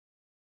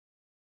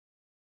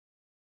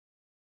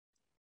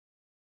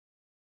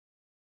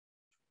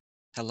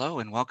Hello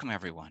and welcome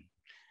everyone.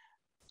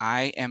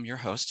 I am your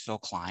host, Phil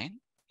Klein,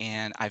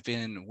 and I've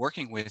been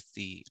working with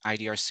the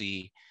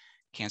IDRC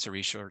Cancer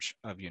Research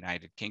of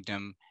United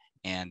Kingdom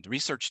and the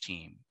research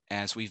team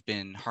as we've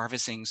been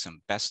harvesting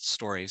some best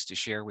stories to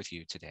share with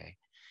you today.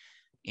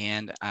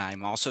 And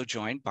I'm also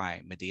joined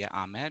by Medea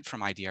Ahmed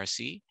from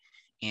IDRC,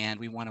 and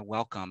we want to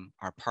welcome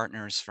our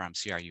partners from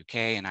CRUK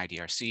and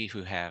IDRC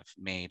who have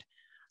made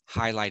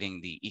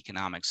highlighting the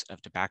economics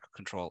of tobacco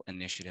control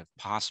initiative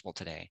possible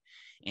today,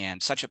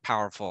 and such a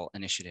powerful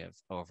initiative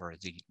over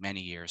the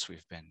many years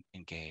we've been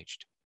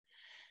engaged.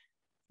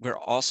 We're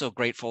also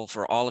grateful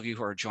for all of you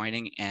who are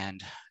joining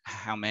and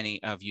how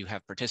many of you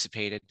have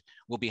participated.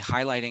 We'll be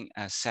highlighting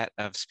a set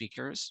of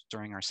speakers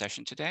during our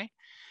session today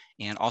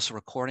and also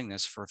recording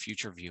this for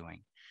future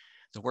viewing.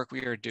 The work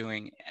we are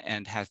doing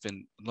and have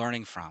been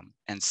learning from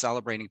and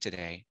celebrating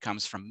today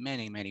comes from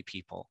many, many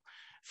people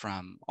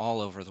from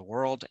all over the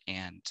world.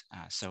 And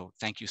so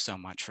thank you so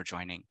much for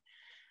joining.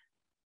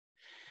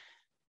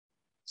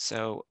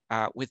 So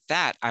with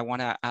that, I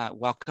want to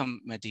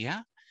welcome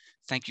Medea.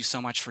 Thank you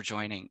so much for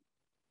joining.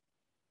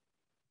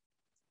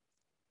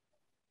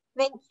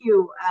 Thank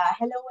you.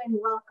 Hello and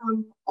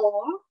welcome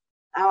all.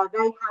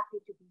 Very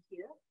happy to be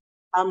here.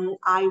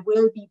 I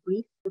will be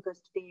brief because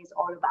today is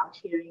all about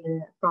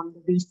hearing from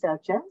the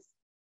researchers.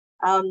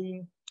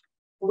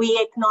 We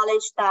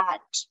acknowledge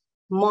that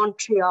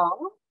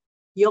Montreal,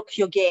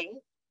 Yokyoge,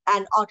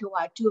 and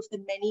Ottawa, two of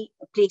the many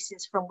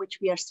places from which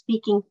we are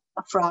speaking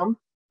from,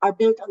 are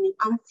built on the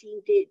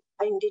unceded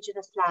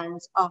indigenous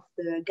lands of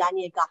the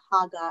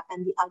Kanien'kehá:ka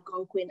and the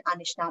Algonquin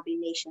Anishinaabe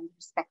nations,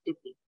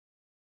 respectively.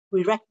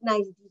 We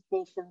recognize these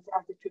nations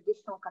as the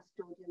traditional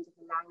custodians of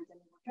the lands and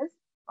waters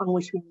on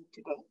which we meet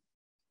today.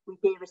 We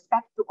pay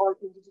respect to all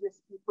Indigenous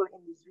people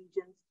in these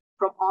regions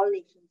from all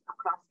nations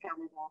across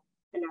Canada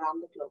and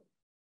around the globe.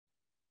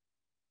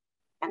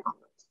 And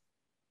onwards.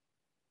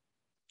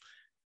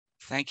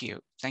 Thank you.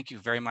 Thank you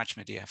very much,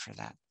 Medea, for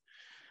that.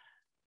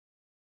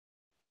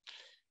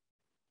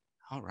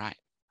 All right.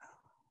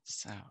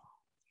 So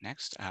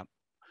next up,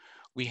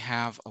 we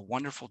have a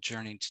wonderful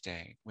journey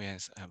today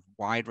with a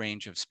wide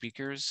range of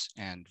speakers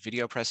and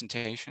video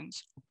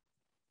presentations.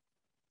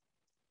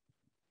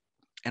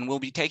 And we'll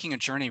be taking a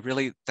journey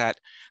really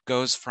that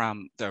goes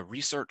from the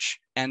research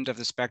end of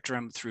the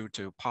spectrum through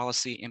to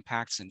policy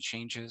impacts and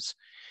changes,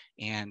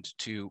 and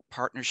to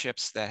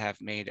partnerships that have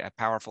made a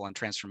powerful and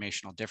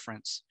transformational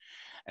difference,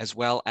 as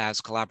well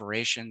as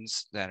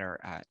collaborations that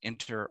are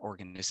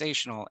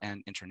inter-organizational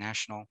and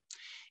international.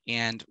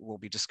 And we'll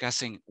be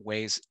discussing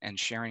ways and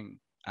sharing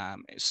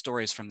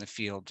stories from the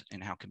field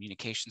and how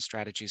communication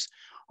strategies,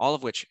 all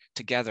of which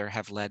together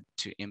have led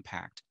to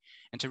impact.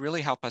 And to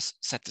really help us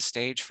set the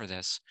stage for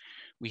this,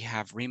 we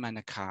have Rima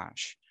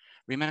Nakash.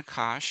 Rima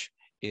Nakash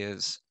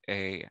is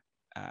a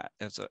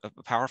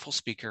powerful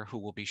speaker who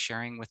will be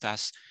sharing with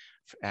us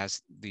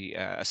as the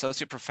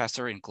Associate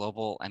Professor in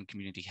Global and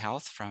Community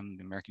Health from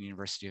the American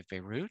University of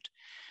Beirut.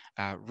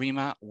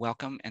 Rima,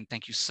 welcome, and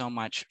thank you so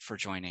much for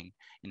joining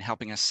and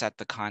helping us set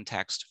the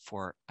context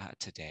for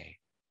today.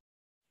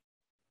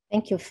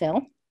 Thank you,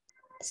 Phil.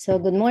 So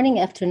good morning,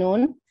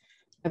 afternoon,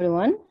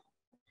 everyone.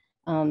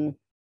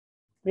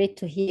 Great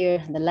to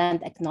hear the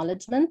land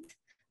acknowledgement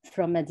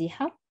from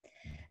Medea.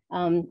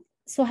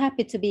 So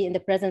happy to be in the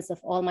presence of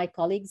all my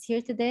colleagues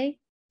here today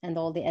and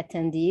all the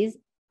attendees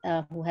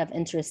who have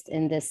interest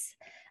in this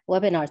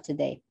webinar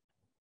today.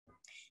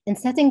 In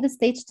setting the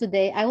stage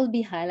today, I will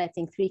be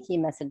highlighting three key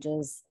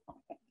messages.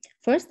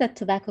 First, that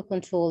tobacco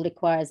control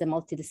requires a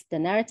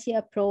multidisciplinarity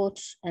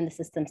approach and a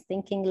systems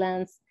thinking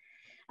lens.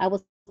 I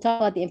will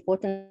talk about the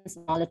importance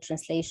of knowledge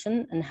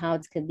translation and how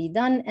it can be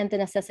done, and the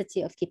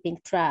necessity of keeping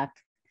track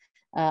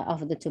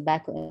of the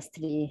tobacco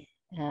industry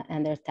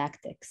and their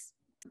tactics.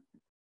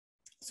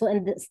 So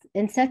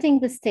in setting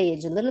the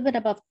stage, a little bit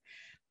about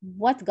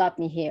what got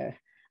me here.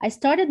 I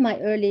started my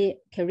early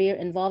career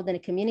involved in a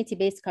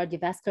community-based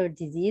cardiovascular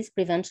disease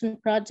prevention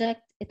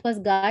project. It was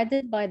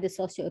guided by the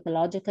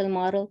socio-ecological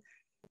model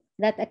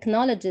that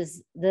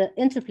acknowledges the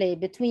interplay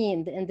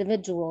between the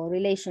individual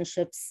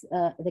relationships,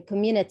 the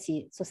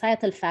community,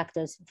 societal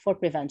factors for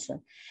prevention,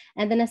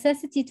 and the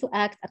necessity to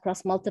act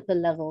across multiple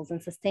levels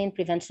and sustain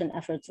prevention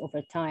efforts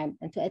over time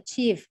and to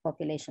achieve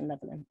population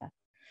level impact.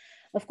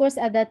 Of course,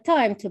 at that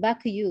time,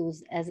 tobacco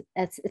use, as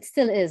it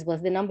still is,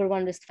 was the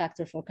 #1 risk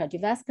factor for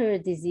cardiovascular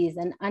disease,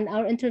 and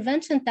our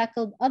intervention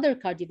tackled other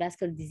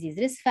cardiovascular disease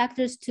risk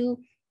factors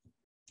too,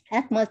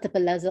 at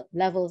multiple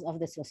levels of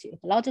the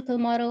socio-ecological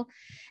model,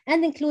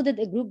 and included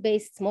a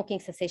group-based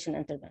smoking cessation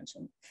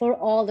intervention. For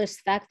all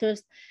risk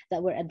factors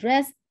that were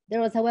addressed,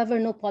 there was, however,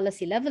 no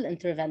policy level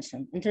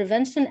intervention.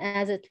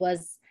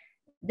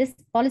 This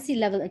policy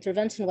level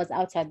intervention was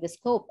outside the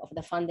scope of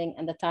the funding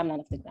and the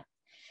timeline of the grant.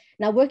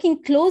 Now,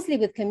 working closely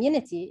with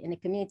community in a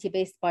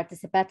community-based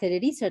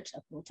participatory research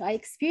approach, I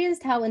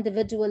experienced how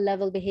individual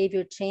level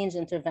behavior change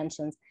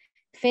interventions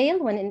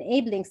fail when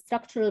enabling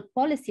structural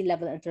policy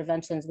level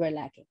interventions were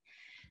lacking.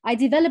 I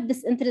developed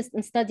this interest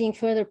in studying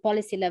further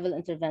policy level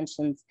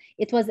interventions.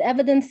 It was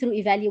evident through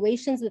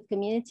evaluations with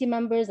community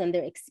members and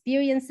their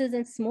experiences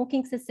in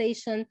smoking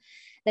cessation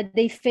that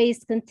they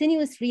faced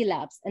continuous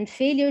relapse and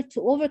failure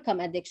to overcome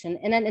addiction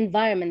in an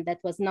environment that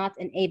was not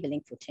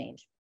enabling for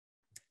change.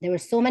 There were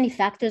so many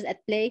factors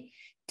at play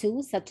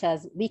too, such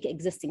as weak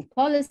existing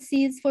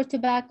policies for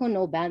tobacco,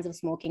 no bans of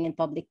smoking in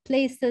public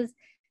places,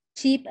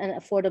 cheap and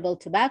affordable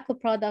tobacco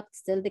products,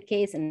 still the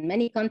case in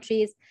many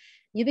countries,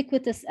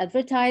 ubiquitous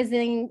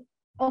advertising,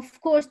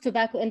 of course,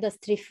 tobacco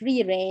industry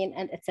free reign,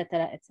 and et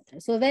cetera, et cetera.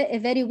 So a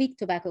very weak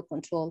tobacco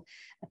control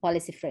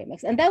policy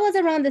frameworks. And that was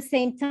around the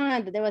same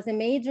time that there was a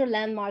major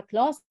landmark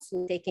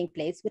lawsuit taking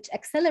place, which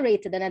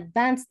accelerated and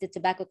advanced the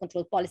tobacco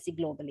control policy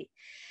globally.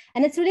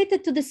 And it's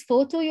related to this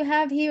photo you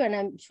have here, and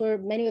I'm sure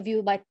many of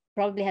you might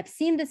probably have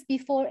seen this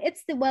before.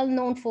 It's the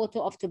well-known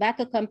photo of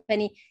tobacco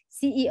company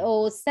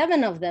CEOs,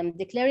 7 of them,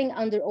 declaring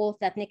under oath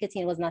that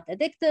nicotine was not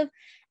addictive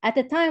at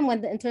a time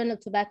when the internal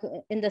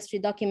tobacco industry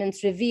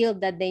documents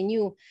revealed that they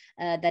knew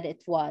that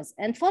it was.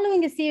 And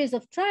following a series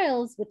of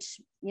trials,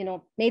 which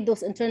made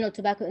those internal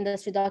tobacco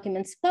industry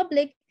documents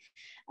public,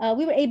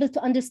 we were able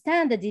to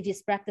understand the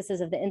devious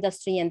practices of the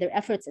industry and their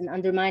efforts in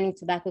undermining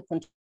tobacco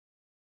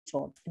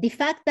control. The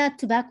fact that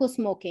tobacco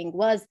smoking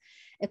was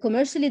a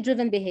commercially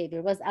driven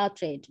behavior was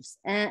outrageous.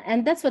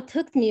 And that's what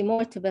hooked me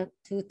more to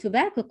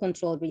tobacco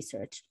control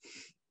research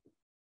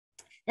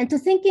and to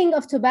thinking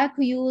of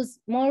tobacco use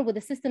more with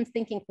a systems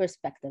thinking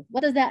perspective.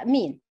 What does that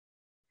mean?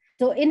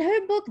 So in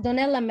her book,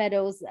 Donella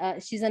Meadows,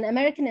 she's an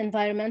American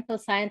environmental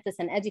scientist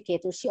and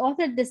educator. She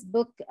authored this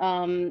book,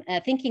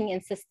 Thinking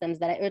in Systems,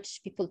 that I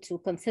urge people to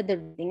consider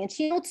reading. And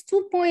she notes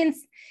 2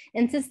 points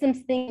in systems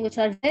thinking, which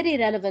are very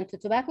relevant to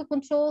tobacco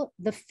control.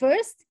 The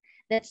first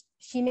that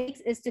she makes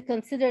is to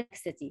consider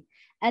complexity.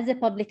 As a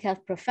public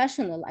health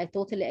professional, I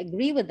totally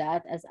agree with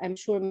that, as I'm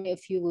sure many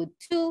of you would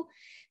too.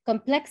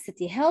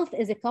 Complexity. Health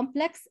is a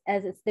complex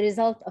as it's the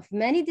result of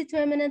many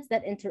determinants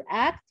that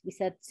interact. We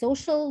said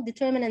social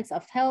determinants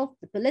of health,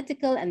 the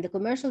political and the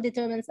commercial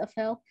determinants of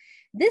health.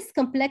 This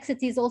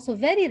complexity is also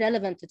very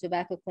relevant to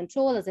tobacco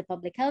control as a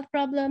public health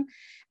problem.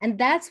 And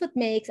that's what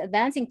makes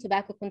advancing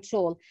tobacco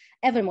control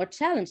ever more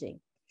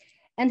challenging.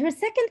 And her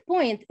second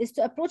point is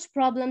to approach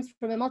problems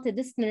from a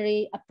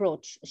multidisciplinary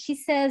approach. She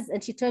says,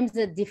 and she terms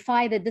it,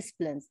 defy the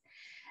disciplines.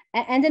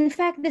 And in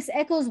fact, this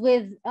echoes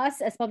with us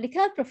as public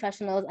health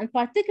professionals, and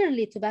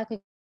particularly tobacco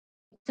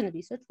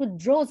research, which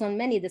draws on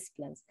many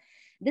disciplines.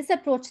 This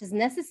approach is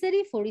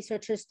necessary for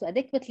researchers to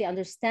adequately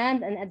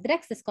understand and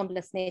address this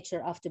complex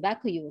nature of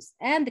tobacco use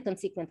and the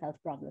consequent health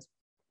problems.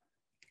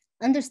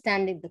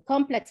 Understanding the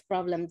complex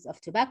problems of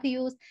tobacco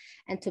use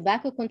and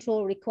tobacco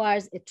control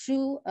requires a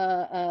true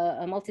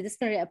a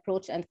multidisciplinary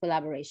approach and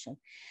collaboration.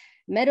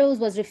 Meadows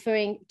was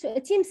referring to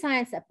a team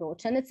science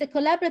approach, and it's a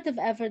collaborative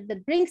effort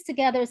that brings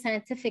together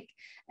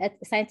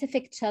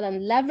scientific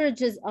challenge,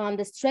 leverages on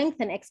the strength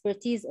and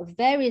expertise of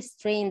various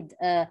trained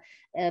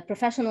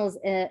professionals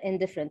in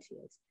different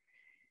fields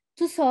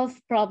to solve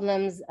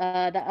problems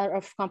that are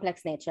of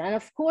complex nature. And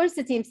of course,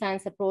 the team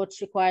science approach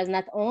requires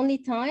not only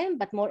time,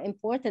 but more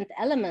important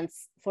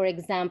elements. For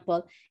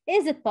example,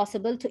 is it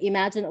possible to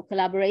imagine a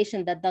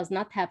collaboration that does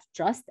not have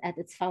trust at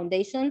its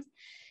foundations?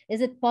 Is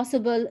it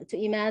possible to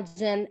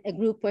imagine a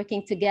group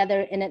working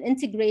together in an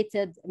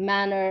integrated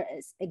manner,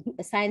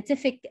 a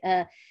scientific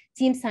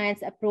team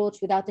science approach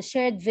without a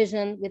shared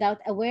vision, without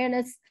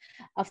awareness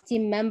of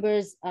team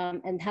members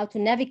and how to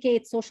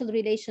navigate social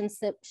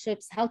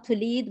relationships, how to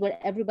lead where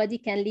everybody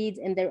can lead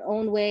in their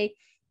own way,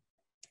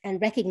 and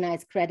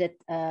recognize credit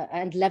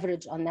and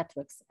leverage on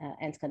networks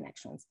and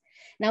connections.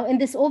 Now, in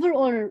this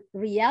overall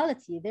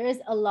reality, there is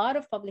a lot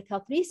of public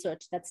health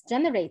research that's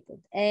generated,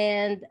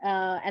 and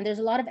there's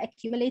a lot of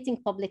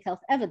accumulating public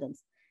health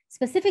evidence,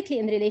 specifically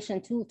in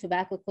relation to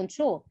tobacco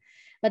control.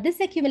 But this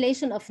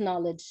accumulation of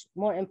knowledge,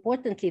 more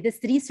importantly, this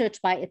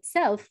research by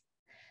itself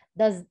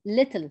does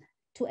little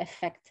to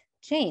affect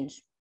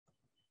change.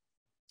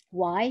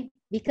 Why?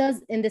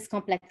 Because in this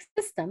complex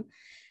system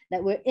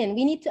that we're in,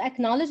 we need to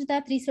acknowledge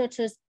that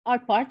researchers are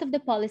part of the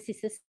policy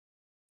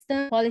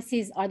system.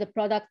 Policies are the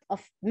product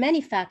of many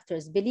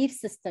factors, belief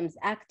systems,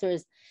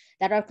 actors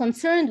that are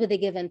concerned with a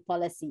given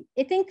policy.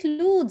 It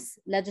includes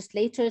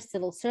legislators,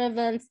 civil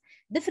servants,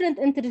 different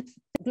interest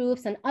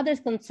groups, and others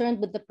concerned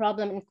with the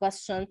problem in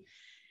question,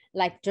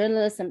 like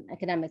journalists and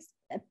academics.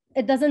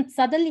 It doesn't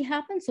suddenly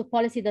happen, so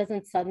policy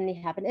doesn't suddenly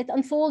happen. It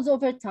unfolds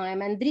over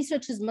time, and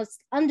researchers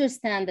must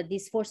understand that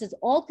these forces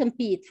all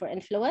compete for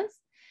influence.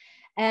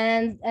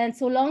 And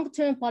so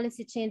long-term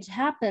policy change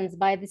happens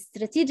by the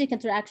strategic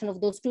interaction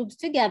of those groups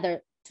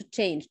together to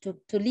change, to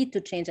lead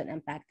to change and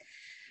impact.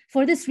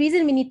 For this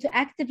reason, we need to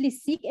actively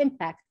seek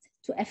impact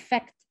to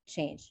affect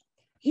change.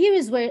 Here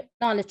is where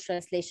knowledge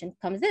translation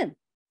comes in.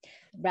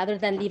 Rather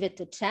than leave it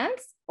to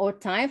chance or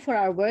time for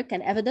our work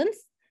and evidence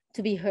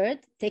to be heard,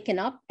 taken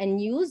up,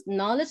 and used,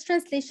 knowledge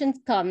translation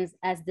comes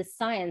as the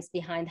science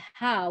behind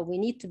how we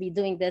need to be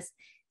doing this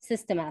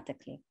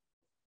systematically.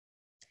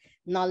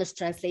 Knowledge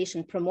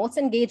translation promotes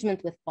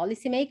engagement with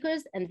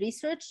policymakers and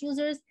research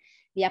users,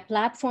 via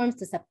platforms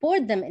to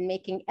support them in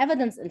making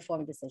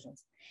evidence-informed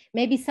decisions.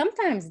 Maybe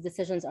sometimes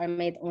decisions are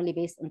made only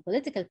based on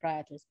political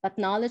priorities, but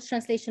knowledge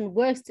translation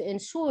works to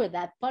ensure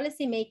that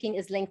policymaking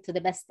is linked to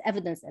the best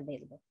evidence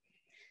available.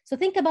 So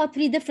think about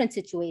three different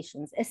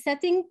situations: a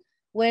setting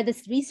where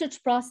this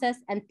research process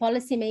and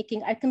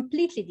policymaking are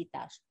completely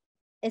detached,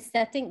 a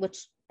setting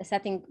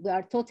we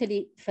are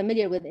totally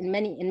familiar with in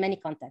many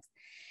contexts,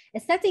 a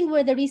setting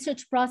where the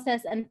research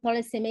process and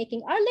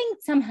policymaking are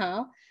linked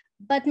somehow,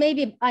 but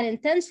maybe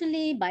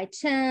unintentionally, by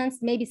chance,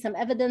 maybe some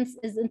evidence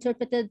is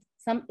interpreted,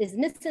 some is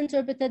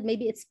misinterpreted,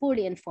 maybe it's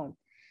poorly informed.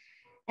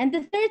 And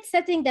the third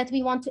setting that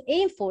we want to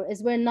aim for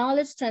is where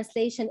knowledge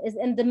translation is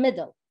in the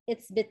middle.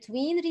 It's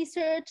between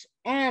research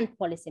and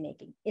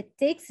policymaking. It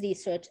takes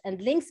research and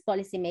links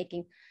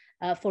policymaking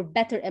for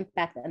better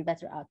impact and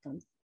better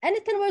outcomes. And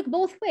it can work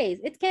both ways.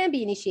 It can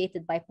be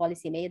initiated by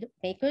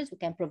policymakers who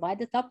can provide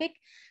the topic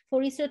for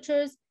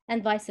researchers,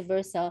 and vice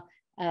versa,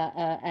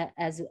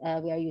 as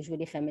we are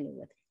usually familiar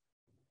with.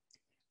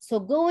 So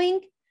going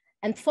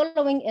and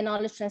following a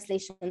knowledge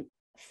translation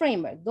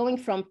framework, going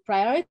from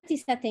priority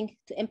setting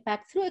to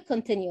impact through a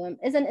continuum,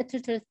 is an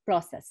iterative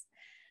process.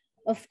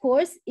 Of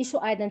course, issue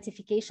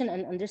identification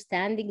and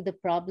understanding the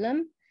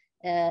problem,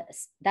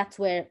 that's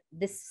where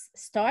this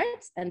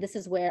starts, and this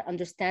is where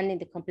understanding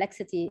the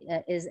complexity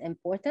is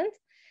important.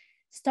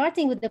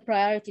 Starting with the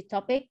priority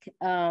topic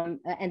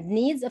and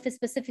needs of a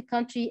specific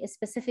country, a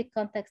specific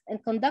context,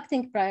 and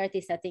conducting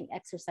priority setting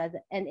exercise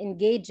and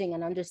engaging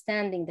and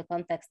understanding the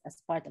context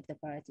as part of the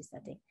priority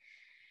setting.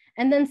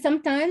 And then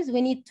sometimes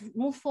we need to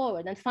move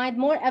forward and find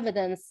more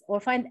evidence, or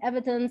find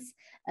evidence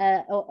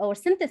or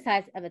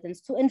synthesize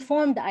evidence to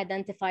inform the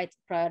identified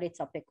priority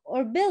topic,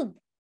 or build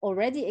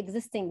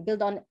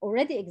on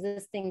already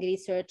existing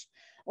research,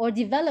 or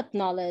develop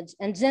knowledge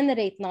and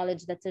generate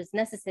knowledge that is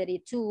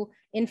necessary to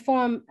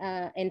inform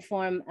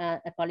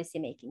a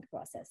policymaking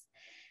process.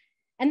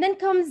 And then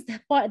comes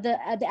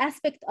the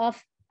aspect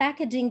of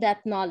packaging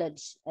that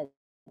knowledge,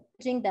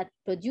 packaging that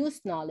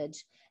produced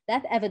knowledge,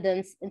 that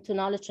evidence into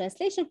knowledge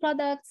translation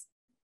products,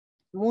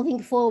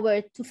 moving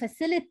forward to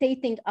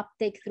facilitating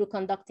uptake through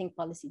conducting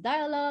policy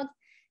dialogue,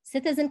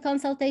 citizen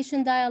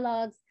consultation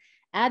dialogues,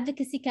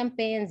 advocacy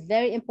campaigns,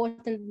 very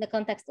important in the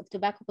context of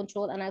tobacco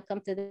control, and I'll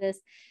come to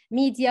this,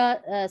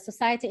 media,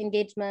 society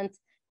engagement,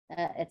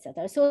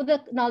 etc. So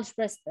the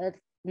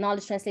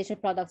knowledge translation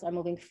products are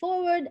moving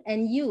forward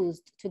and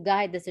used to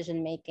guide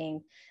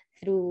decision-making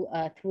through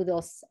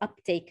those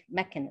uptake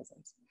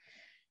mechanisms.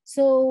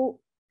 So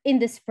in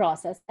this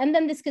process, and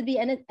then this could be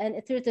an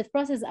iterative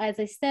process, as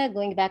I said,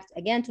 going back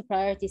again to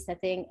priority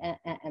setting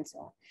and so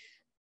on.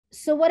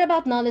 So what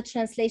about knowledge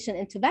translation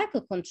in tobacco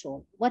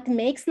control? What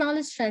makes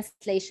knowledge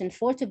translation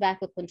for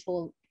tobacco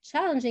control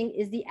challenging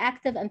is the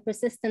active and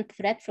persistent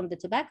threat from the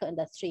tobacco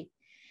industry.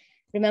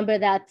 Remember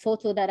that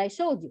photo that I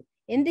showed you.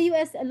 In the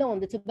US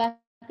alone, the tobacco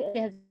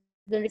industry has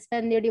been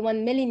spent nearly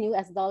 $1 million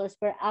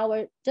per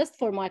hour just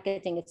for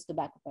marketing its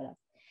tobacco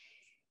products.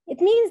 It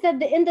means that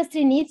the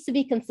industry needs to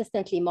be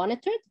consistently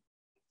monitored,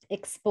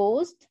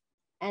 exposed,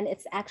 and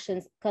its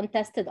actions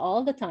contested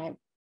all the time.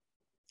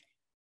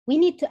 We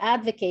need to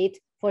advocate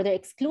for their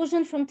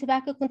exclusion from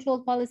tobacco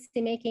control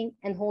policy making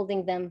and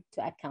holding them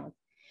to account.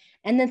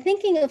 And then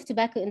thinking of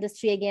tobacco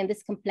industry, again,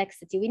 this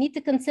complexity, we need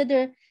to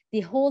consider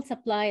the whole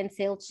supply and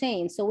sale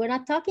chain. So we're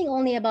not talking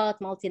only about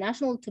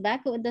multinational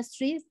tobacco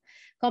industries,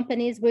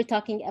 companies, we're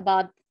talking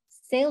about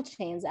sale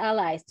chains,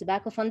 allies,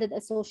 tobacco-funded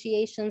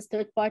associations,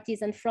 third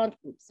parties and front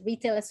groups,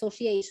 retail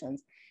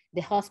associations,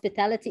 the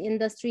hospitality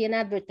industry and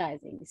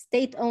advertising,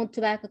 state-owned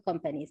tobacco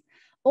companies.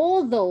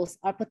 All those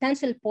are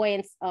potential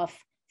points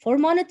for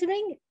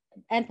monitoring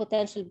and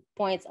potential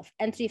points of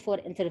entry for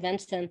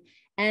intervention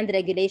and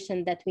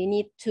regulation that we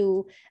need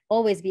to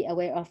always be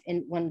aware of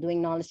when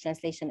doing knowledge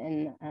translation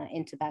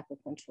in tobacco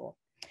control.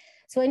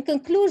 So in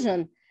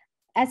conclusion,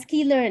 as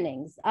key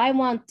learnings, I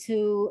want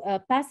to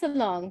pass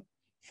along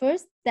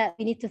first that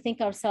we need to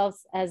think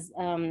ourselves as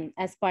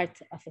part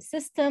of a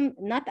system,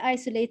 not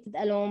isolated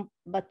alone,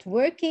 but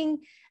working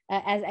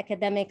as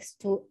academics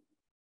to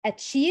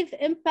achieve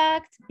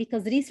impact,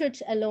 because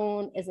research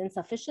alone is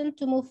insufficient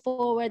to move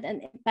forward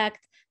and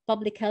impact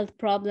public health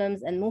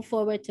problems and move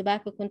forward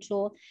tobacco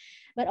control.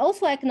 But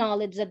also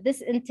acknowledge that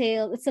this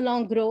entails, it's a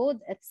long road,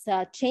 it's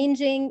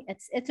changing,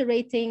 it's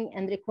iterating,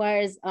 and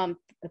requires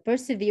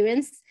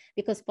perseverance,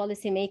 because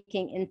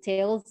policymaking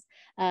entails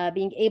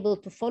being able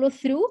to follow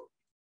through.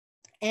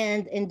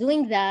 And in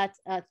doing that,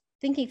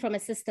 thinking from a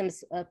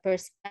systems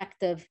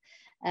perspective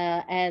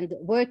and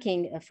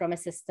working from a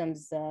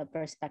systems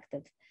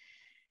perspective.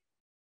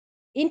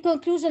 In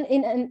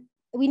conclusion,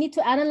 we need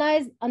to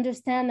analyze,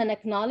 understand, and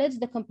acknowledge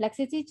the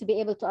complexity to be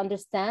able to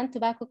understand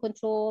tobacco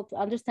control, to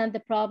understand the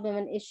problem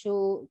and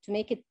issue, to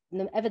make it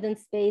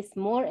evidence-based,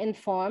 more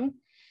informed.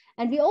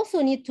 And we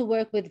also need to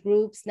work with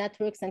groups,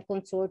 networks, and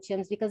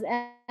consortiums, because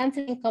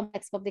answering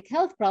complex public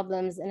health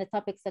problems in a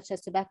topic such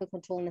as tobacco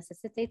control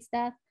necessitates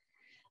that.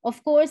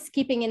 Of course,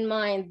 keeping in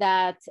mind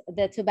that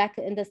the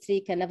tobacco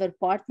industry can never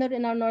partner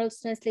in our knowledge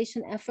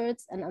translation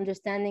efforts, and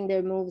understanding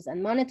their moves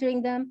and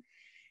monitoring them.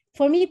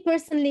 For me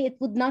personally, it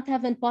would not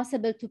have been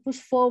possible to push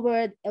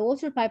forward a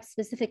water pipe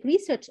specific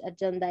research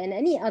agenda in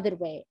any other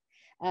way,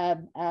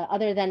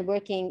 other than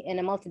working in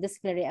a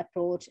multidisciplinary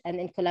approach and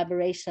in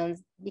collaborations,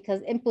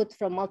 because input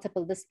from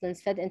multiple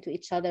disciplines fed into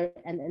each other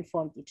and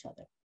informed each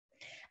other.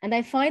 And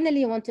I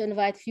finally want to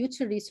invite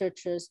future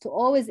researchers to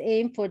always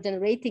aim for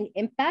generating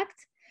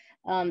impact,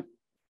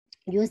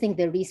 using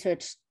their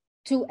research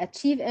to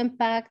achieve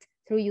impact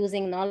through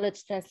using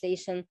knowledge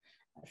translation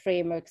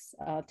frameworks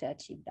to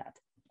achieve that.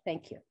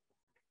 Thank you.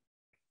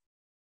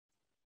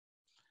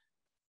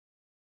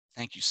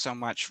 Thank you so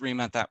much,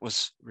 Rima. That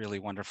was really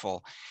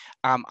wonderful.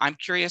 I'm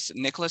curious,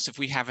 Nicholas, if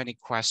we have any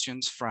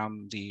questions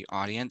from the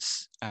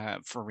audience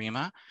for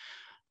Rima.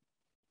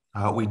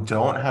 We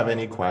don't have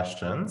any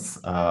questions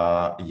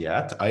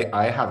yet.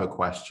 I have a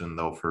question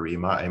though for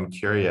Rima. I'm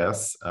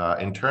curious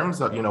in terms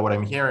of, what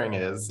I'm hearing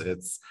is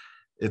it's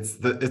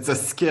a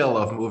skill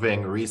of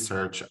moving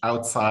research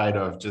outside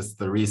of just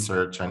the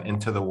research and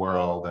into the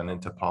world and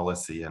into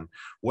policy. And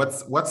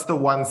what's the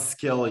one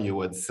skill you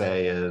would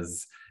say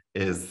is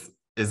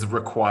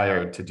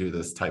required to do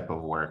this type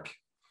of work?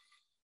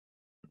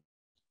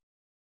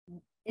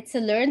 It's a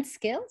learned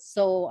skill.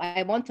 So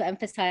I want to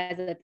emphasize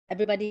that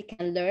everybody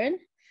can learn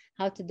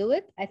how to do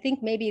it. I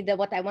think maybe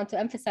what I want to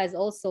emphasize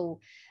also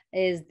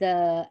is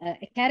the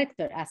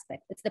character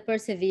aspect. It's the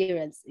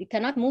perseverance. You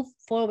cannot move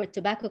forward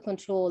tobacco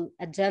control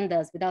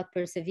agendas without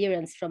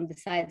perseverance from the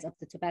sides of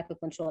the tobacco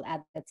control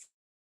advocates.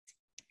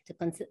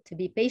 To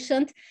be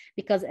patient,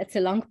 because it's a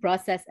long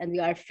process and we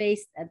are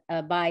faced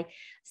by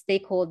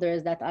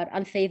stakeholders that are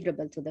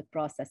unfavorable to the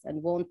process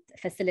and won't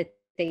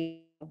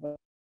facilitate.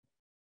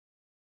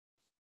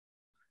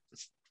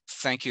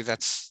 Thank you.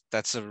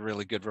 That's a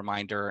really good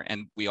reminder.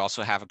 And we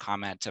also have a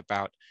comment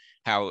about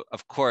how,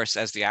 of course,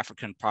 as the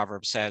African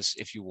proverb says,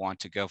 if you want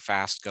to go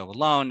fast, go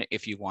alone.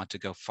 If you want to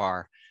go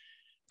far,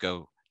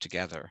 go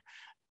together.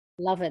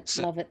 Love it,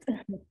 love it.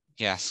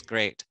 Yes,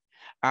 great.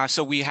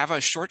 So we have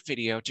a short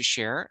video to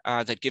share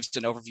that gives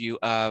an overview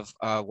of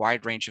a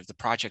wide range of the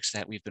projects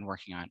that we've been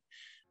working on.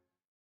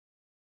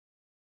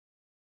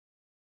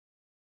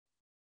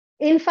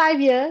 In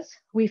 5 years,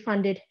 we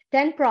funded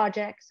 10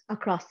 projects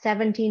across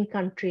 17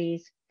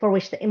 countries for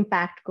which the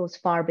impact goes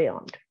far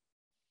beyond.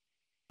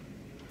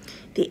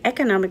 The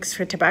Economics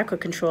for Tobacco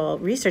Control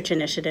Research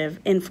Initiative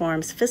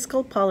informs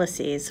fiscal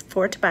policies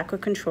for tobacco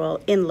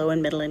control in low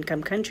and middle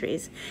income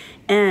countries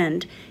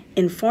and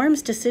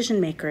informs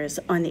decision makers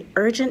on the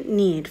urgent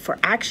need for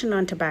action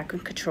on tobacco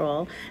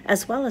control,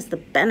 as well as the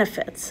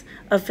benefits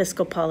of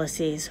fiscal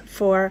policies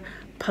for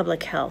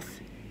public health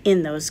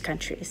in those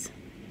countries.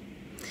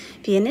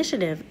 The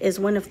initiative is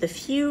one of the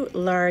few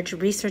large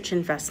research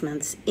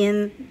investments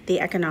in the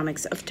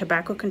economics of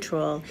tobacco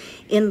control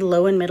in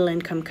low and middle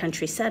income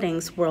country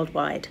settings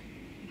worldwide.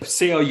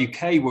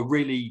 CRUK were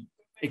really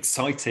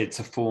excited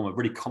to form a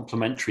really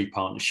complementary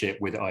partnership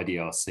with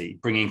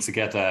IDRC, bringing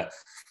together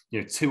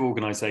two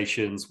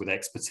organizations with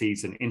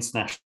expertise in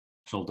international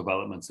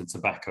development and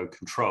tobacco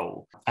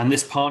control. And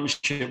this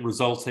partnership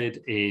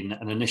resulted in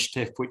an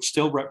initiative which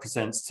still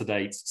represents to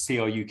date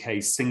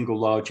CRUK's single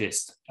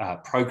largest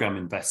program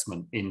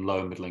investment in low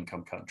and middle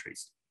income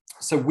countries.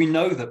 So we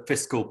know that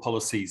fiscal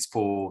policies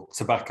for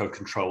tobacco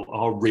control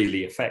are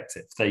really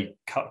effective. They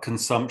cut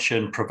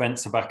consumption, prevent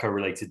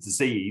tobacco-related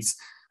disease,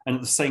 and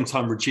at the same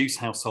time reduce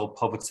household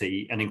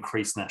poverty and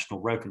increase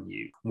national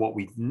revenue. What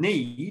we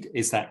need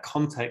is that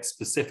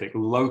context-specific,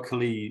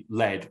 locally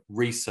led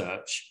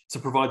research to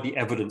provide the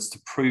evidence to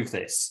prove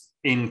this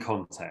in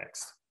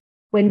context.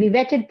 When we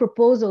vetted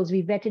proposals,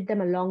 we vetted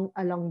them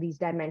along these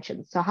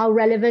dimensions. So how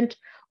relevant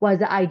was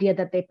the idea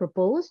that they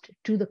proposed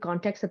to the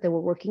context that they were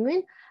working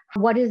in?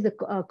 What is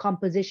the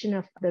composition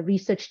of the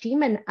research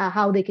team and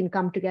how they can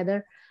come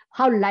together?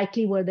 How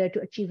likely were they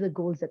to achieve the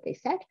goals that they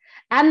set?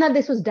 And that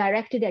this was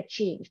directed at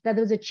change, that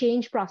there was a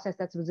change process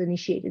that was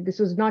initiated. This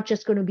was not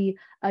just going to be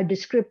a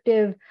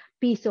descriptive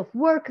piece of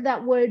work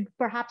that would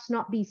perhaps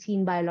not be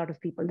seen by a lot of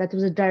people, that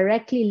was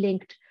directly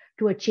linked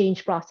to a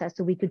change process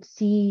so we could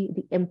see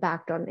the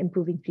impact on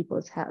improving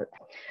people's health.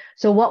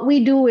 So what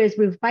we do is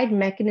we provide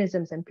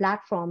mechanisms and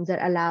platforms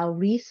that allow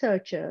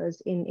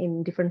researchers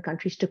in different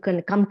countries to kind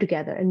of come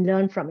together and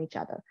learn from each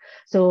other.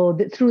 So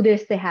through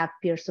this, they have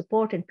peer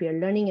support and peer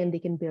learning, and they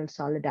can build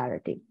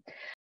solidarity.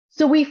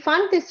 So we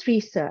fund this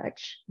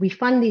research, we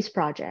fund these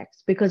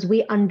projects because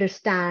we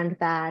understand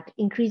that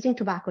increasing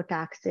tobacco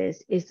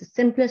taxes is the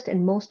simplest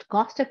and most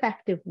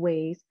cost-effective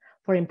ways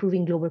for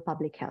improving global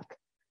public health.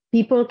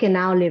 People can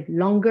now live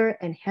longer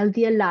and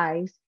healthier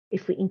lives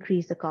if we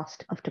increase the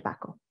cost of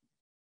tobacco.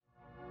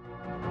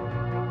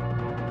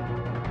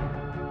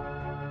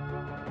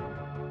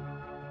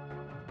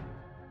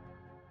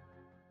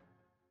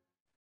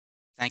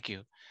 Thank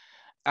you.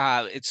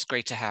 It's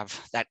great to have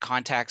that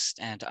context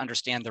and to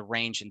understand the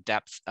range and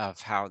depth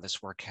of how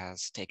this work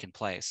has taken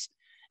place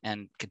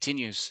and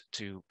continues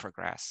to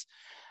progress.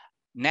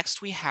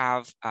 Next, we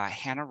have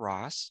Hannah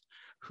Ross,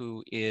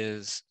 who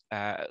is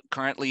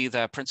currently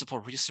the Principal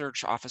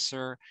Research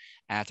Officer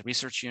at the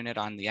Research Unit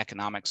on the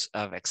Economics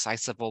of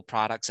Accessible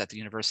Products at the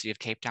University of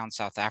Cape Town,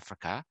 South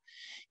Africa.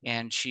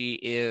 And she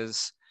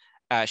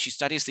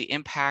studies the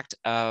impact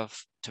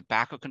of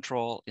tobacco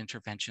control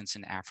interventions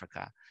in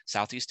Africa,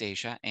 Southeast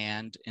Asia,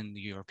 and in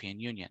the European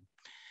Union.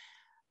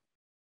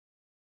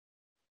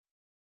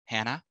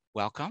 Hannah,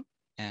 welcome,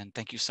 and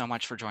thank you so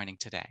much for joining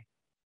today.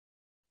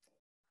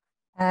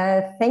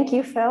 Thank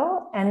you,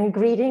 Phil, and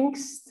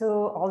greetings to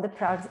all the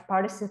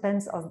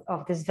participants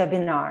of this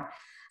webinar.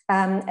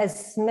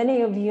 As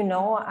many of you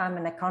know, I'm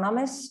an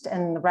economist,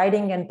 and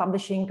writing and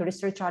publishing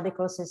research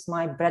articles is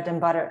my bread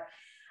and butter.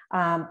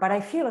 But I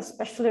feel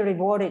especially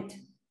rewarded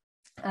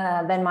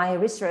when my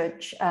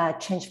research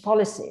changed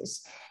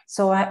policies.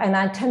 So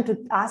I tend to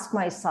ask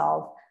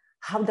myself,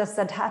 how does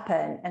that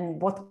happen,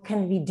 and what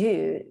can we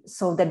do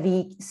so that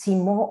we see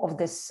more of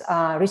this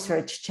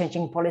research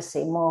changing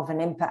policy, more of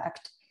an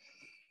impact?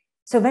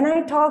 So when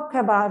I talk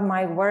about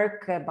my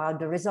work, about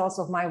the results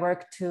of my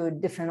work to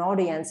different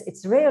audience,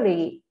 it's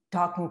really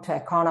talking to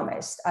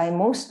economists. I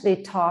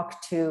mostly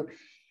talk to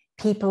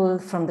people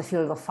from the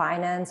field of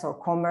finance or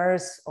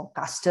commerce or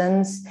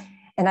customs.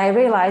 And I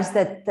realized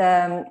that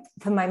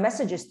for my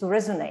messages to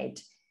resonate,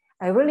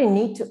 I really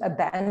need to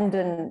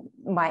abandon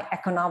my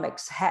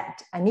economics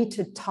hat. I need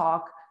to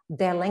talk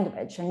their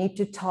language. I need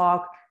to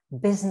talk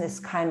business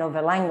kind of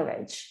a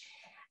language.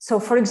 So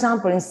for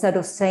example, instead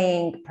of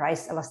saying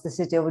price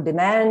elasticity of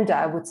demand,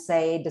 I would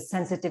say the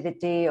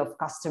sensitivity of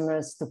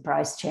customers to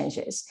price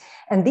changes.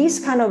 And these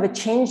kind of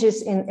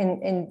changes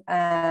in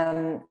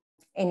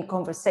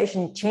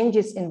conversation,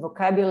 changes in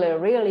vocabulary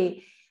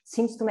really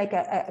seems to make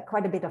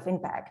quite a bit of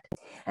impact.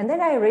 And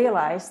then I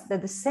realized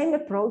that the same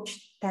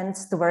approach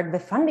tends to work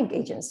with funding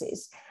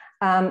agencies.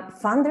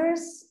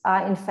 Funders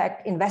are in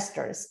fact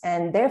investors,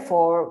 and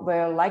therefore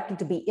we're likely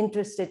to be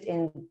interested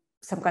in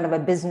some kind of a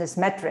business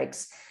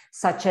metrics,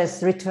 such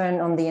as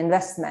return on the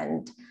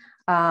investment.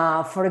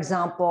 For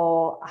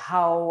example,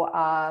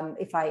 how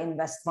if I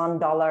invest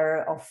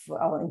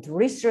 $1 into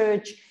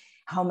research,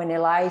 how many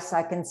lives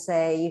I can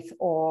save,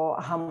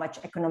 or how much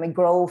economic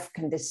growth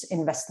can this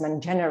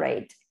investment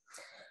generate.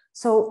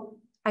 So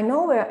I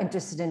know we're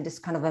interested in this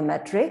kind of a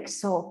metric.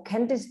 So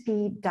can this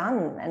be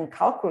done and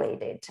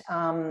calculated?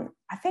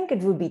 I think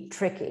it would be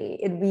tricky.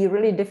 It'd be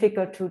really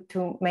difficult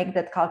to make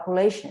that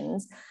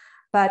calculations.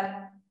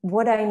 But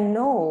what I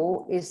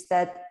know is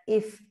that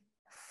if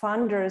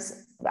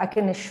funders, I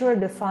can assure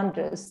the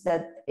funders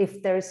that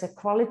if there is a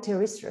quality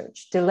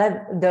research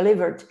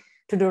delivered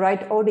to the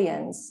right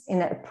audience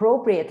in an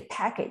appropriate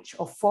package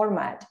or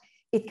format,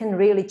 it can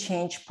really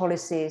change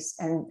policies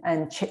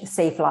and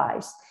save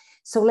lives.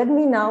 So let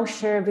me now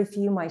share with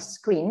you my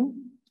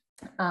screen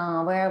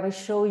where I will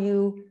show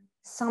you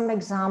some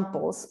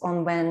examples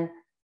on when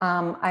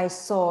I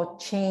saw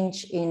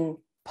change in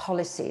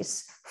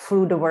policies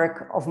through the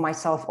work of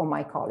myself or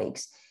my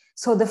colleagues.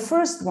 So the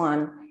first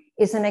one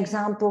is an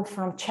example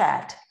from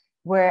Chad,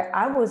 where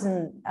I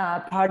wasn't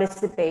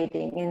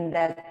participating in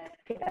that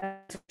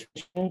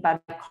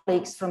but my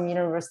colleagues from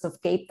University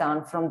of Cape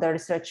Town from the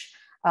research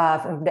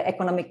from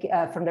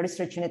the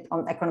research unit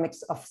on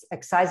economics of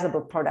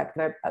accessible product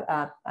were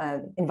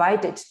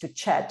invited to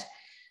chat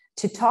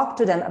to talk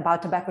to them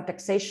about tobacco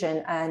taxation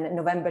in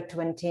November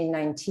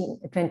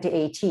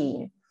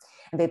 2018.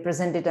 And they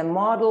presented a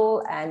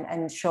model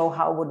and show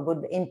how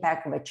would the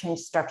impact of a change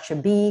structure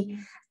be.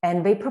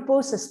 And they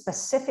proposed a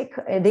specific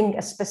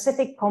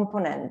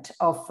component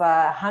of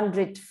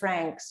 100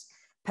 francs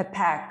per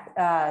pack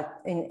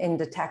in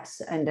the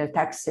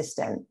tax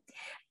system.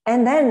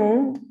 And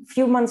then a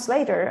few months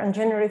later, on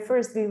January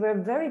 1st, we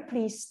were very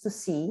pleased to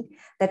see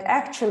that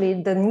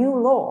actually the new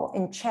law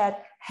in Chad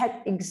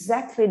had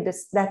exactly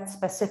that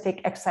specific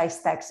excise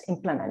tax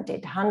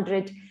implemented,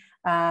 100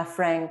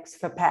 francs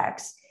per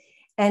packs.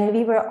 And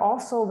we were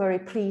also very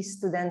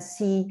pleased to then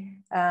see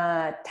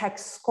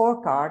tax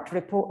scorecard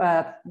report,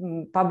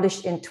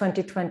 published in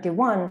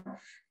 2021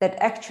 that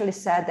actually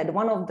said that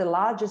one of the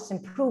largest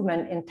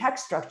improvement in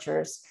tax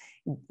structures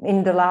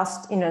in the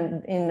last,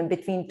 in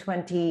between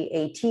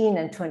 2018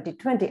 and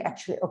 2020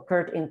 actually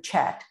occurred in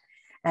Chad.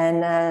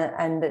 And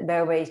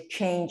where we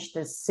changed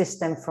the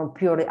system from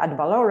purely ad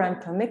valorem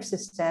to a mixed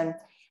system,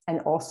 and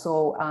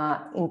also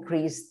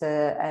increased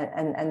the,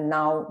 and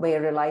now we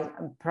rely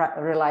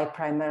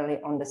primarily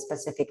on the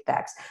specific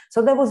tax.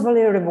 So that was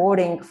really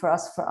rewarding for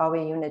us, for our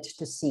unit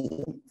to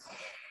see.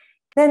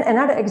 Then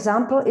another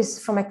example is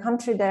from a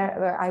country there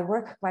where I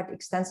work quite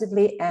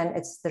extensively, and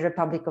it's the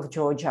Republic of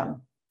Georgia.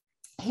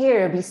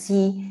 Here we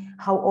see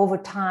how over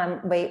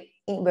time they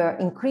were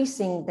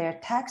increasing their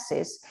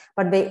taxes,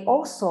 but they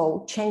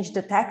also changed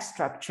the tax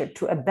structure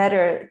to a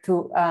better,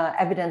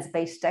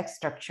 evidence-based tax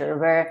structure,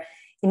 where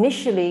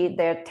initially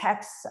their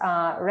tax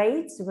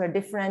rates were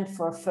different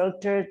for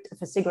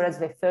cigarettes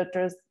with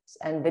filters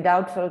and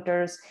without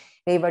filters.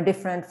 They were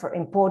different for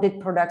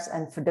imported products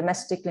and for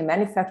domestically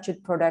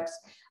manufactured products.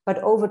 But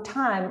over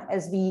time,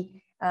 as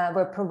we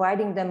were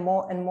providing them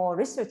more and more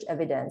research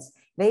evidence,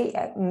 they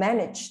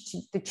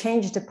managed to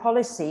change the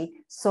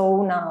policy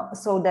so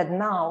that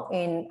now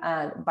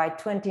by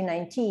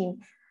 2019,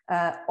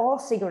 all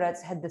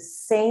cigarettes had the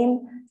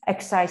same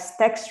excise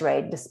tax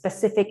rate. The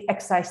specific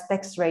excise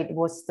tax rate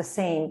was the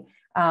same.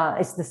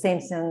 It's the same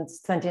since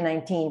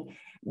 2019.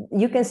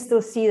 You can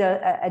still see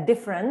a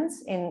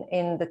difference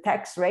in the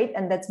tax rate,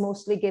 and that's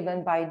mostly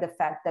given by the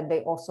fact that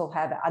they also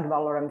have an ad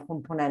valorem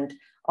component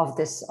of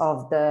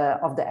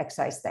the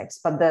excise tax.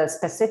 But the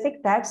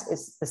specific tax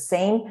is the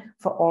same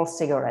for all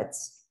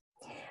cigarettes.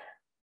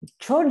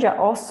 Georgia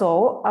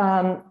also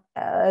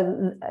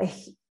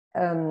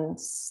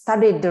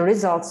studied the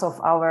results of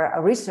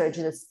our research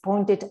that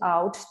pointed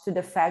out to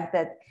the fact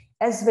that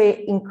as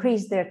they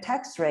increase their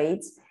tax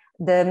rates,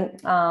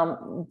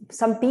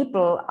 some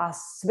people are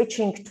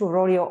switching to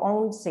roll your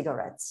own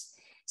cigarettes.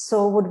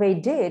 So what they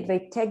did,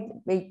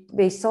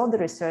 they saw the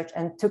research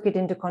and took it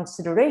into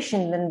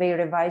consideration when they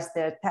revised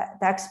their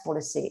tax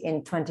policy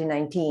in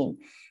 2019.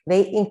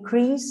 They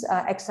increased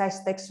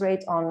excise tax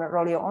rate on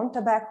roll your own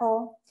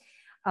tobacco.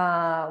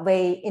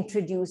 They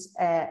introduced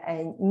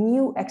a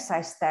new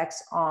excise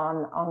tax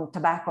on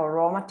tobacco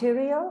raw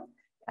material,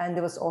 and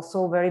it was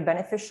also very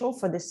beneficial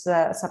for this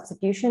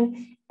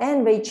substitution.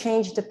 And they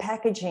changed the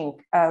packaging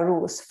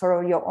rules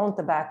for your own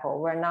tobacco,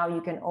 where now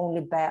you can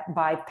only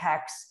buy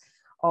packs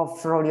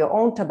of roll your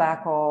own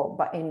tobacco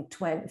but in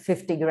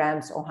 50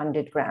 grams or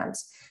 100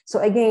 grams. So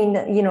again,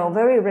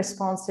 very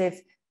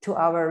responsive to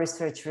our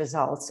research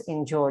results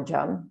in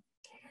Georgia.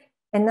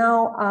 And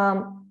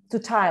now to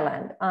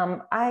Thailand.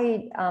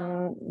 I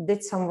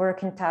did some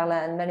work in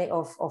Thailand. Many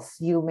of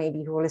you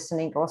maybe who are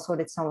listening also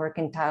did some work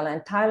in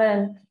Thailand.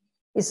 Thailand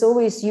is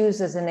always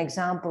used as an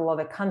example of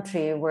a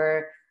country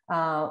where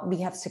we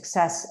have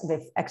success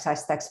with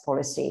excise tax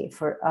policy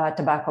for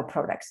tobacco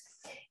products.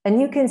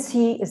 And you can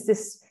see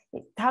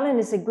Thailand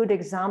is a good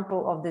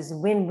example of this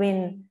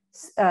win-win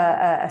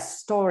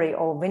story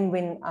or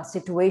win-win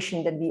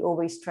situation that we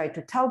always try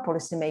to tell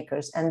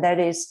policymakers. And that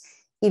is,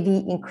 if we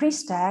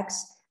increase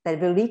tax, that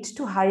will lead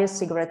to higher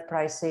cigarette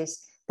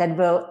prices, that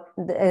will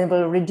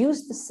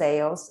reduce the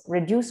sales,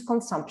 reduce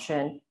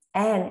consumption,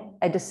 and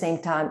at the same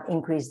time,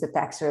 increase the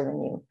tax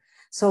revenue.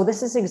 So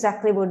this is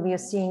exactly what we are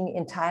seeing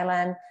in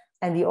Thailand.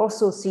 And we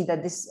also see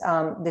that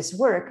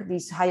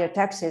these higher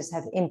taxes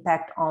have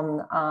impact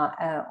on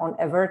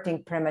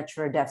averting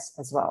premature deaths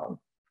as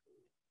well.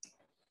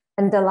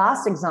 And the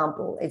last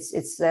example,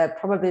 it's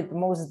probably the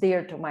most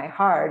dear to my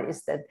heart,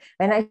 is that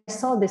when I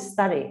saw this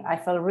study, I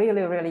felt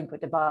really, really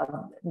good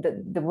about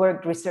the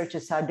work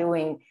researchers are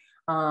doing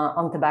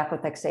on tobacco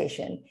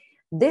taxation.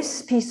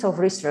 This piece of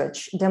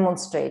research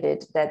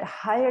demonstrated that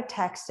higher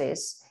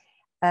taxes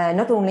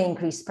not only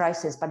increase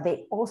prices, but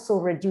they also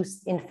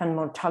reduce infant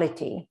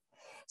mortality.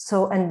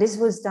 So, and this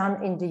was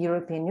done in the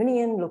European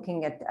Union,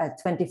 looking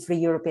at 23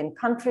 European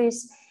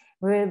countries,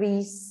 where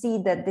we see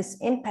that this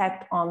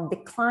impact on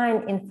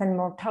decline infant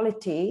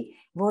mortality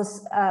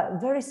was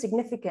very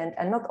significant,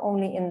 and not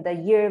only in the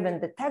year when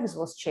the tax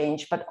was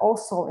changed, but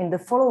also in the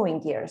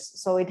following years.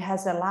 So it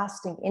has a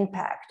lasting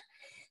impact.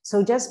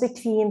 So just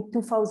between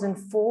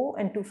 2004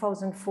 and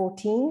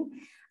 2014,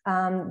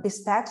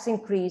 this tax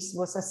increase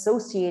was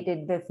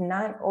associated with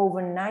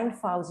over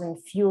 9,000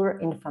 fewer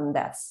infant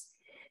deaths.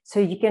 So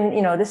you can,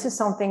 this is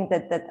something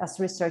that as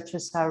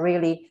researchers are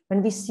really,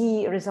 when we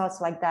see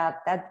results like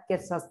that, that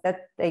gives us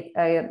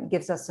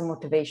a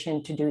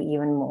motivation to do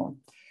even more.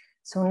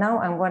 So now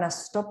I'm going to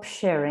stop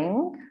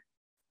sharing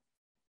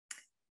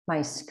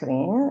my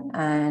screen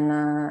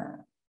and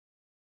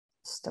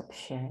stop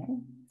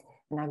sharing.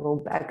 And I go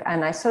back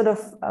and I sort of,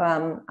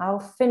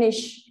 I'll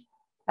finish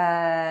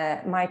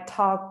my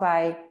talk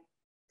by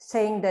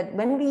saying that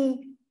when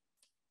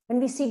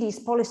we see these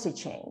policy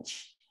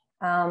change,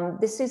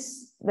 this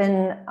is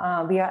when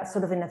we are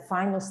sort of in the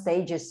final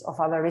stages of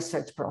our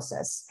research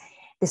process.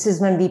 This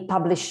is when we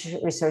publish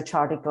research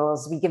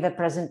articles, we give a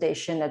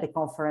presentation at the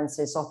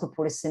conferences or to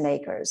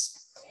policymakers.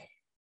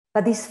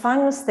 But these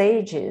final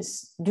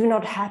stages do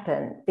not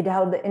happen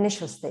without the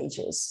initial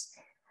stages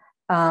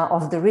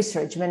of the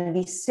research. When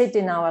we sit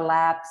in our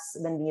labs,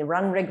 when we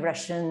run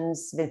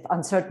regressions with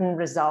uncertain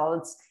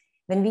results,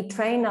 when we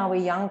train our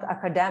young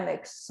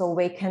academics so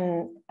they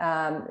can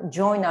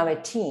join our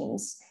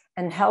teams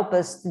and help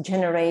us to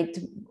generate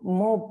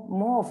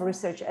more of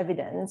research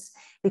evidence,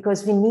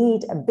 because we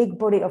need a big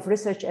body of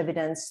research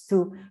evidence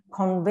to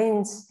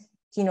convince,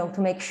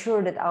 to make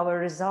sure that our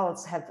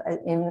results have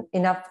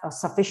enough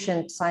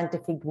sufficient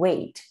scientific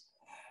weight.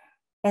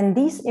 And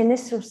these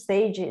initial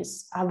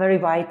stages are very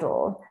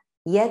vital,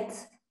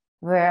 yet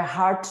were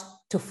hard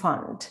to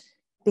fund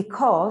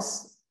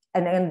because,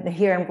 and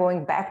here I'm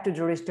going back to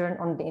the return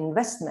on the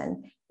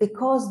investment,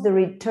 because the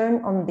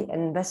return on the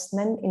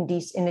investment in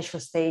these initial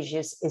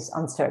stages is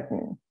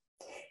uncertain.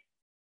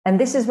 And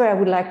this is where I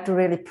would like to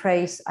really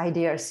praise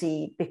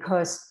IDRC,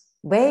 because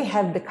they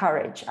have the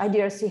courage,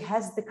 IDRC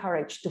has the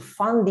courage to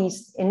fund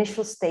these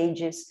initial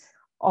stages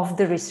of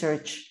the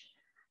research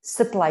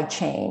supply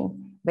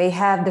chain They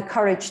have the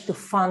courage to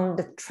fund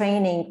the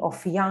training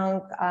of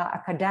young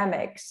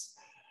academics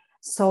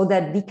so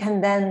that we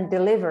can then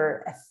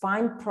deliver a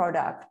fine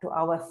product to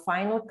our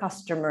final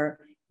customer,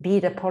 be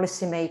it a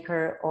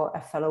policymaker or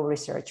a fellow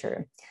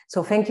researcher.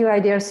 So thank you,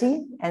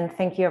 IDRC, and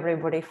thank you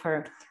everybody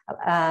for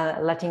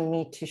letting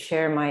me to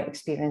share my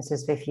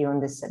experiences with you on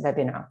this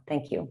webinar.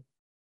 Thank you.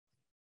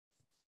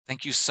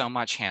 Thank you so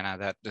much, Hannah.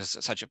 That is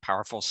such a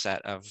powerful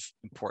set of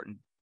important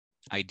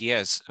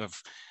ideas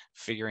of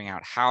figuring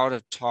out how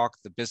to talk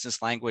the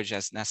business language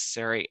as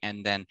necessary,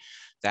 and then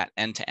that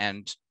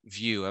end-to-end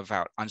view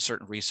about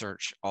uncertain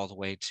research all the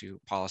way to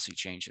policy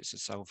changes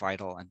is so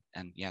vital.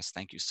 And yes,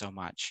 thank you so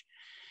much.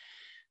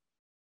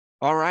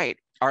 All right,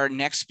 our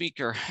next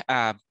speaker,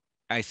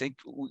 I think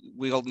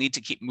we'll need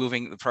to keep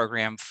moving the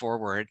program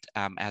forward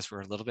as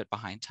we're a little bit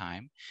behind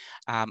time,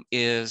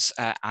 is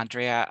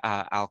Andrea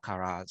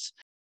Alcaraz.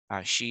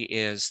 She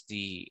is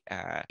the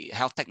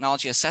Health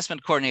Technology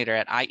Assessment Coordinator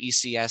at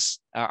IECS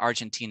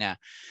Argentina.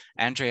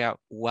 Andrea,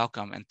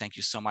 welcome, and thank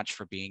you so much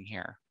for being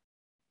here.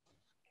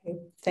 Okay.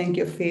 Thank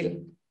you,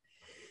 Phil.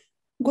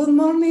 Good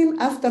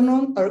morning,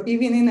 afternoon, or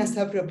evening as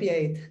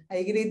appropriate.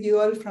 I greet you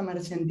all from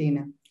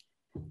Argentina.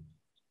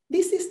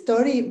 This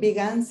story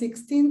began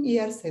 16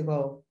 years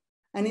ago,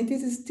 and it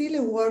is still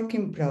a work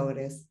in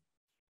progress.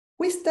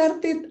 We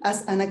started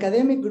as an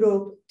academic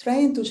group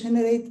trying to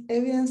generate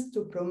evidence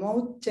to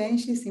promote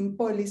changes in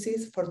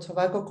policies for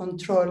tobacco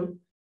control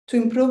to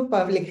improve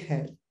public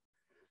health.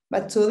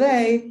 But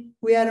today,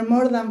 we are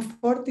more than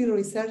 40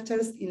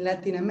 researchers in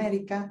Latin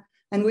America,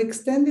 and we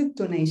extended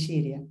to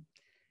Nigeria.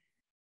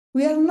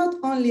 We are not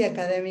only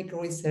academic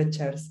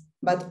researchers,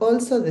 but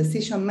also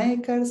decision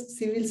makers,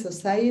 civil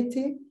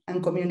society,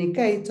 and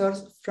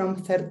communicators from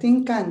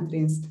 13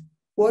 countries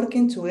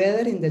working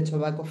together in the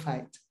tobacco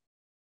fight.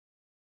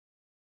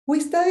 We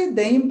studied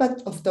the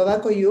impact of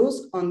tobacco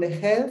use on the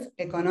health,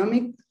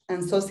 economic,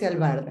 and social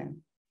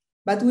burden,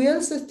 but we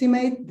also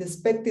estimate the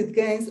expected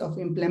gains of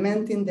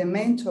implementing the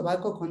main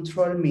tobacco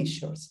control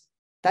measures: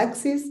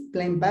 taxes,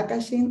 plain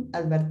packaging,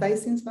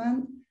 advertising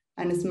ban,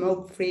 and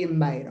smoke-free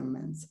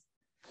environments.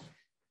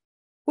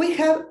 We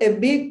have a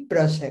big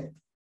project.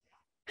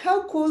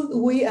 How could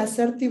we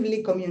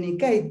assertively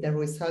communicate the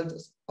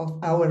results of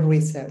our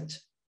research?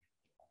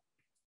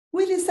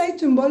 We decided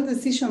to involve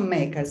decision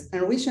makers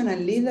and regional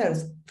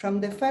leaders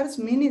from the first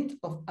minute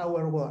of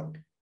our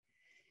work.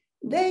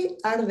 They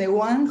are the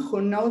ones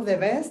who know the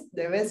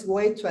best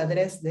way to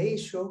address the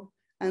issue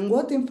and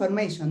what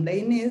information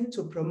they need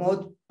to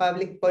promote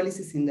public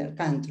policies in their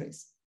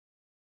countries.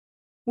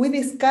 We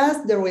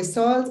discussed the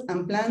results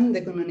and planned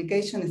the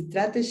communication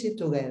strategy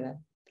together.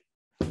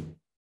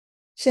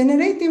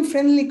 Generating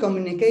friendly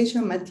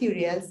communication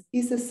materials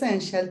is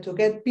essential to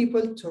get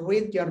people to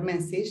read your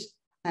message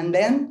and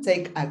then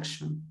take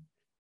action.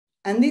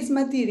 And this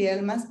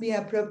material must be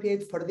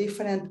appropriate for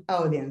different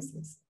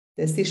audiences: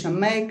 decision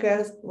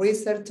makers,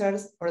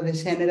 researchers, or the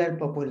general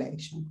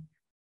population.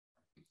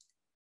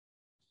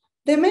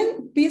 The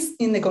main piece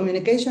in the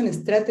communication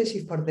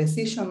strategy for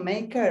decision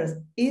makers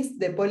is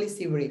the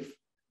policy brief,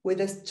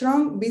 with a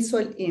strong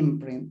visual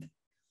imprint,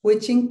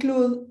 which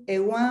includes a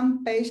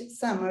one-page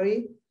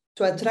summary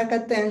to attract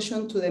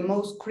attention to the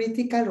most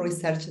critical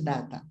research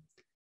data.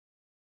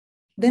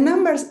 The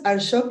numbers are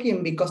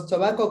shocking because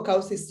tobacco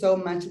causes so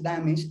much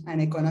damage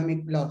and economic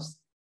loss.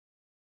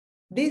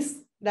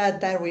 These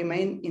data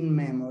remain in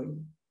memory.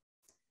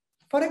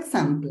 For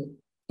example,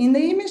 in the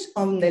image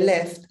on the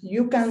left,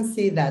 you can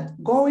see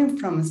that going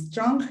from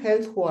strong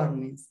health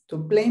warnings to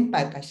plain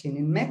packaging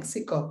in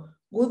Mexico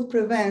would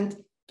prevent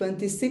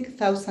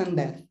 26,000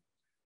 deaths,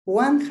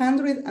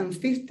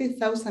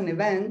 150,000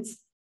 events,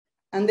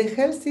 and the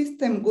health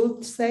system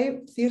would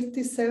save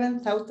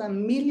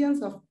 37,000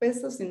 millions of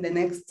pesos in the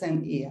next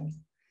 10 years.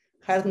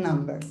 Hard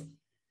numbers.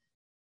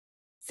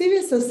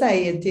 Civil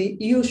society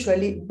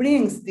usually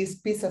brings this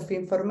piece of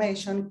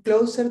information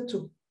closer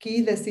to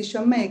key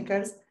decision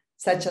makers,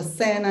 such as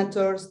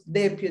senators,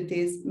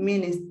 deputies,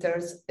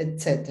 ministers,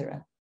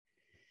 etc.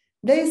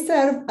 They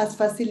serve as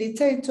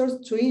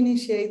facilitators to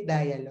initiate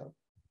dialogue.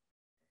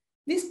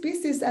 These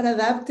pieces are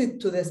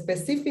adapted to the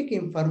specific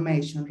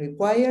information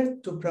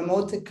required to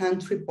promote a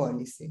country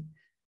policy,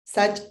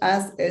 such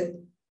as a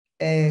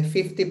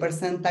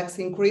 50% tax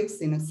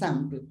increase in a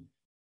sample,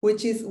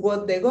 which is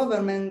what the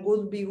government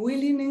would be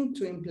willing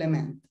to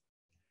implement.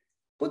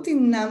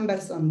 Putting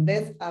numbers on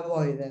death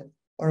avoided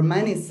or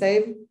money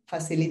saved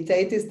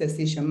facilitates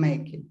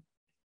decision-making.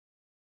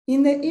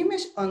 In the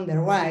image on the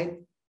right,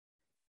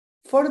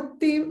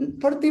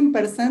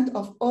 14%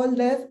 of all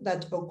deaths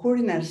that occur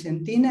in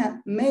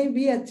Argentina may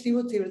be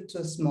attributable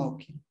to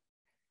smoking.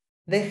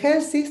 The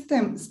health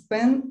system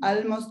spends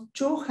almost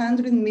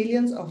 200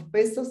 million of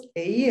pesos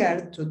a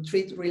year to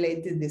treat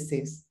related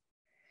disease.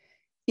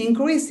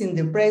 Increasing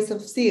the price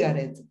of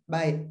cigarettes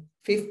by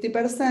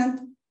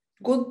 50%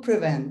 could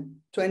prevent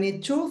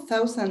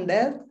 22,000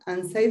 deaths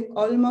and save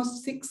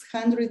almost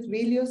 600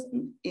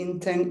 billion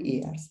in 10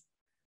 years.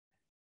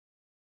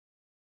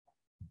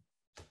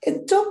 A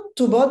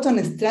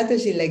top-to-bottom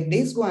strategy like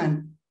this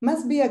one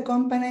must be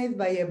accompanied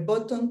by a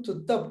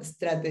bottom-to-top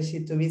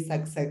strategy to be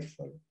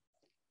successful.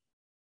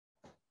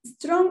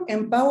 Strong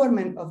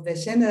empowerment of the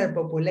general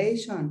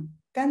population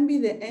can be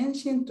the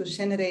engine to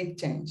generate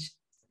change.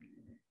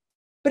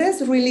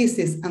 Press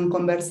releases and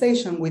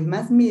conversation with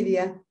mass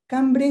media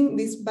can bring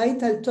this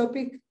vital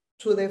topic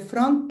to the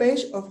front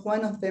page of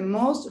one of the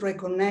most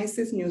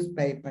recognized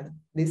newspapers.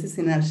 This is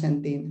in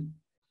Argentina.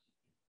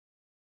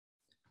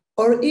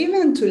 Or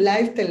even to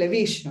live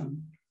television.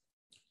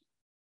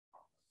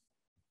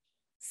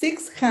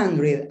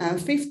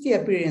 650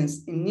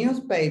 appearances in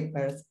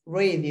newspapers,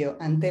 radio,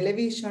 and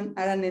television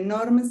are an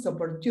enormous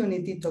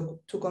opportunity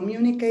to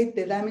communicate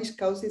the damage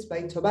caused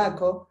by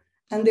tobacco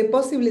and the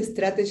possible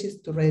strategies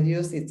to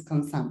reduce its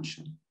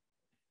consumption.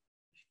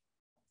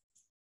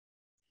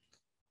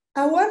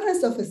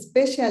 Awareness of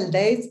special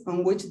dates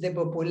on which the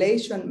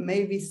population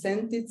may be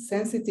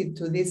sensitive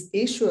to these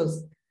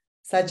issues,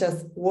 such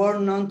as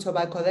World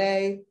Non-Tobacco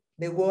Day,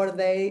 the World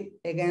Day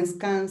Against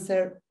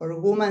Cancer, or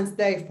Women's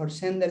Day for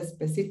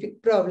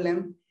gender-specific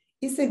problem,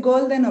 is a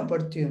golden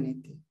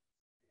opportunity.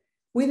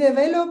 We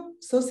develop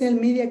social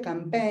media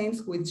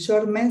campaigns with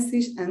short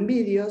message and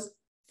videos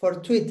for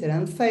Twitter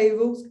and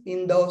Facebook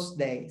in those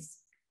days.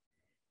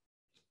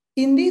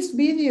 In this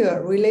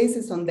video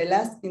released on the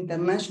last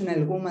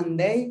International Women's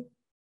Day,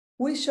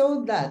 we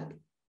showed that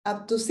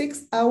up to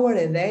 6 hours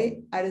a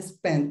day are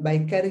spent by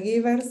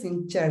caregivers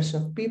in charge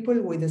of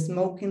people with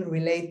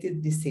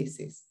smoking-related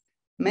diseases,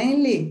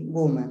 mainly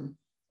women.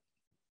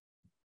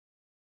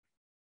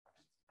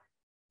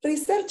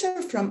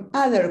 Researchers from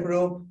other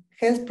groups,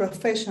 health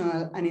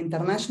professionals, and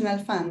international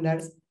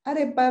funders are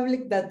a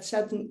public that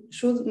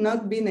should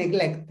not be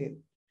neglected.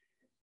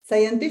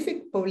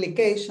 Scientific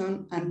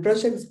publication and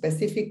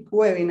project-specific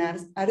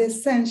webinars are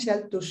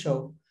essential to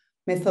show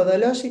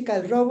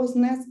methodological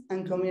robustness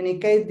and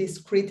communicate these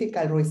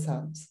critical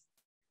results.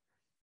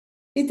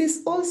 It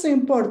is also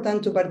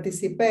important to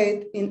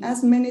participate in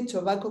as many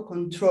tobacco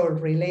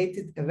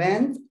control-related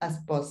events as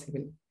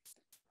possible.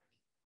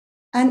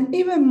 And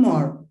even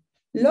more,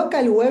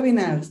 local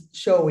webinars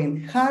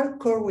showing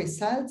hardcore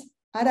results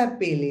are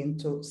appealing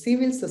to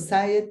civil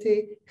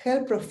society,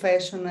 health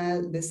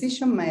professionals,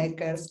 decision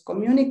makers,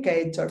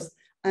 communicators,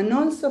 and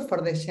also for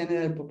the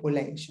general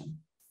population.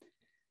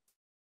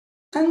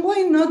 And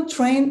why not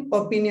train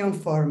opinion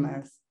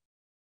formers?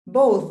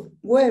 Both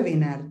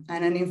webinar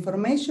and an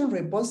information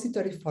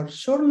repository for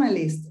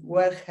journalists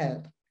were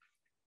held.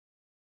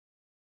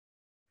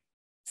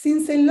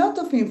 Since a lot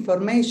of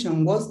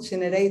information was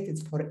generated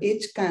for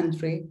each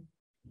country,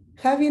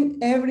 having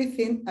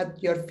everything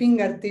at your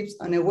fingertips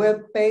on a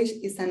web page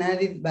is an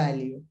added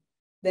value.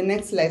 The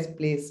next slide,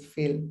 please,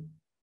 Phil.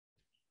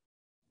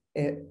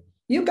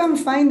 You can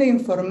find the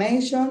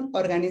information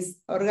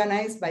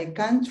organized by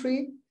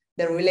country,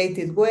 the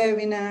related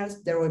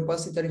webinars, the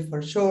repository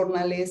for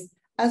journalists,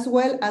 as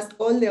well as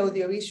all the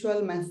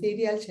audiovisual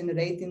material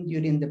generated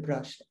during the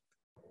project.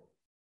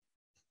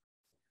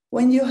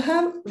 When you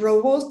have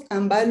robust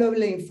and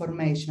valuable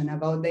information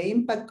about the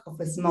impact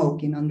of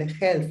smoking on the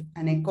health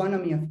and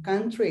economy of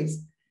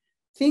countries,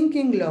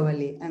 thinking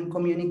globally and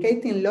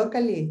communicating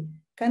locally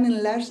can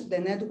enlarge the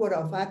network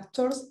of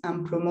actors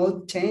and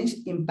promote change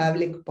in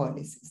public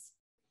policies.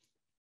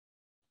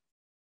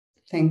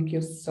 Thank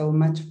you so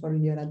much for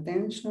your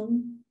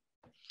attention.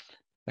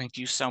 Thank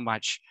you so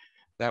much.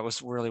 That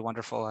was really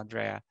wonderful,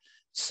 Andrea.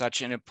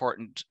 Such an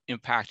important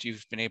impact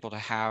you've been able to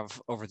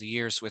have over the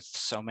years with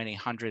so many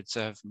hundreds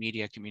of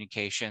media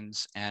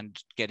communications,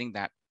 and getting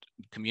that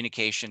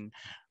communication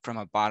from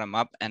a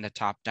bottom-up and a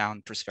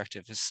top-down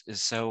perspective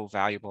is so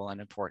valuable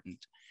and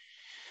important.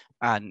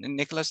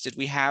 Nicholas, did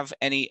we have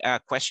any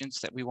questions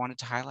that we wanted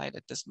to highlight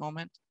at this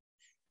moment?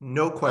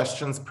 No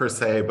questions per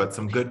se, but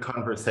some good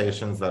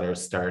conversations that are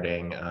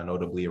starting,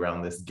 notably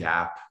around this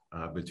gap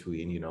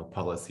between,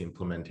 policy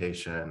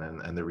implementation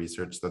and the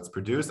research that's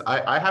produced.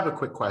 I have a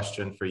quick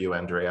question for you,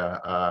 Andrea.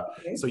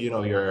 Okay. So,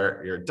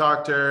 you're a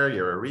doctor,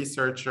 you're a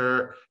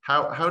researcher.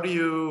 How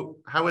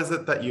is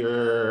it that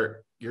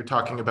you're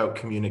talking about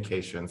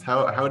communications?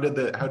 How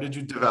did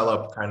you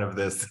develop kind of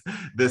this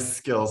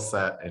skill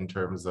set in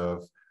terms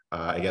of,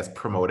 I guess,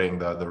 promoting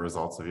the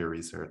results of your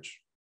research?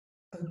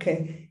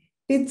 Okay.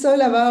 It's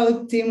all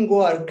about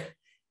teamwork.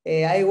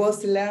 I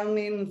was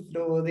learning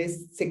through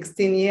these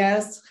 16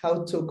 years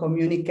how to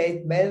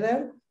communicate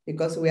better,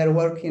 because we are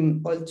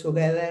working all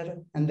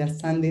together,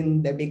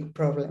 understanding the big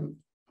problem.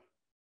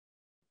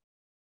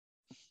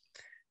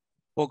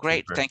 Well,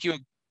 great. Super. Thank you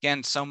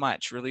again so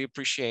much. Really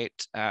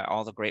appreciate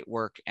all the great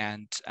work,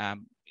 and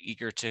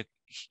eager to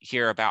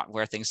hear about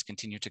where things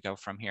continue to go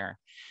from here.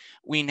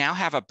 We now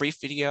have a brief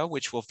video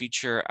which will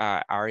feature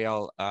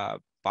Ariel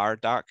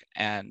Bardak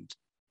and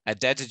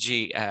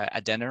Adedeji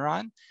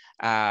Adeniran,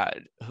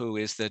 who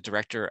is the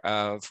Director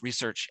of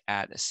Research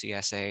at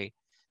CSEA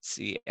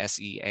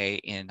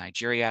in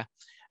Nigeria,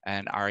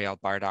 and Ariel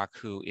Bardak,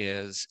 who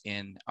is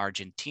in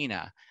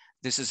Argentina.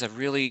 This is a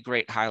really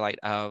great highlight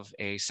of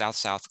a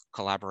South-South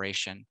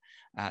collaboration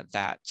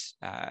that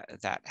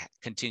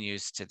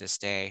continues to this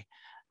day.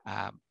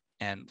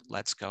 And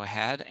let's go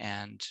ahead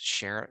and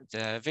share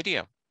the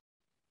video.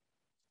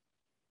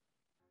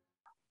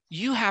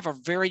 You have a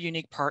very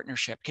unique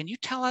partnership. Can you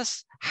tell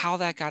us how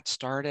that got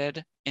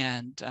started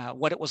and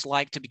what it was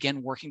like to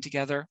begin working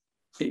together?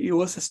 It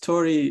was a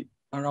story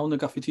around the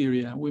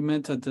cafeteria. We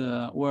met at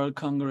the World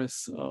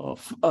Congress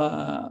of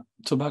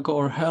Tobacco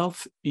or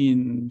Health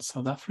in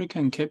South Africa,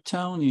 in Cape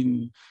Town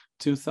in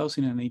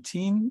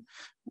 2018.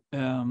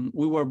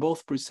 We were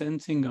both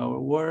presenting our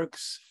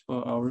works,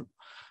 for our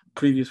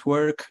previous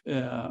work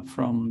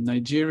from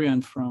Nigeria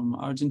and from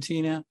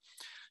Argentina.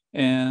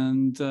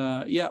 And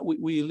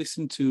we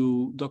listened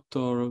to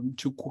Dr.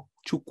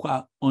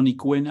 Chukwa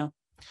Onikwena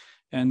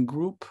and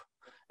group.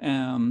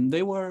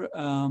 They were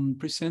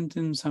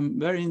presenting some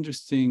very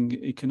interesting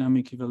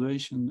economic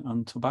evaluation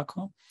on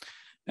tobacco.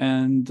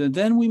 And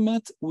then we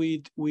met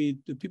with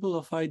the people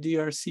of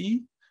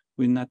IDRC,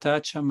 with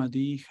Natasha,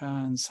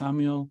 Madiha, and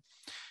Samuel.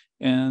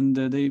 And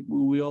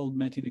we all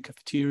met in the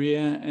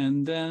cafeteria.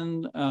 And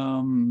then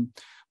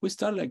we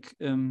started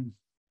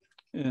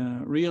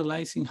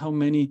realizing how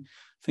many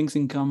things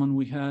in common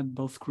we had,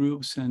 both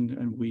groups,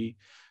 and we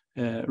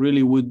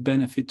really would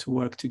benefit to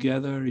work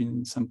together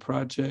in some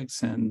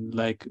projects, and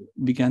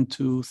began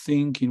to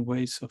think in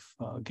ways of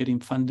getting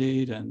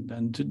funded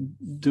and to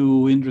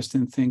do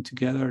interesting things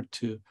together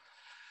to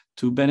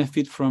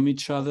benefit from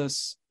each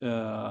other's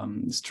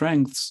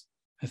strengths.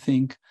 I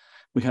think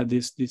we had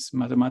this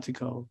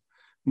mathematical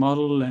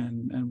model,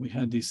 and we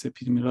had this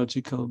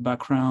epidemiological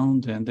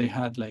background, and they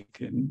had a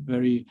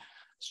very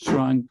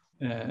strong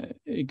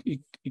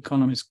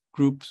economist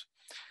groups.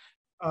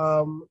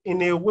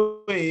 In a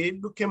way,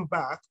 looking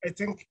back, I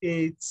think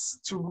it's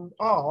to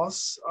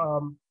us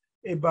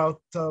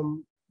about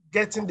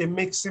getting the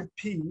missing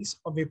piece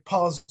of a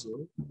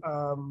puzzle.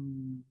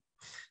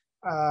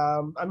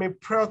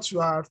 Prior to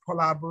our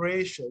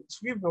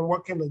collaborations, we've been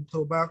working on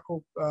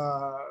tobacco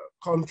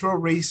control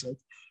research,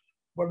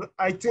 but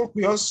I think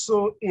we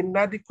also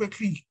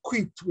inadequately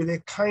equipped with a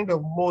kind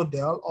of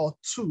model or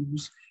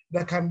tools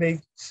that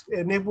can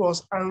enable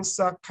us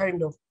answer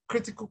kind of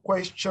critical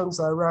questions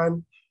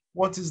around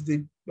what is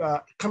the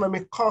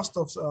economic cost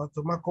of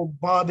tobacco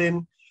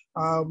burden,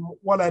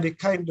 what are the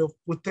kind of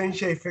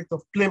potential effect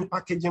of plain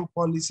packaging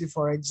policy,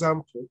 for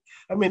example.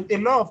 A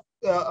lot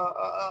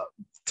of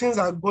things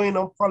are going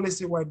on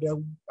policy-wise.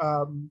 The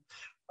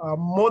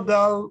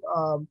model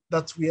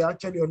that we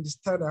actually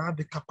understand and have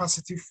the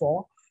capacity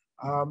for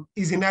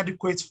is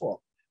inadequate for.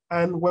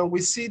 And when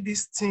we see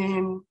this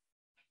team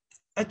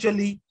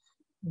actually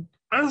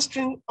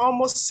answering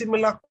almost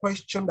similar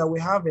question that we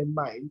have in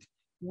mind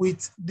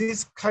with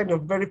this kind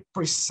of very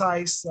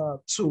precise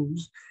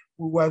tools,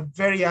 we were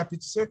very happy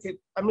to say, okay,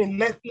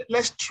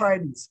 let's try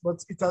this.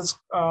 But it has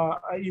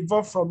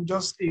evolved from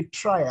just a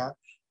trial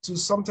to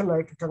something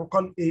like you can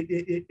call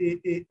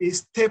a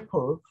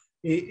staple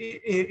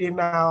in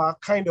our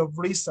kind of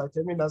research.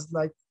 That's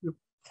like the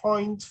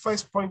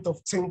first point of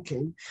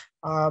thinking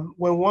when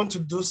we want to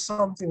do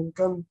something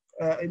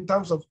in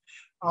terms of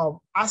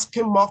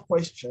asking more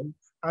questions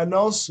and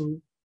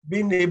also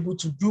being able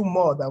to do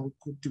more than we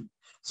could do.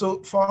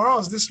 So for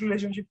us, this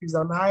relationship is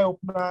an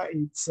eye-opener.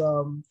 It's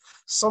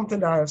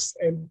something that has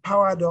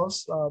empowered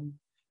us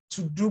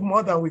to do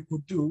more than we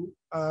could do.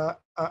 But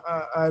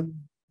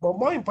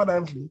more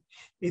importantly,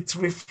 it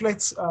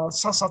reflects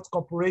SASAT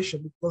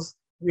cooperation, because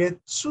we are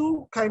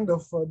two kind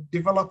of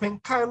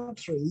developing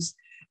countries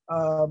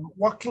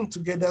working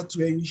together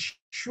to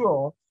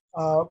ensure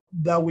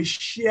that we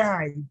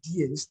share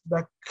ideas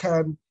that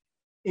can,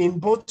 in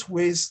both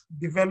ways,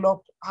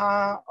 develop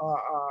our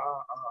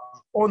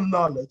own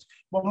knowledge.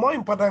 But more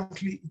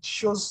importantly, it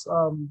shows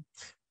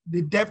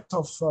the depth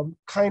of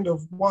kind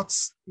of what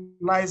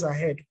lies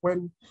ahead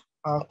when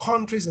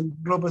countries in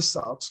Global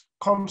South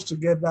comes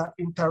together,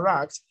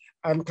 interact,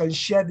 and can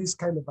share these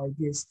kind of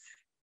ideas.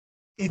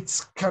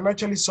 It can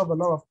actually solve a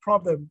lot of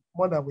problems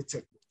more than we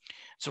think.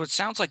 So it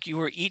sounds like you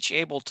were each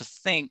able to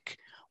think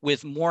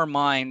with more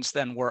minds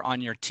than were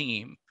on your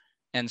team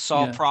and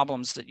solve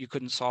problems that you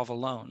couldn't solve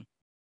alone.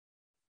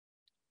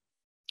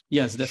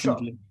 Yes,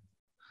 definitely. Sure.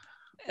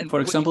 And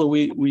for example,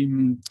 we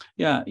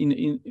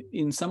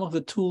in some of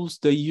the tools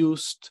they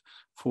used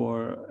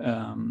for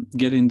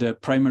getting the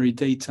primary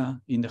data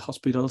in the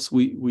hospitals,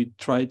 we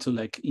try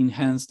to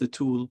enhance the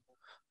tool,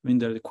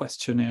 the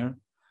questionnaire,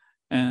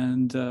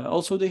 and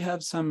also they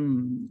have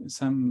some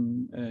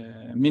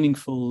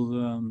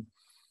meaningful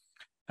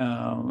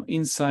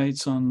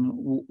insights on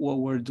what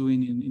we're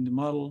doing in the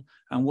model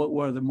and what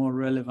were the more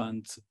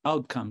relevant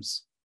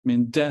outcomes.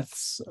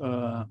 Deaths,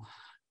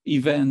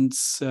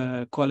 events,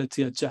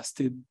 quality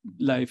adjusted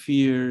life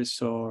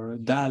years, or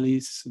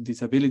DALYs,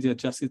 disability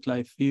adjusted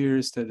life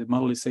years, that the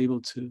model is able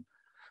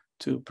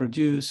to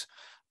produce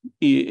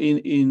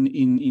in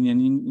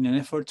an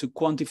effort to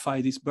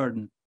quantify this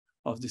burden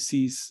of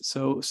disease.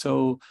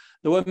 So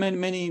there were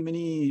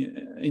many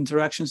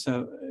interactions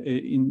that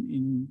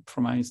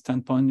from my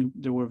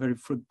standpoint, they were very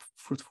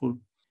fruitful.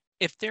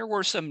 If there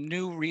were some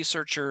new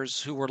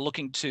researchers who were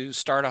looking to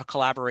start a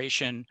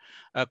collaboration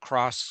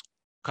across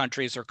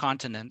countries or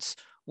continents,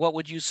 what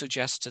would you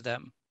suggest to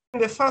them?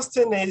 The first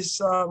thing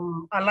is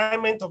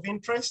alignment of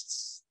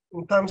interests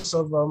in terms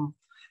of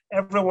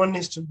everyone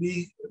needs to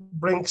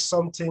bring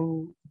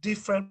something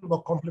different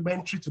but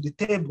complementary to the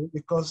table,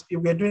 because if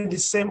we're doing the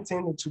same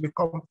thing, it will be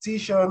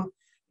competition.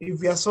 If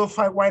we are so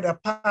far wide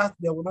apart,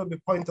 there will not be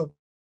point of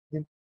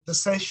the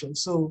session.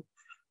 So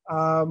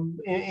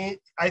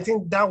I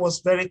think that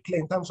was very clear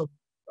in terms of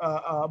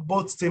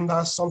both teams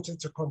have something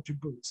to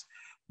contribute.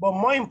 But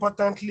more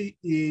importantly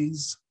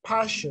is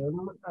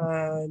passion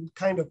and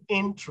kind of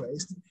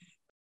interest.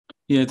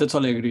 Yeah,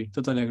 totally agree.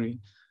 Totally agree.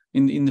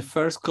 In the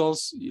first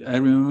calls, I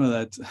remember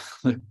that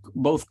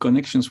both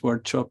connections were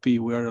choppy.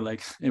 Where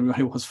like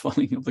everybody was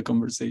falling off the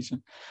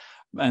conversation,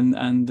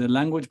 and the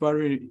language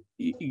barrier,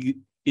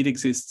 it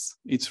exists.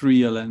 It's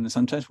real, and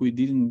sometimes we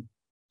didn't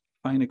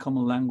find a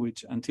common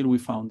language until we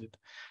found it.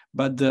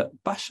 But the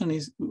passion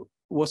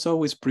was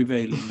always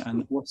prevailing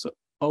and was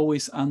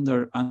always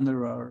under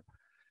our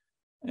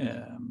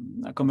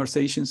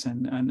conversations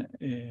and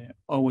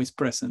always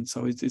present.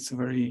 So it's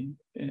very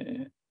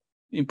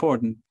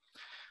important.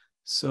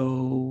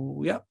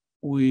 So yeah,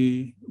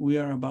 we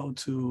are about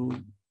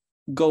to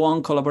go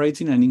on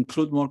collaborating and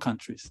include more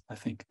countries, I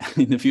think,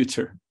 in the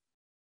future.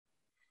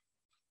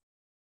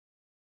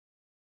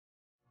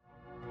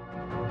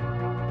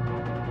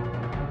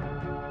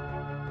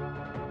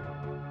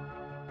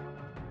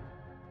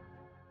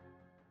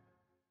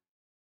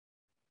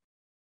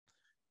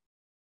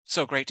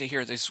 So great to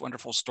hear these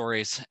wonderful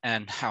stories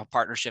and how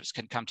partnerships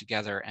can come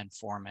together and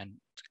form and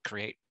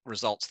create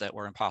results that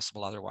were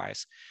impossible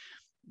otherwise.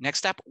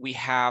 Next up, we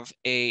have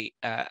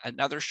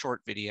another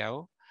short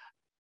video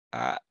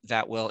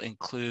that will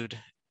include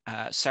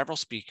several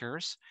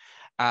speakers.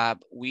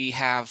 We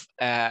have,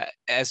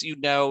 as you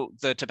know,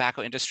 the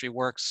tobacco industry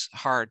works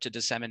hard to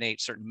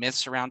disseminate certain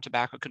myths around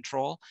tobacco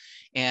control.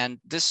 And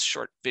this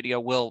short video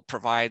will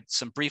provide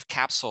some brief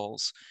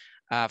capsules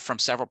from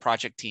several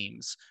project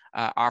teams,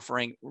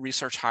 offering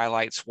research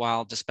highlights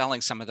while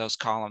dispelling some of those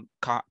common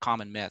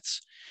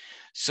myths.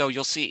 So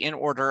you'll see in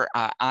order,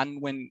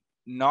 Anwin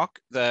Ngoc,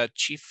 the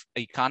chief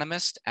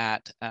economist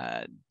at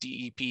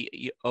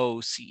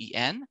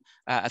DEPOCEN,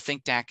 a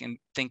think tank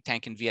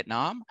in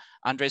Vietnam,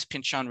 Andres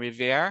Pinchon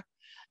Riviere,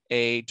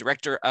 a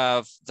director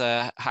of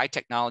the High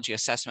Technology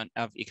Assessment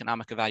of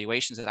Economic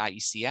Evaluations at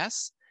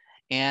IECS,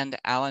 and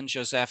Alan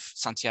Joseph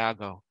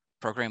Santiago,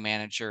 program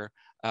manager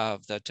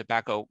of the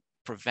Tobacco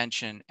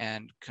Prevention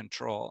and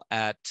Control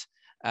at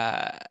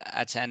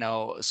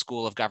Ateneo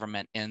School of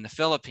Government in the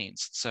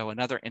Philippines. So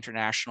another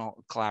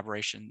international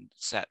collaboration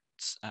set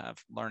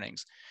of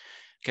learnings.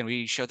 Can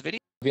we show the video?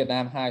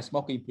 Vietnam high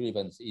smoking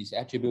prevalence is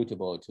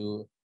attributable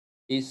to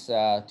its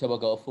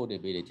tobacco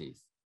affordability.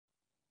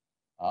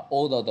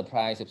 Although the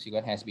price of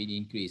cigarette has been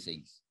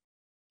increasing,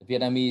 the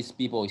Vietnamese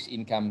people's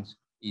income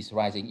is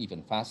rising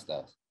even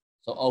faster.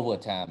 So over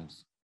time,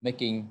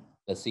 making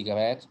the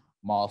cigarette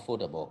more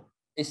affordable.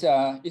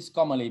 It's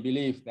commonly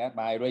believed that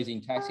by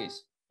raising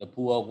taxes, the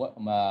poor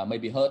may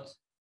be hurt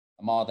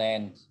more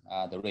than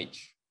the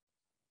rich.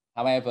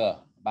 However,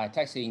 by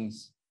taxing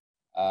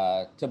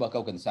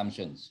tobacco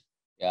consumptions,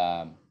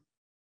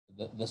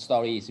 the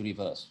story is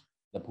reversed.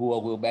 The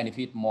poor will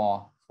benefit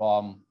more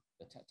from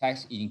the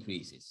tax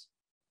increases.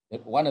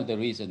 But one of the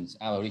reasons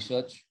our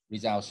research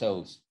result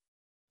shows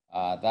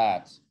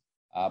that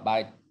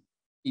by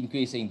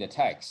increasing the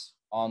tax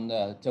on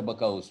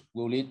tobaccos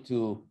will lead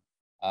to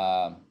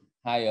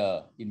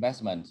higher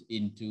investment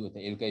into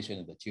the education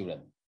of the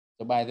children.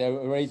 So by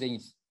raising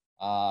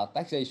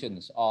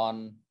taxations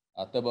on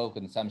tobacco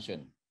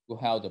consumption will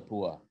help the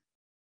poor.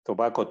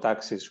 Tobacco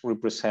taxes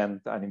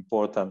represent an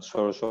important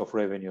source of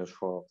revenues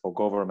for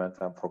government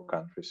and for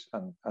countries.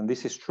 And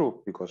this is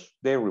true because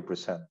they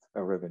represent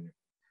a revenue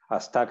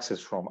as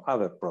taxes from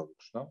other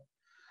products. No?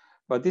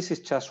 But this is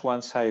just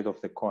one side of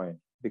the coin,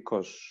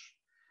 because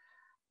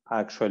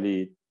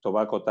actually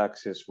tobacco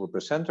taxes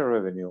represent a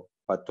revenue,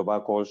 but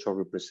tobacco also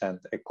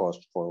represents a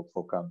cost for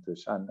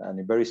countries, and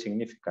a very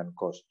significant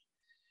cost.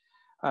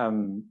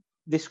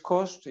 This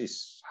cost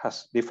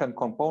has different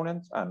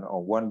components, and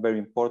one very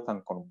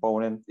important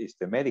component is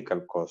the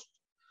medical cost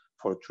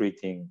for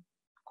treating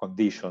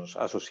conditions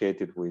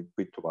associated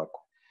with tobacco.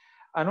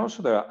 And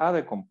also there are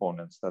other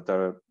components that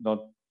are not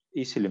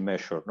easily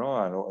measured, no,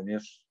 and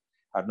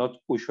are not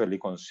usually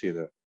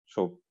considered.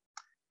 So,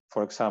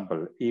 for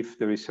example, if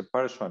there is a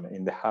person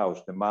in the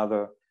house, the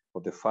mother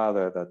or the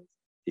father that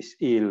is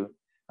ill,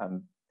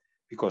 and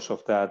because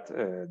of that,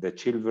 the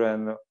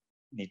children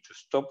need to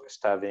stop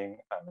studying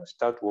and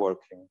start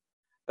working,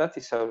 that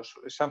is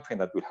something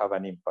that will have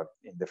an impact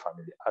in the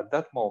family at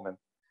that moment,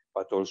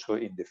 but also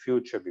in the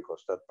future,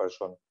 because that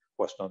person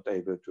was not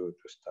able to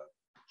study.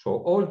 So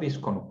all these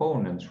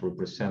components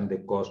represent the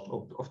cost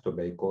of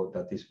tobacco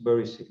that is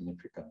very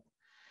significant.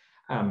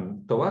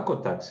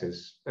 Tobacco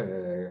taxes,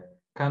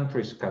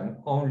 countries can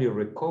only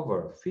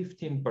recover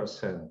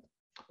 15%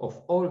 of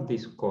all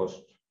these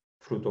costs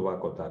through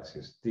tobacco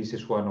taxes. This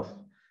is one of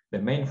the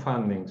main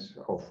findings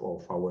of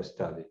our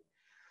study.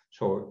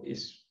 So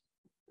it's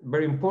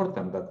very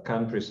important that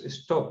countries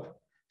stop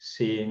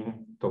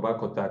seeing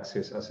tobacco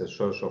taxes as a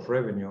source of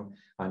revenue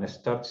and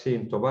start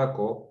seeing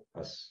tobacco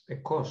as a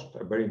cost,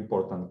 a very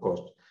important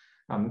cost.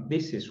 And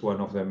this is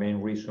one of the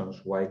main reasons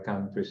why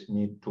countries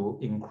need to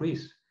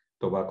increase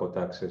tobacco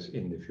taxes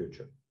in the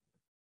future.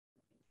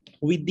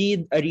 We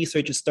did a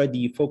research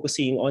study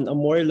focusing on a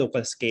more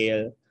local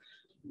scale.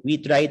 We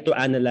tried to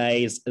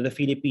analyze the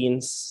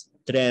Philippines'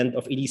 trend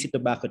of illicit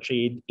tobacco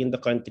trade in the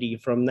country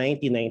from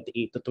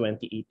 1998 to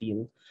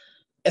 2018.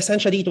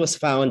 Essentially, it was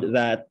found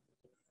that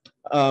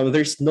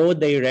there's no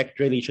direct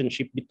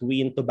relationship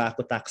between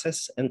tobacco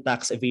taxes and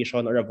tax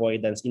evasion or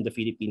avoidance in the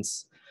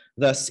Philippines.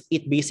 Thus,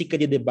 it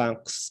basically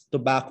debunks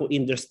tobacco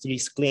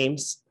industry's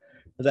claims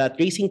that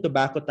raising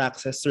tobacco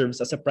taxes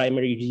serves as a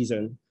primary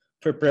reason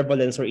for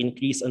prevalence or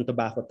increase in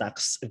tobacco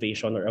tax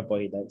evasion or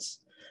avoidance.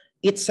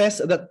 It says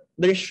that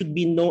there should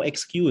be no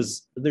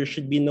excuse, there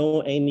should be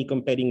no any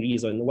compelling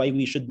reason why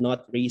we should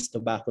not raise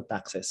tobacco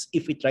taxes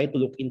if we try to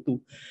look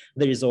into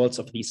the results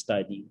of this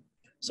study.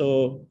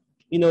 So,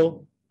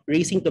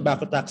 raising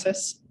tobacco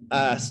taxes,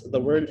 as the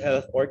World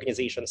Health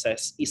Organization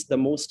says, is the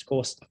most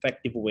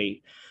cost-effective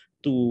way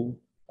to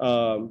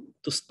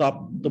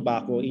stop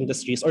tobacco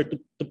industries or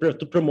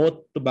to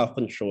promote tobacco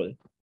control.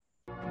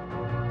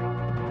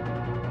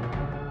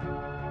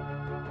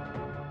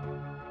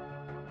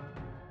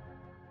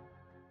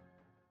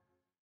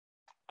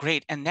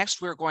 Great. And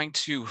next, we're going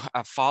to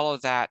follow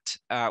that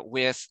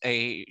with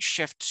a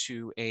shift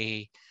to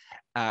a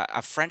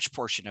French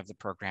portion of the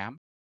program.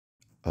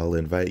 I'll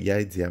invite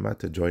Yai Diama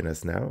to join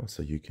us now,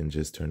 so you can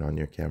just turn on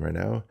your camera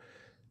now.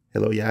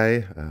 Hello,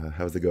 Yai.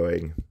 How's it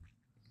going?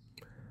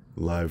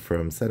 Live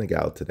from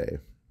Senegal today.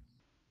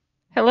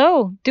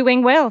 Hello.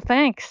 Doing well,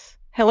 thanks.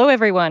 Hello,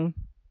 everyone.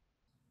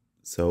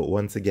 So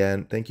once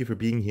again, thank you for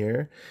being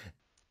here.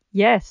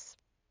 Yes.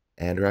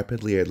 And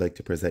rapidly, I'd like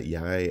to present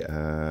Yai,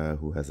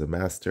 who has a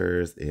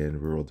master's in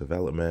rural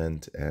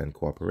development and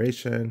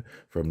cooperation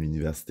from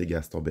l'Université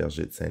Gaston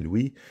Berger de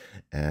Saint-Louis,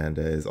 and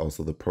is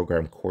also the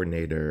program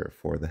coordinator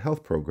for the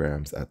health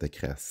programs at the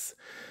CRES.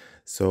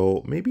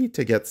 So maybe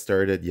to get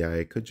started,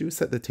 Yai, could you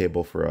set the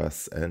table for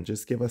us and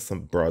just give us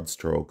some broad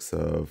strokes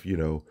of,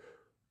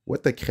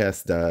 what the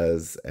CRES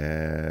does,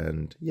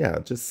 and yeah,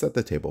 just set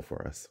the table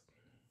for us.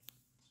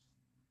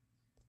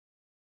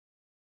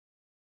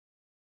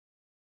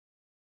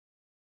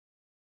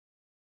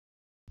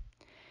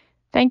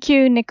 Thank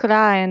you, Nicolas,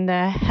 and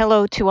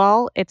hello to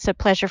all. It's a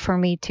pleasure for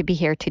me to be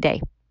here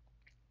today.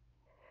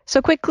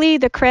 So quickly,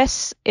 the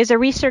CRES is a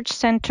research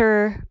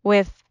center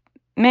with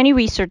many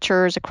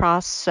researchers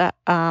across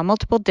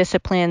multiple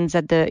disciplines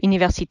at the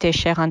Université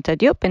Cheikh Anta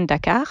Diop in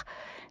Dakar,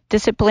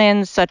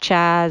 disciplines such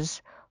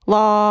as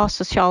law,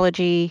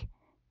 sociology,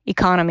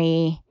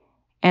 economy,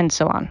 and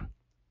so on.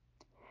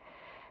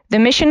 The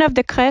mission of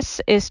the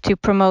CRES is to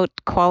promote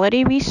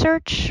quality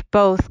research,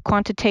 both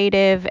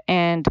quantitative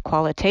and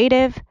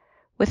qualitative,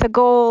 with a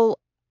goal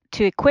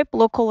to equip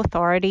local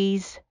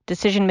authorities,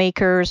 decision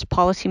makers,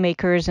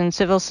 policymakers, and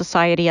civil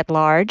society at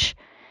large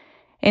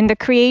in the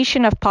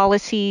creation of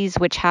policies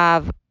which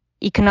have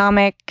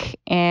economic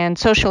and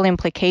social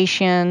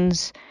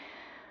implications,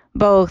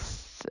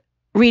 both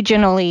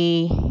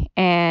regionally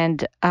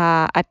and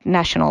at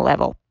national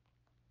level.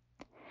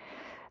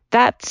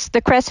 That's the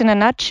CRES in a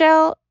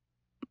nutshell.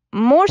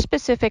 More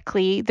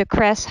specifically, the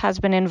CRES has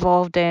been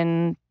involved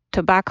in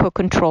tobacco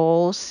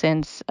control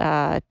since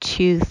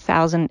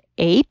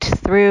 2008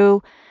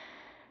 through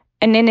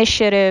an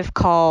initiative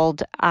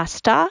called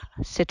ASTA,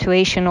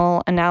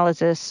 Situational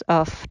Analysis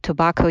of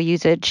Tobacco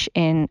Usage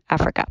in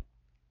Africa.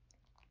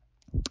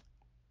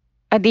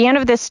 At the end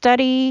of this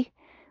study,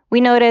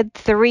 we noted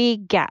 3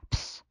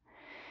 gaps: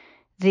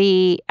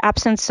 the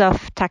absence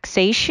of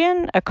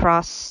taxation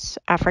across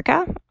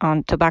Africa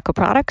on tobacco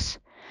products,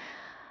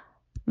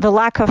 the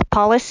lack of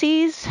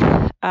policies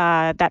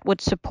that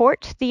would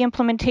support the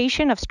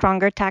implementation of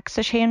stronger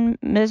taxation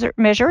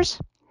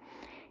measures,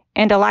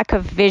 and a lack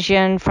of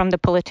vision from the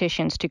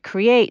politicians to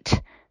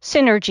create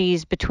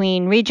synergies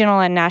between regional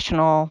and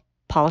national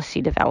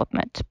policy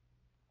development.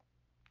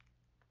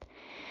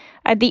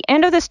 At the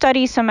end of the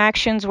study, some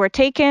actions were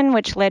taken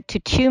which led to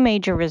 2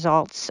 major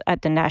results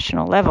at the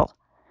national level.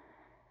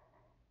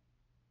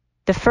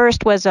 The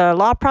first was a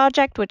law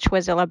project which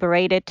was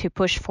elaborated to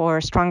push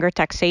for stronger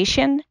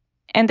taxation,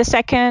 and the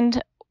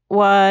second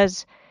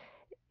was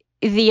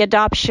the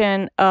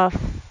adoption of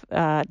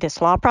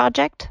this law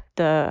project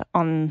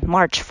on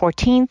March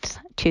 14th,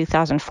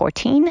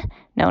 2014,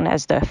 known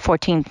as the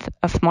 14th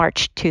of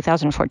March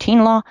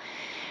 2014 law,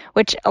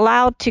 which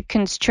allowed to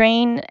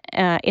constrain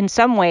in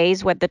some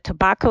ways what the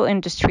tobacco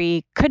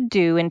industry could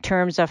do in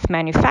terms of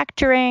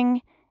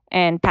manufacturing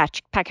and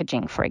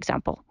packaging, for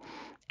example.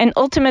 And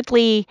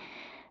ultimately,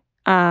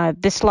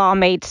 this law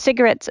made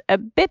cigarettes a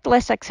bit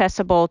less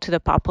accessible to the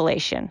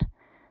population.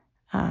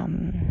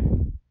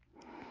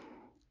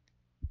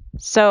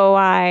 So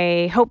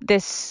I hope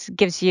this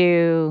gives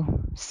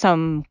you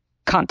some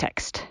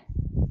context.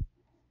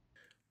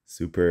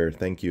 Super,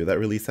 thank you. That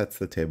really sets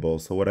the table.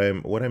 So what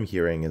I'm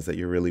hearing is that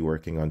you're really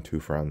working on two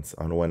fronts.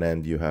 On one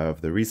end, you have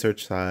the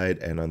research side,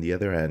 and on the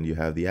other end, you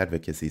have the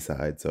advocacy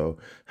side. So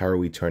how are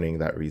we turning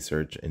that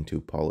research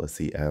into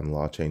policy and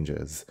law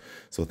changes?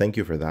 So thank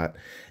you for that.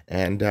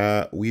 And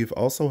we've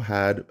also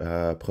had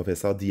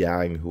Professor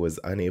Diang, who was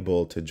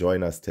unable to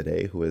join us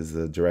today, who is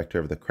the director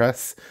of the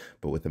CRES,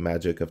 but with the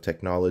magic of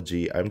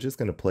technology, I'm just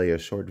going to play a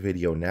short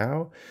video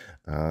now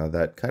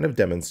that kind of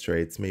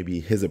demonstrates maybe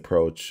his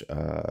approach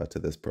to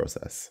this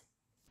process.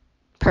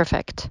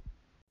 Perfect.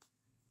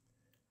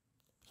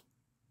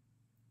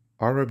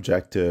 Our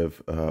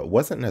objective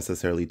wasn't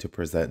necessarily to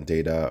present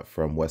data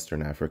from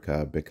Western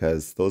Africa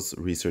because those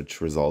research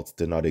results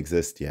did not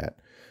exist yet.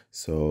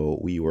 So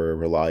we were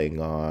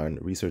relying on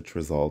research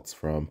results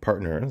from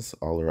partners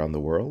all around the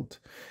world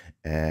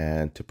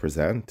and to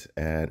present.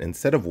 And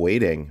instead of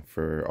waiting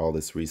for all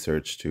this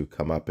research to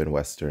come up in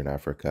Western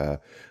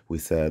Africa, we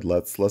said,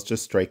 let's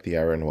just strike the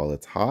iron while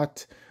it's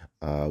hot.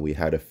 We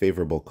had a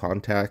favorable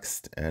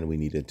context and we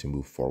needed to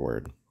move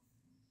forward.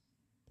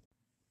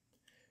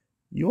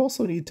 You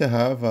also need to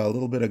have a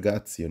little bit of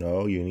guts, you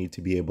need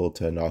to be able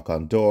to knock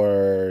on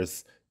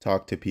doors,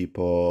 talk to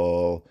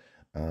people.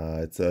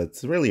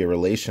 It's really a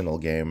relational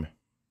game.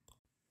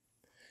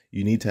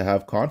 You need to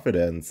have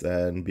confidence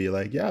and be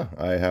like, yeah,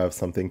 I have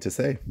something to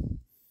say.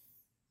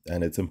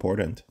 And it's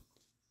important.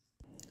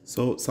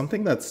 So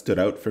something that stood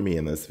out for me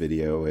in this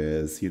video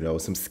is,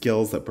 some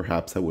skills that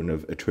perhaps I wouldn't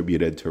have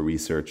attributed to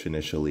research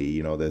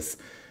initially, this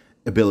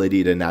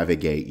ability to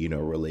navigate,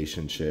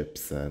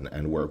 relationships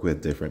and work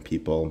with different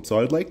people. So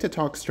I'd like to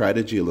talk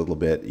strategy a little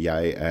bit,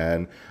 Yai,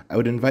 and I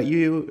would invite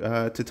you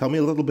to tell me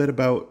a little bit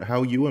about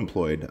how you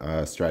employed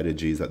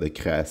strategies at the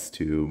CRES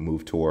to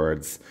move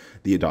towards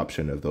the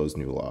adoption of those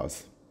new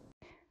laws.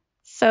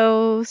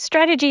 So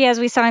strategy, as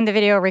we saw in the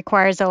video,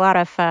 requires a lot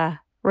of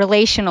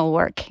relational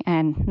work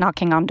and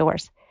knocking on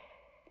doors.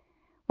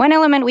 One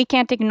element we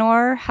can't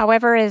ignore,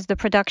 however, is the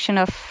production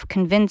of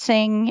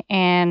convincing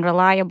and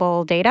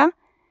reliable data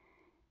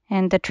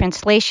and the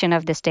translation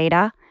of this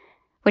data,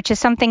 which is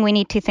something we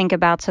need to think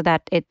about so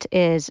that it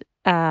is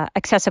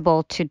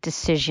accessible to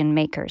decision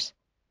makers.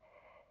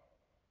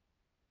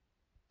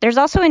 There's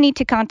also a need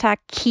to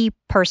contact key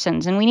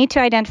persons, and we need to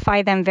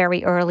identify them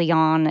very early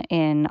on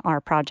in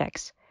our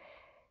projects.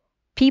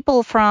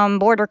 People from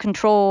border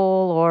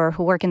control or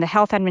who work in the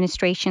health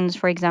administrations,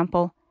 for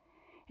example,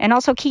 and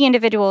also key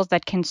individuals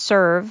that can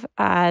serve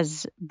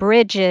as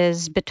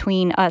bridges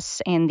between us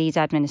and these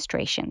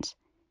administrations.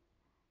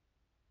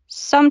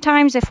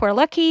 Sometimes, if we're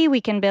lucky,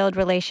 we can build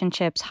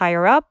relationships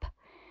higher up,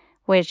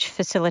 which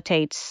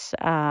facilitates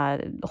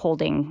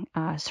holding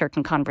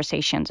certain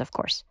conversations, of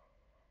course.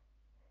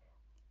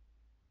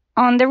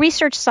 On the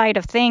research side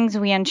of things,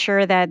 we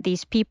ensure that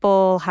these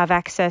people have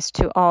access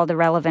to all the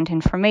relevant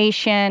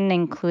information,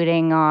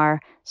 including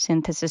our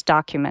synthesis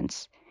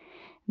documents.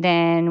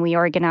 Then we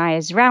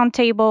organize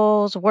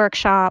roundtables,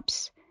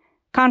 workshops,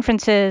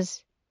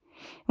 conferences.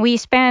 We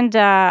spend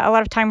a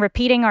lot of time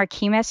repeating our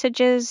key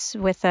messages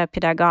with a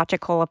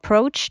pedagogical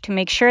approach to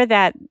make sure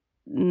that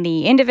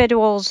the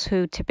individuals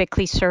who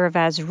typically serve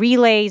as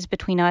relays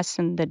between us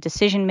and the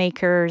decision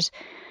makers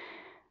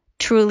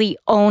truly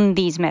own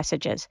these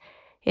messages.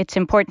 It's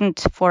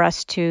important for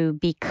us to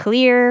be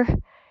clear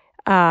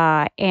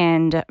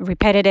and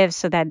repetitive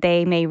so that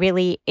they may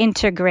really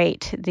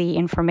integrate the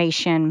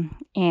information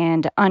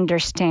and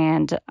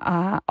understand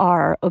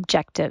our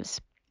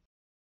objectives.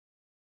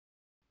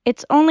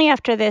 It's only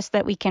after this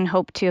that we can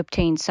hope to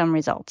obtain some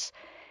results,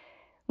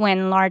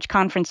 when large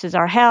conferences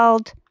are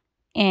held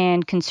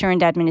and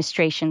concerned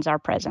administrations are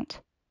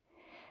present.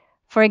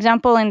 For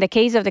example, in the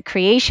case of the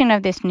creation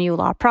of this new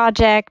law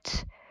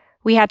project,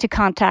 we had to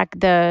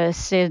contact the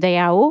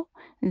CEDEAO,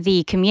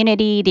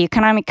 the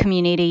economic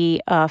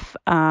community of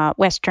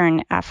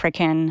Western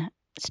African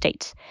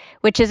states,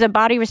 which is a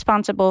body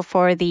responsible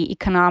for the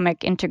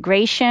economic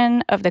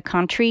integration of the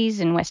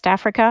countries in West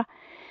Africa.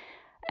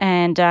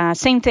 And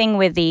same thing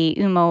with the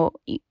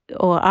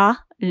UMOA,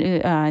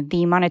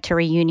 the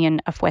Monetary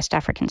Union of West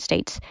African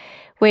States,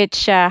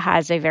 which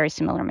has a very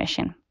similar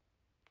mission.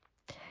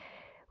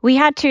 We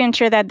had to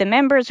ensure that the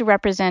members who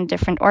represent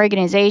different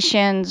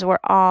organizations were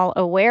all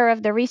aware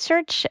of the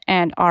research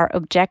and our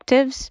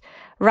objectives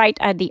right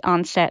at the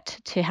onset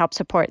to help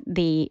support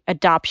the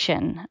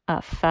adoption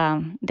of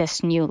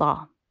this new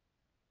law.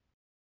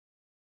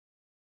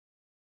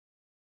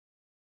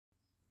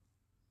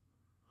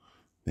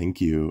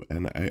 Thank you.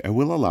 And I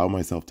will allow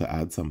myself to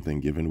add something,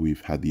 given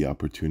we've had the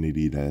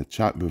opportunity to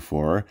chat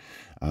before.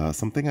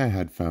 Something I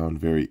had found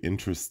very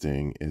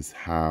interesting is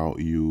how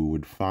you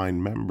would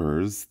find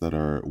members that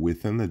are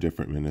within the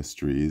different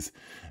ministries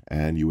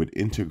and you would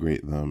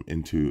integrate them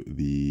into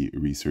the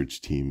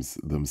research teams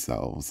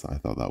themselves. I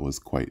thought that was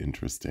quite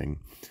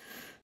interesting.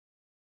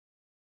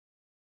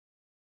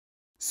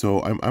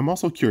 So I'm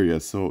also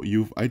curious. So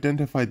you've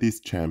identified these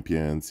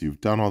champions,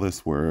 you've done all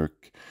this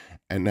work,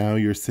 and now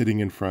you're sitting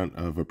in front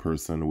of a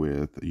person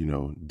with,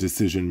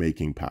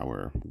 decision-making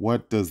power.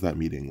 What does that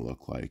meeting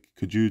look like?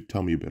 Could you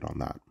tell me a bit on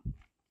that?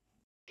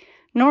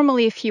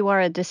 normally, if you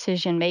are a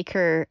decision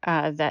maker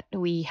that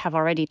we have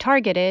already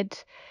targeted,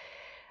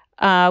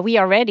 we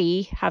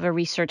already have a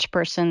research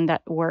person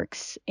that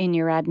works in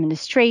your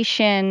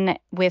administration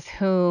with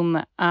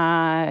whom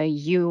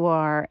you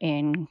are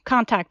in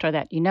contact or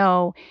that you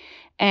know,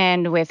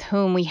 and with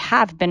whom we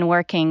have been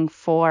working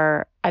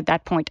for, at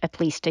that point, at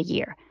least a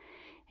year.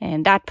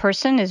 And that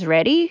person is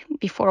ready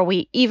before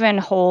we even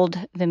hold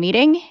the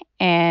meeting.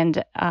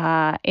 And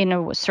in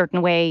a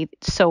certain way,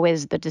 so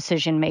is the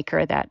decision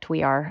maker that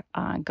we are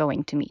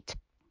going to meet.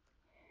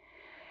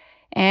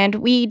 And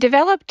we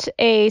developed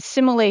a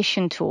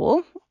simulation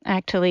tool.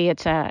 Actually,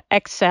 it's an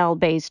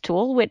Excel-based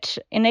tool, which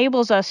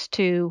enables us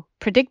to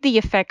predict the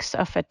effects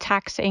of a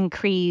tax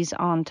increase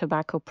on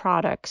tobacco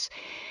products.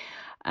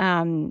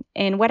 And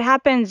what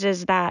happens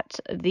is that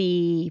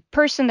the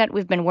person that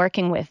we've been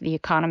working with, the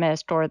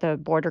economist or the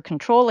border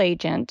control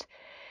agent,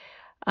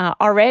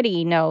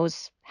 already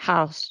knows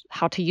how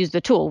to use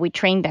the tool. We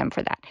train them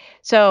for that.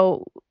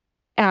 So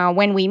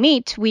when we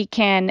meet, we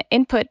can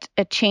input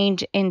a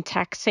change in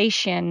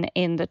taxation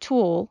in the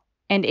tool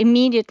and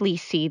immediately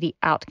see the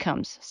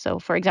outcomes. So,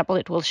 for example,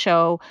 it will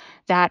show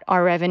that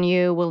our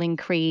revenue will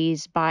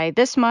increase by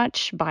this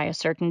much by a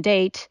certain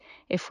date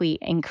if we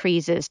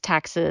increases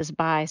taxes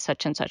by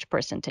such and such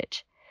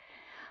percentage.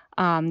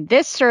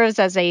 This serves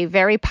as a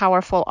very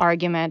powerful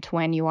argument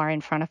when you are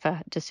in front of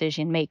a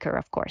decision maker,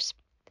 of course.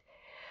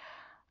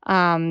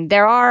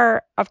 There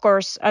are, of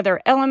course, other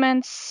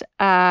elements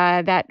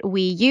that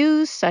we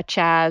use, such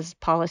as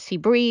policy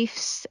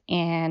briefs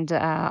and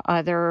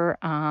other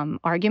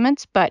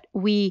arguments, but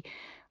we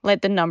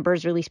let the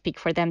numbers really speak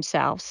for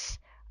themselves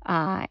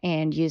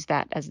and use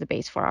that as the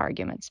base for our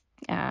arguments.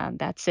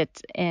 That's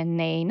it in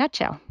a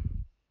nutshell.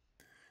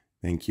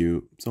 Thank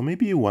you. So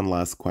maybe one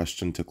last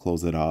question to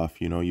close it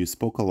off. You know, you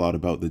spoke a lot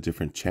about the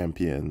different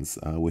champions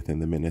within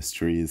the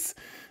ministries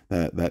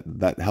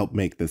that help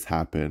make this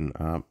happen.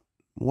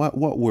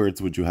 What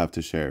words would you have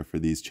to share for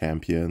these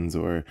champions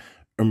or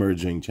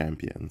emerging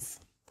champions?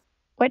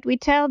 What we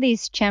tell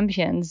these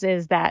champions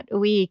is that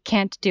we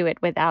can't do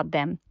it without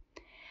them.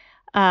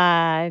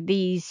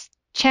 These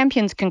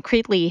champions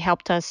concretely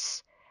helped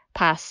us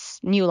pass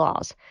new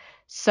laws.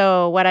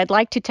 So what I'd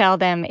like to tell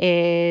them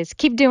is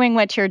keep doing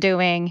what you're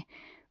doing.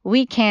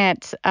 We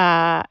can't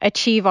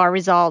achieve our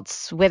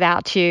results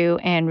without you,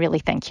 and really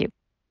thank you.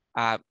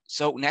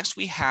 So next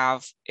we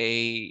have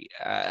you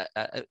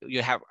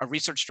have a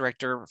research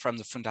director from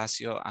the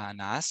Fundación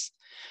ANAS,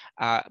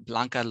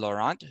 Blanca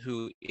Laurent,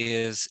 who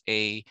is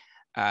an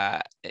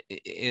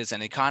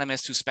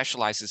economist who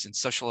specializes in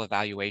social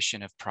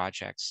evaluation of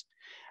projects.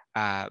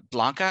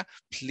 Blanca,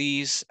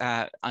 please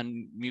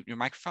unmute your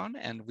microphone,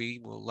 and we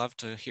will love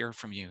to hear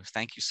from you.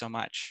 Thank you so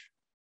much.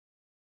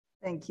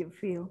 Thank you,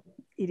 Phil.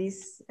 It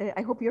is.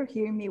 I hope you're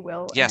hearing me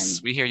well.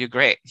 Yes, we hear you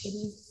great.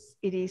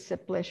 It is a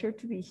pleasure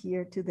to be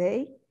here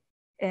today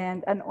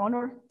and an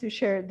honor to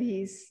share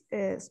this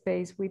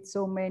space with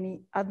so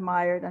many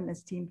admired and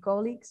esteemed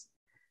colleagues.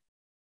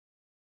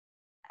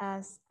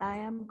 As I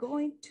am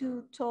going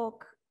to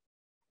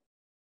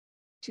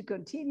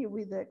continue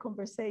with the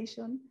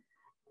conversation,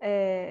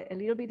 a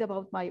little bit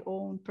about my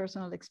own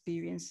personal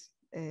experience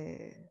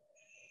in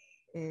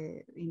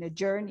a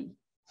journey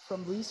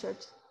from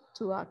research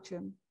to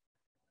action.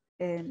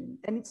 And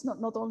it's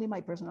not only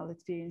my personal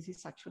experience,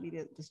 it's actually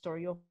the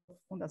story of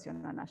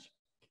Fundación ANAS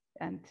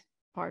and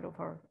part of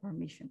our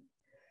mission.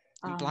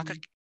 Blanca?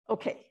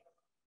 Okay,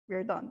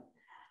 we're done.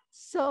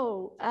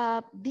 So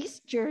this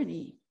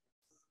journey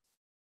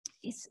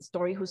is a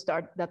story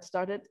that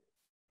started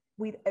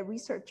with a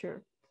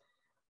researcher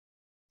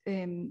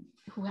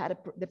who had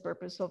the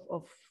purpose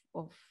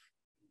of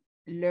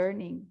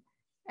learning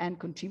and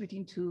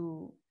contributing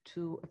to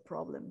a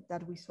problem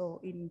that we saw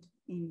in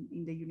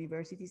the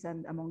universities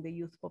and among the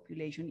youth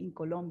population in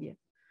Colombia.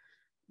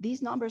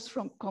 These numbers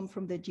come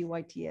from the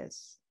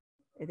GYTS,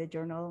 the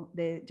journal,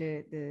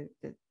 the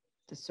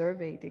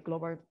survey, the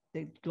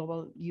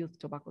global youth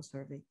tobacco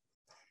survey,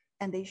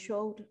 and they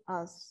showed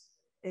us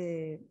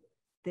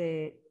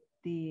the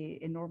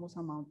enormous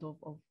amount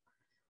of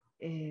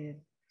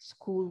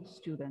school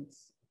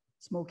students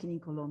smoking in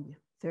Colombia,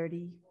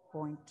 30%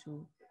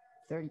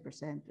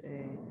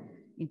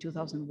 in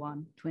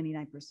 2001,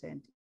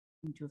 29%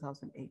 in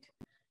 2008.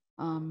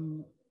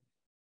 And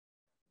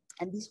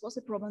this was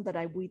a problem that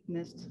I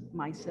witnessed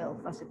myself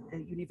as a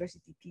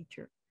university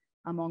teacher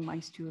among my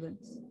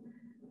students.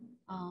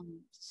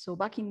 So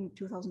back in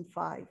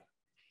 2005,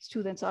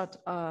 students at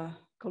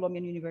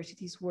Colombian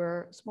universities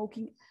were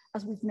smoking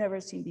as we've never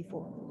seen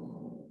before.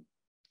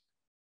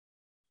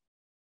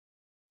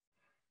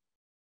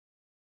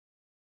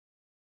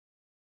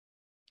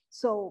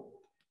 So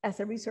as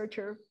a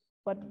researcher,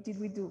 what did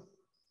we do?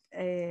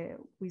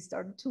 We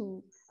started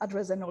to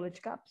address the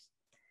knowledge gaps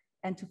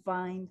and to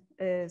find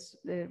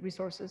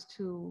resources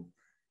to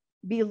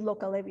build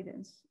local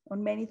evidence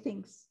on many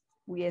things.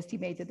 We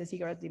estimated the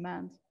cigarette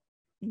demand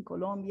in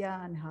Colombia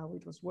and how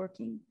it was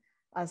working.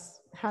 As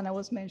Hannah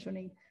was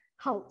mentioning,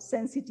 how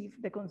sensitive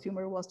the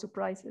consumer was to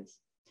prices.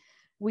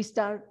 We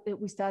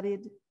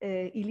studied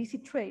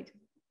illicit trade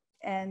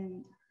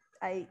And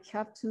I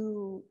have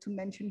to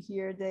mention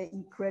here the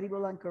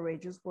incredible and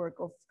courageous work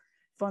of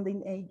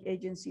funding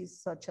agencies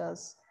such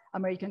as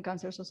American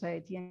Cancer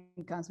Society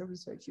and Cancer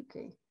Research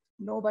UK.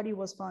 Nobody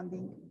was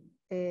funding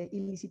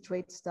illicit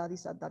trade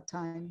studies at that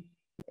time,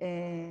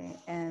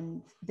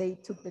 and they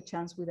took the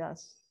chance with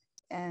us,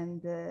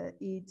 and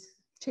it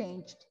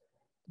changed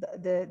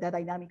the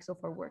dynamics of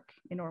our work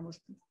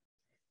enormously.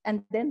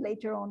 And then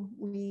later on,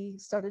 we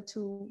started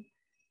to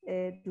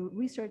do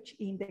research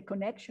in the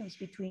connections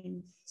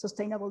between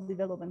sustainable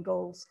development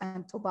goals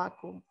and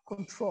tobacco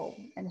control,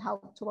 and how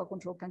tobacco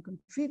control can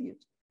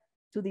contribute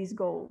to these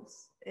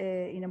goals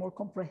in a more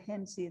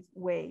comprehensive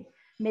way,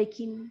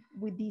 making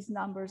with these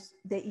numbers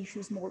the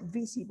issues more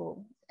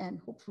visible and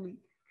hopefully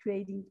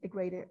creating a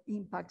greater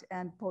impact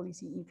and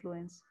policy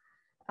influence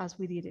as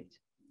we did it.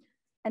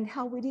 And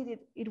how we did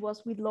it, it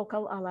was with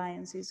local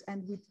alliances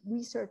and with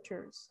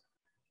researchers,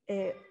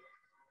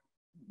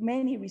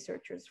 many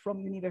researchers from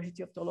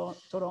University of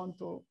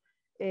Toronto,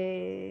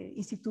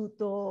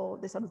 Instituto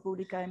de Salud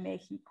Pública de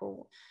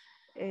México,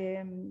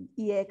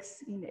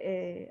 EX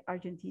in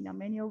Argentina.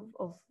 Many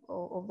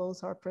of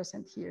those are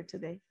present here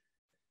today,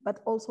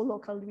 but also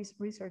local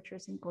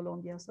researchers in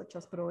Colombia, such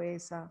as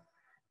Proesa,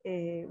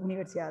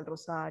 Universidad del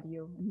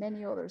Rosario, and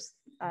many others.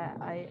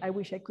 I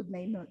wish I could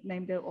name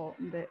them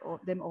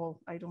all.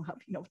 I don't have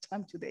enough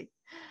time today.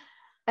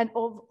 And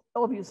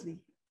obviously,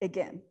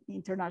 again,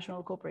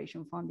 international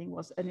cooperation funding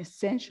was an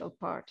essential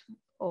part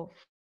of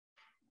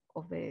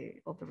the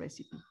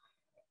recipe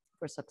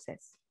for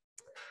success.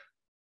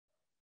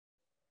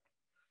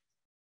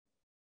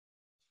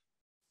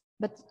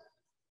 But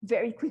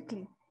very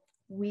quickly,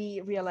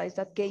 we realized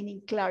that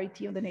gaining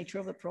clarity on the nature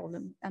of the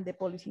problem and the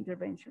policy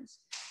interventions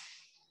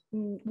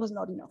was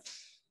not enough.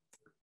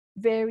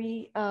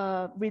 Very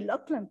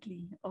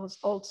reluctantly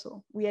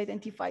also, we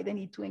identified the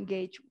need to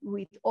engage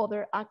with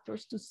other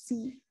actors to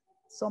see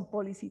some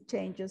policy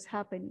changes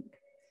happening.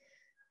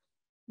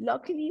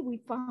 Luckily, we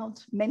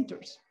found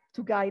mentors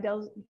to guide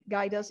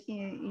us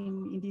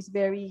in this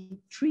very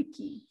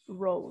tricky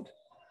road.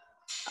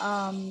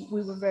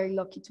 We were very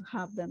lucky to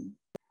have them.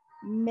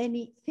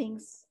 Many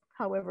things,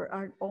 however,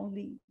 are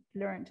only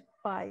learned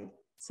by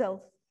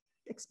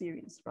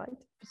self-experience, right?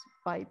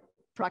 By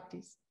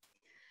practice.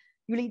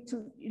 You need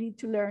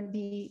to learn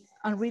the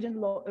unwritten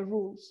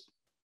rules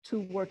to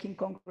work in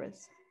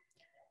Congress,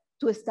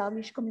 to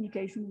establish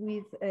communication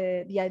with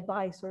the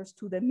advisors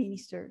to the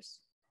ministers.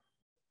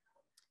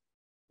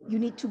 You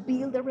need to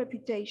build a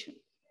reputation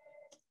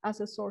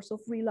as a source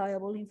of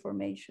reliable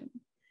information,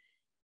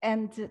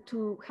 and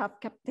to have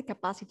the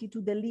capacity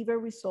to deliver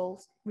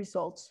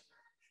results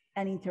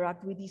and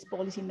interact with these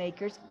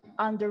policymakers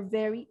under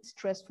very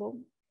stressful,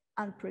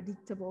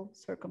 unpredictable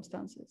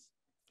circumstances.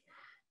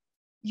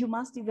 You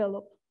must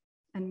develop,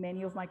 and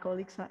many of my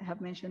colleagues have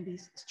mentioned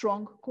this,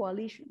 strong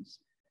coalitions.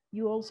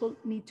 You also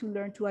need to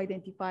learn to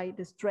identify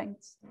the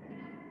strengths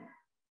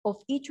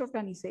of each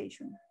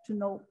organization, to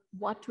know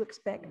what to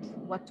expect,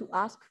 what to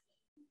ask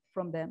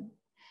from them,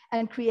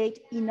 and create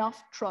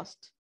enough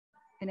trust.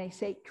 And I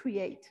say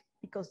create,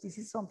 because this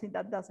is something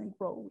that doesn't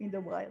grow in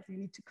the wild. You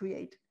need to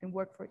create and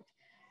work for it.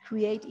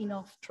 Create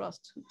enough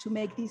trust to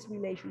make these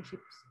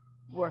relationships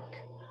work.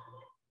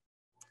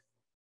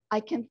 I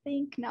can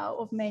think now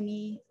of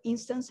many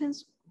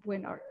instances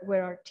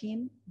where our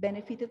team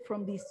benefited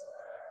from this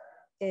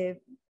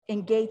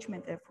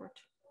engagement effort.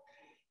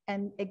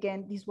 And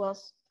again, this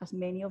was, as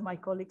many of my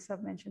colleagues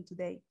have mentioned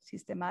today,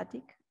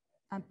 systematic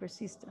and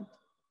persistent.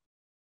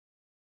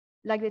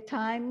 Like the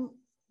time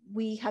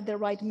we had the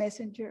right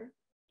messenger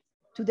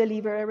to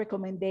deliver a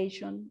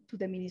recommendation to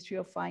the Ministry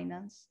of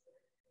Finance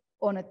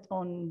on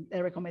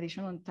a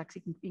recommendation on tax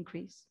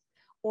increase,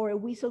 or a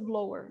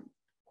whistleblower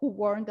who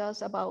warned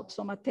us about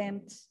some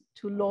attempts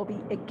to lobby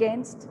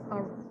against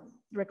our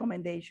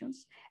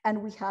recommendations,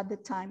 and we had the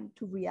time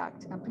to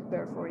react and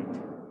prepare for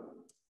it.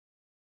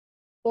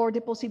 Or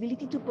the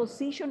possibility to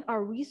position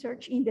our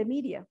research in the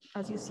media,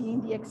 as you see in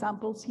the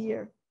examples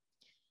here,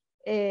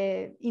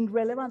 in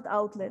relevant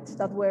outlets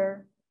that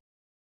were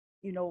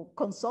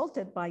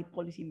consulted by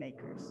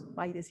policymakers,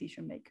 by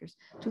decision makers.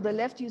 To the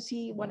left, you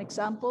see one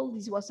example.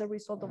 This was a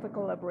result of a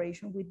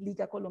collaboration with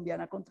Liga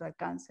Colombiana contra el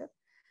Cáncer.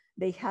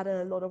 They had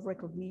a lot of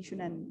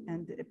recognition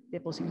and the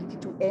possibility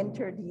to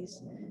enter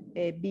these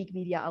big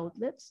media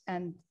outlets.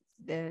 And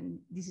then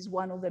this is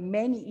one of the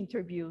many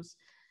interviews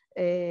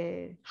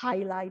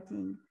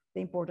highlighting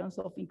the importance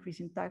of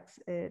increasing tax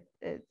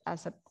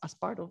as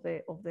part of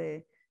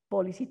the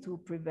policy to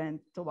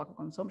prevent tobacco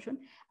consumption.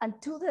 And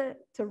to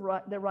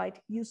the right,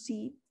 you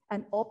see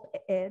an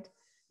op-ed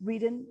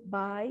written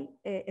by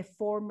a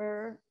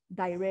former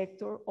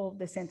director of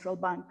the central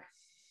bank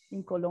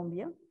in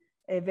Colombia,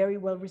 a very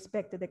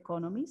well-respected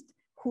economist,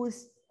 who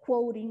is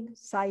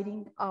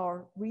citing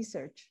our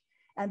research.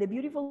 And the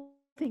beautiful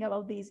thing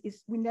about this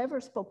is we never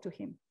spoke to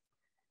him.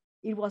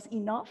 It was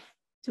enough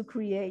to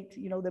create,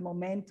 the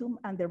momentum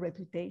and the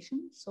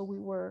reputation. So we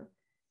were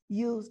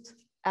used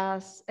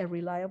as a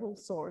reliable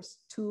source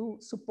to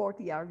support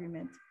the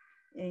argument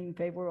in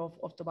favor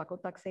of tobacco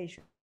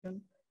taxation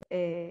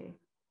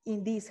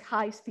in these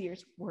high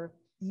spheres where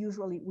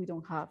usually we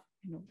don't have,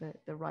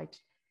 the right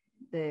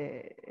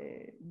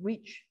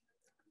reach.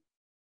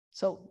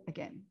 So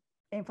again,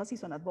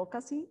 emphasis on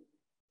advocacy,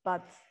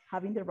 but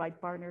having the right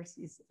partners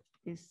is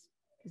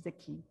the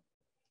key.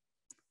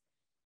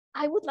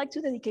 I would like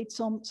to dedicate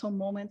some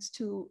moments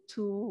to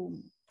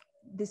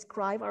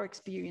describe our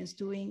experience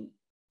doing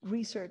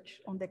research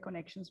on the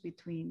connections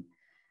between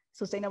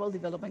Sustainable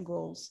Development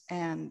Goals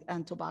and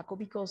tobacco,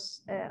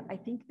 because I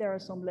think there are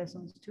some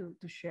lessons to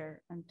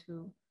share and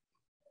to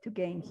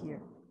gain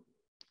here.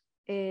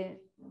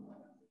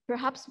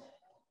 Perhaps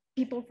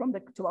people from the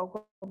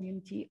tobacco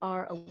community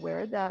are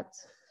aware that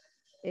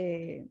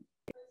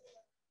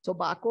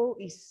tobacco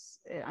is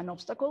an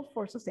obstacle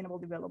for sustainable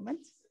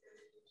development,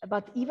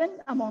 but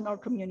even among our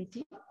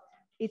community,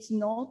 it's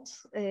not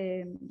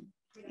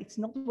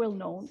well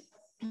known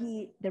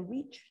the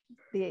reach,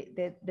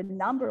 the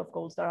number of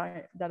goals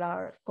that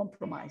are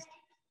compromised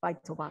by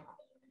tobacco.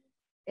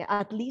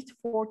 At least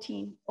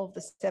 14 of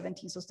the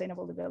 17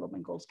 Sustainable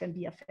Development Goals can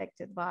be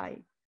affected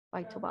by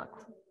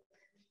tobacco.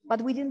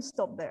 But we didn't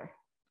stop there,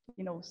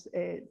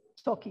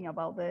 talking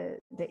about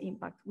the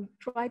impact. We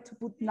tried to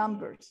put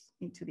numbers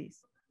into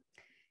this.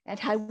 And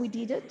how we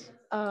did it,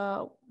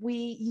 we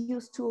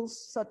used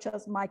tools such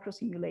as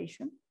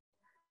microsimulation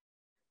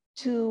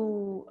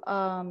to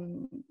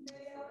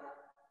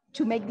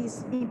make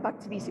this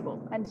impact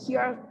visible. And here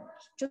are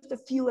just a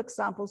few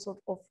examples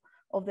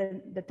of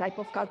the type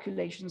of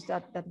calculations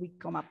that we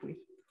come up with.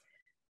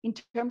 In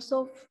terms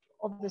of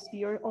the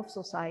sphere of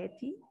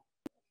society,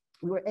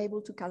 we were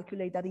able to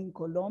calculate that in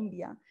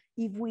Colombia,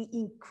 if we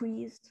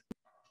increased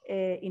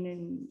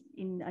in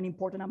an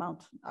important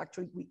amount,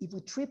 actually, if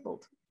we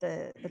tripled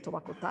the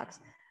tobacco tax,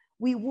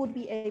 we would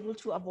be able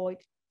to avoid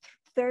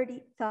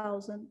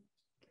 30,000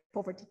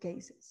 poverty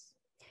cases.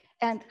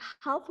 And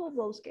half of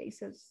those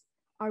cases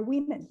are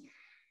women,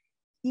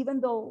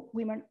 even though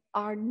women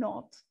are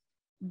not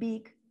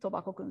big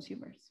tobacco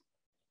consumers.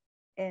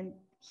 And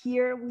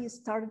here we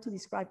started to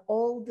describe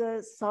all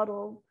the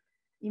subtle,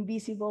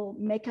 invisible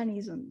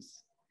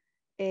mechanisms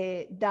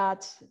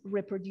that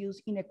reproduce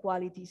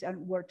inequalities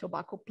and where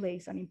tobacco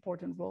plays an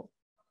important role.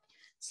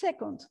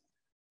 Second,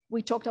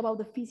 we talked about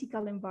the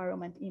physical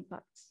environment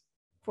impacts.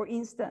 For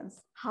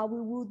instance, how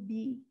we would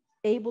be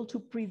able to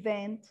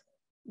prevent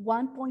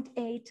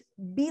 1.8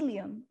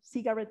 billion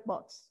cigarette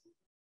butts.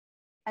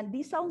 And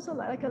this sounds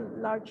like a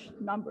large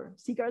number,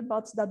 cigarette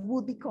butts that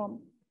would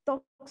become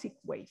toxic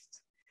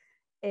waste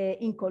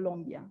in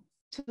Colombia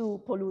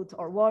to pollute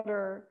our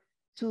water,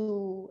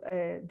 to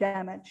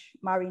damage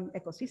marine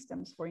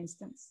ecosystems, for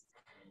instance.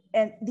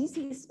 And this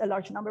is a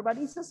large number, but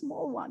it's a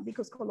small one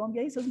because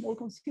Colombia is a small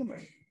consumer.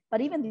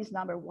 But even this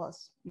number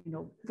was,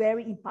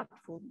 very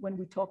impactful when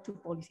we talk to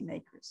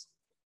policymakers,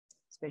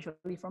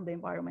 especially from the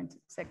environment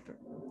sector.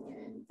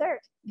 Third,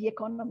 the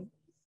economy.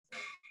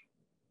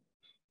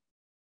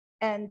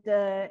 And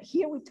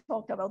here we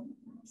talked about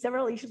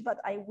several issues, but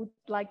I would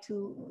like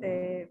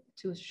to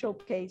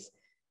showcase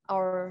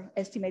our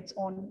estimates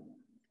on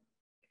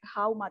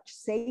how much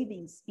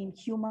savings in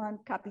human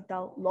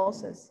capital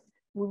losses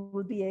we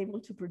would be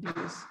able to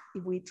produce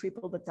if we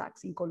triple the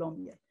tax in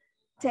Colombia.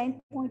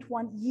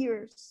 10.1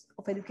 years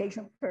of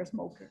education per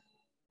smoker.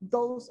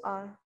 Those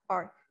are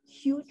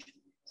huge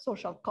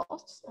social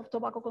costs of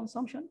tobacco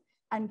consumption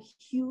and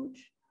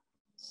huge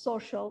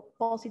social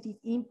positive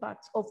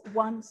impacts of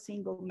one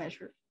single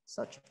measure,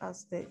 such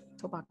as the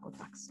tobacco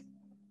tax.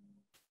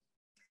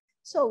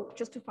 So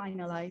just to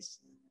finalize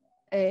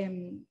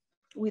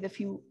with a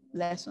few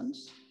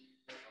lessons,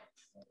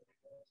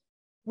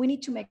 we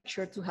need to make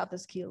sure to have the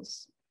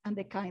skills and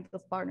the kind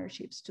of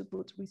partnerships to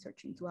put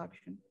research into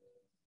action.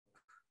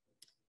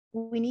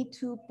 We need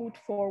to put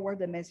forward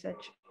the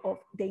message of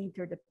the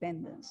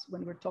interdependence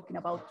when we're talking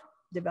about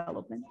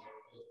development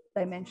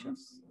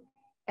dimensions.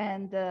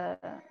 And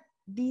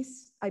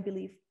this, I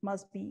believe,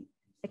 must be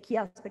a key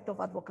aspect of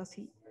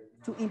advocacy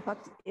to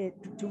impact,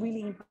 to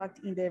really impact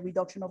in the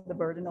reduction of the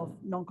burden of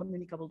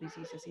non-communicable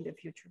diseases in the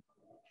future.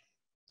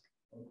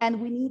 And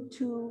we need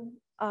to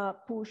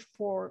push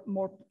for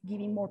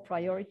giving more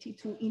priority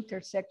to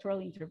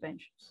intersectoral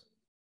interventions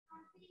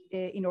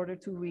in order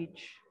to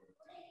reach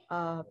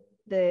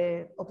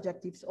the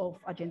objectives of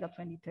Agenda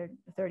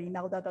 2030,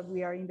 now that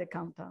we are in the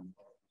countdown.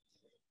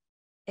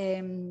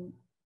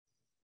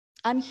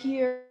 I'm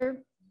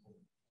here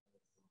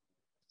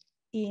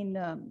in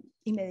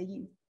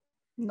Medellin,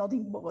 not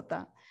in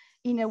Bogota,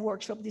 in a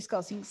workshop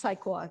discussing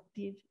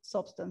psychoactive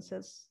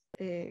substances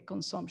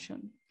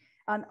consumption.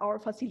 And our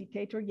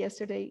facilitator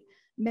yesterday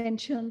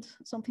mentioned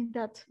something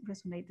that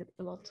resonated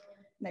a lot,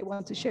 and I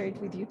want to share it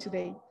with you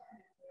today.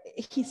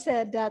 He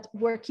said that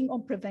working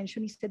on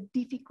prevention is a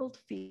difficult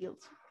field,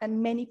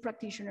 and many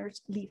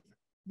practitioners leave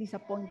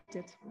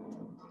disappointed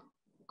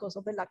because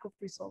of the lack of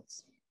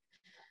results.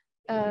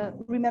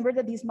 Remember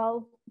the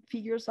dismal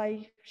figures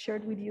I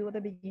shared with you at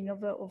the beginning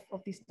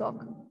of this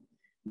talk?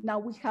 Now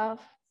we have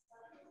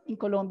in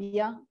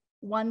Colombia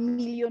 1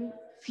 million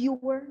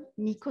fewer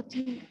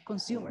nicotine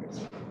consumers.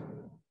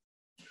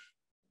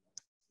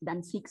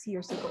 than 6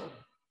 years ago.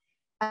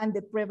 And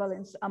the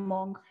prevalence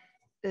among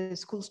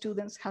school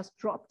students has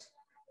dropped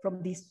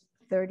from this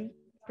 30%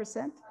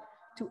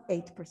 to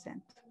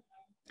 8%.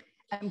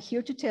 I'm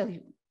here to tell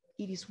you,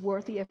 it is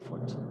worth the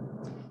effort.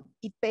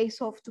 It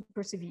pays off to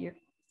persevere.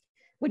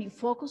 When you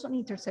focus on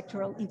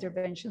intersectoral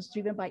interventions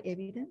driven by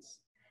evidence,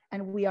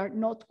 and we are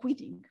not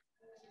quitting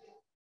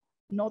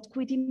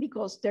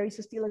because there is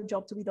still a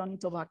job to be done in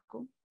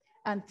tobacco.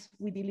 And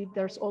we believe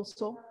there's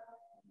also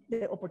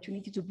the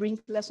opportunity to bring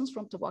lessons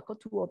from tobacco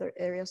to other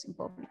areas in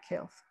public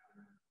health.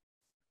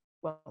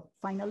 Well,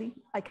 finally,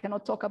 I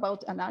cannot talk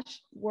about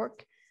ANASH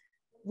work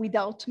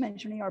without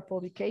mentioning our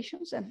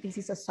publications. And this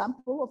is a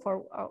sample of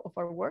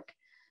our work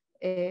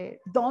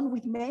done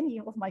with many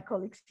of my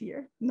colleagues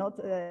here, not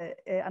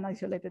an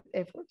isolated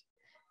effort.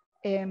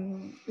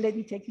 Let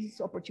me take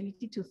this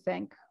opportunity to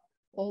thank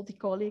all the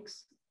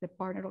colleagues, the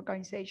partner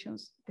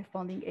organizations, the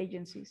funding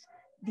agencies.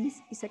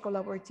 This is a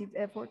collaborative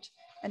effort,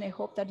 and I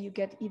hope that you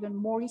get even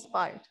more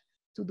inspired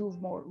to do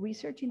more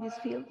research in this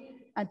field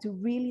and to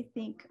really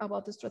think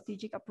about the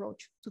strategic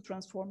approach to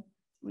transform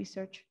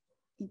research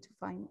into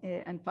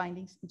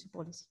findings into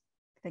policy.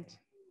 Thank you.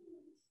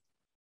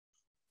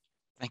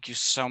 Thank you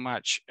so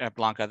much,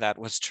 Blanca. That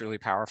was truly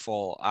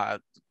powerful.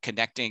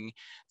 Connecting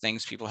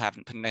things people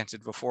haven't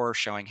connected before,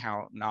 showing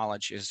how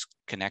knowledge is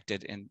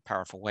connected in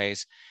powerful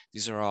ways.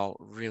 These are all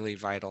really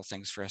vital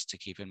things for us to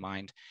keep in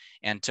mind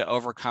and to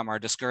overcome our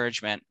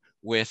discouragement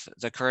with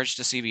the courage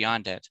to see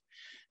beyond it.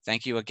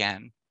 Thank you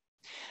again.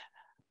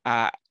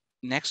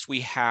 Next,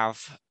 we have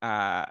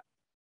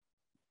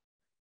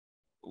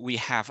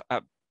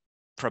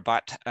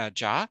Prabhat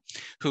Jha,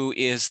 who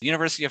is the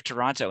University of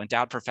Toronto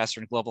Endowed Professor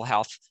in Global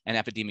Health and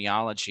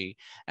Epidemiology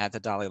at the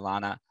Dalai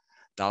Lama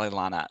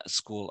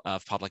School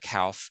of Public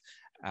Health.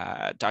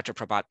 Dr.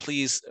 Prabhat,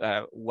 please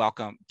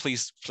welcome.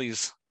 Please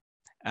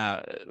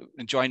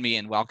join me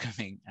in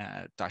welcoming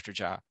Dr.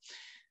 Jha.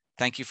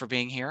 Thank you for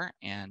being here,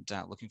 and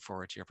looking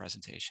forward to your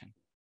presentation.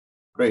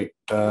 Great.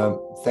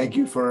 Thank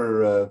you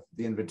for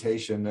the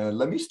invitation.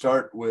 Let me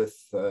start with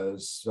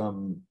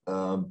some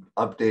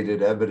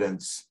updated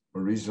evidence,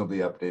 or reasonably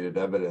updated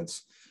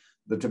evidence.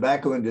 The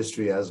tobacco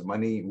industry has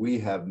money, we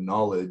have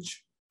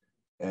knowledge,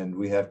 and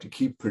we have to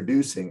keep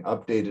producing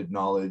updated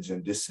knowledge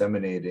and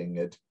disseminating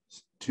it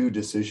to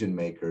decision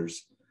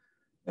makers.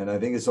 And I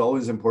think it's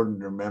always important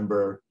to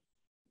remember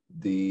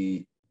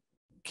the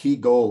key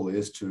goal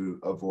is to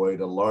avoid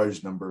a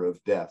large number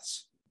of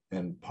deaths.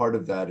 And part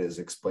of that is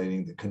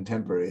explaining the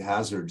contemporary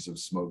hazards of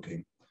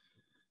smoking.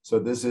 So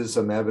this is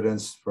some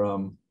evidence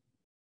from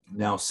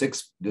now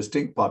 6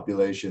 distinct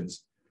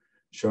populations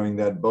showing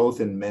that both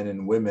in men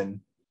and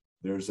women,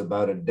 there's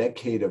about a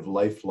decade of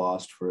life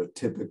lost for a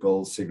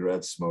typical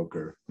cigarette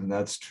smoker. And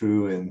that's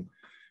true in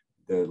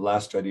the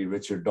last study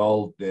Richard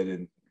Dahl did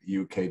in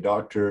UK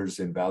doctors,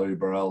 in Valerie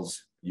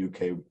Burrell's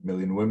UK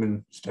Million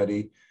Women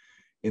study,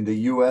 in the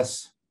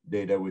US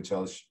data, which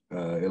I'll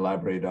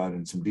elaborate on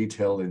in some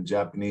detail, in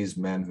Japanese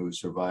men who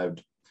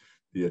survived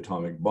the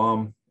atomic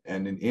bomb,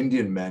 and in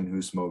Indian men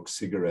who smoke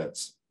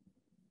cigarettes.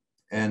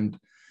 And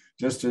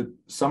just to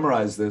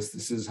summarize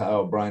this is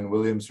how Brian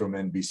Williams from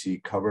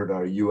NBC covered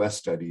our US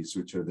studies,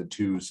 which are the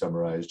 2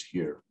 summarized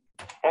here.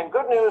 And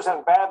good news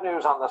and bad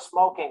news on the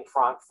smoking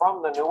front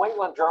from the New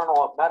England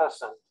Journal of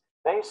Medicine.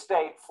 They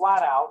state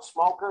flat out,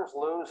 smokers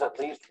lose at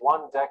least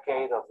 1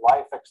 decade of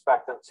life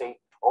expectancy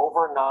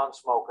over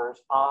non-smokers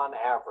on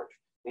average.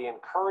 The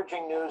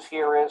encouraging news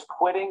here is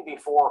quitting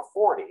before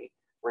 40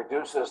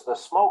 reduces the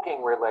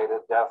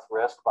smoking-related death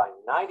risk by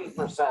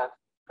 90%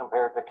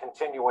 compared to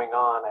continuing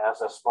on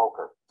as a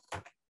smoker.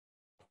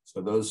 So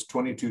those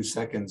 22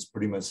 seconds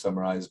pretty much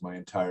summarize my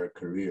entire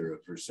career of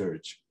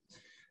research.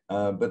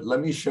 But let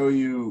me show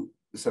you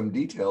some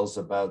details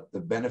about the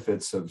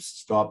benefits of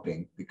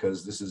stopping,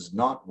 because this is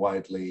not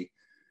widely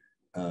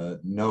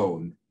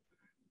known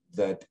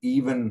that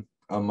even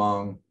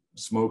among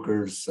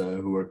smokers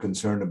who are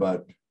concerned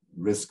about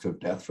risk of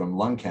death from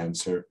lung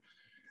cancer,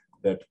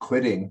 that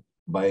quitting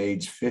by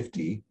age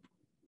 50,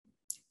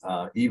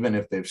 even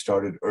if they've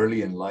started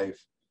early in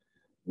life,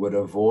 would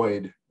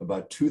avoid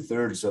about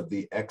 2/3 of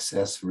the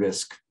excess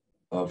risk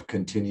of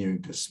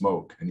continuing to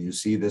smoke. And you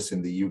see this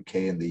in the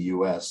UK and the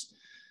US.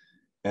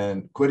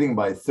 And quitting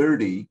by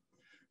 30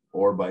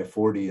 or by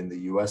 40 in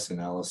the US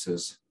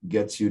analysis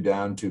gets you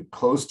down to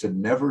close to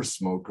never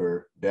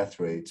smoker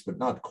death rates, but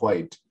not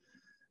quite,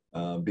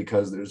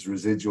 because there's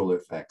residual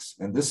effects.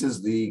 And this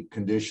is the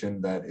condition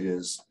that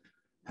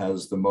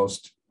has the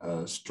most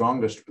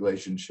strongest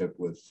relationship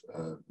with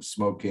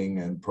smoking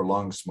and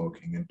prolonged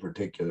smoking in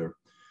particular.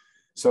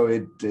 So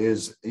it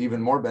is even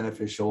more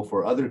beneficial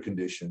for other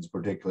conditions,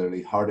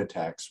 particularly heart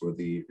attacks, where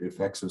the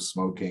effects of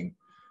smoking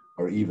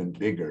are even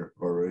bigger,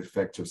 or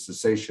effects of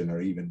cessation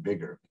are even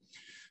bigger.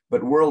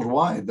 But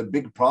worldwide, the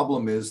big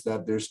problem is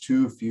that there's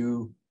too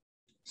few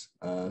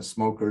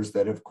smokers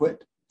that have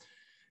quit.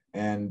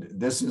 And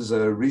this is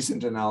a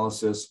recent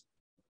analysis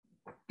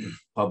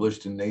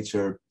published in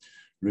Nature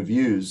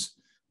Reviews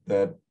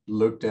that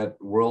looked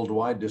at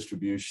worldwide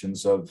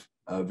distributions of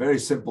a very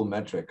simple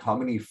metric. How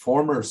many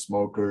former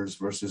smokers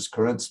versus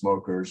current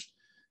smokers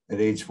at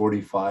age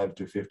 45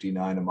 to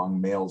 59 among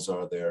males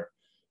are there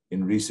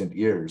in recent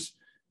years?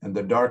 And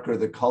the darker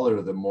the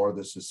color, the more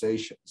the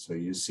cessation. So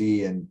you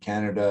see in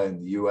Canada,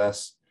 in the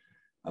US,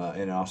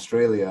 in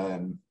Australia,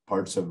 and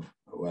parts of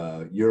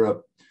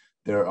Europe,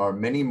 there are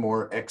many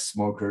more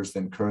ex-smokers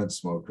than current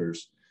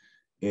smokers.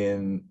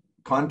 In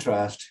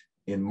contrast,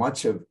 in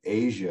much of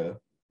Asia,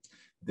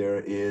 there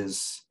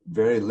is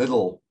very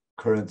little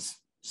current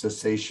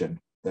cessation,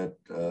 that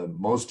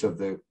most of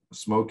the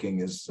smoking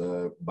is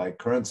by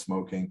current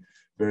smoking,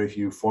 very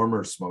few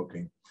former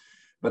smoking.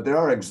 But there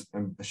are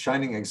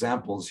shining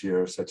examples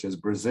here, such as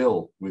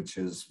Brazil, which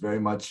has very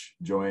much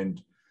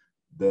joined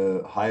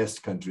the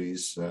highest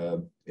countries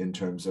in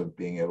terms of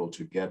being able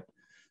to get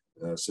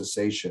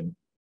cessation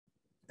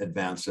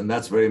advanced. And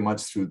that's very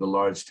much through the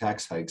large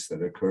tax hikes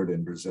that occurred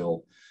in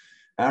Brazil.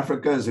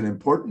 Africa is an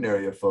important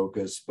area of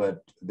focus, but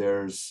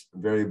there's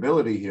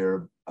variability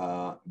here,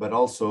 but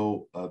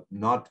also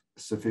not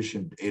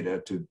sufficient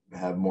data to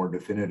have more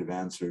definitive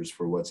answers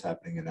for what's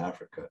happening in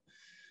Africa.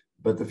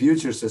 But the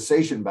future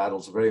cessation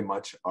battles very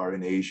much are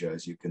in Asia,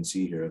 as you can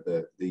see here.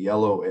 The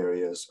yellow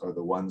areas are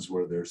the ones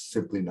where there's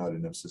simply not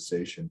enough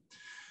cessation.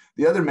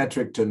 The other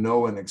metric to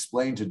know and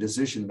explain to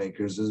decision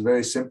makers is a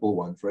very simple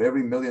one. For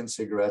every 1 million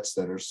cigarettes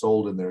that are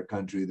sold in their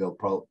country,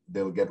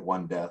 they'll get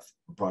one death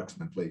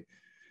approximately.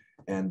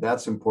 And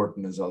that's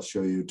important, as I'll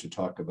show you, to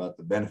talk about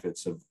the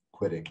benefits of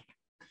quitting.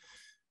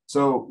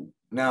 So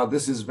now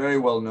this is very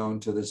well known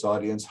to this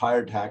audience.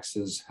 Higher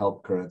taxes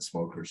help current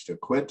smokers to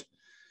quit.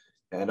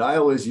 And I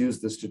always use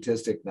the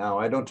statistic now.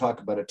 I don't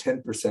talk about a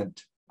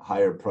 10%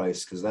 higher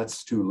price because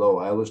that's too low.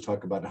 I always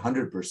talk about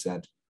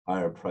 100%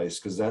 higher price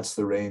because that's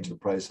the range of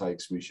price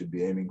hikes we should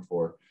be aiming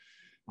for.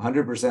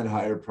 100%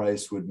 higher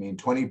price would mean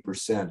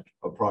 20%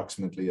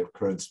 approximately of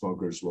current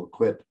smokers will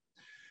quit.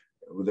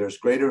 There's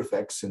greater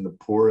effects in the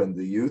poor and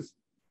the youth.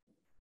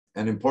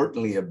 And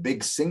importantly, a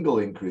big single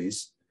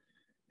increase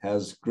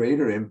has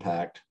greater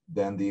impact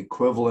than the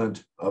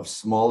equivalent of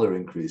smaller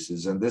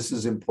increases. And this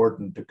is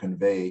important to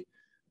convey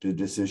to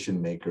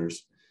decision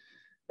makers.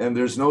 And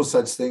there's no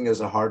such thing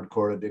as a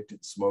hardcore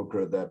addicted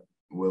smoker that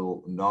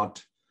will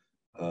not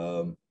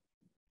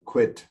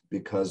quit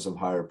because of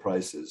higher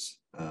prices.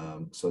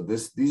 So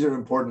these are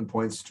important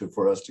points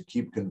for us to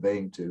keep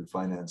conveying to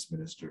finance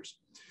ministers.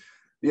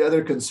 The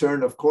other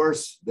concern, of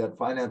course, that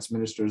finance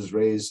ministers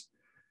raise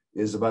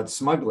is about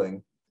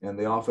smuggling, and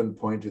they often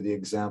point to the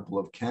example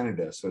of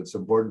Canada. So it's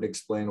important to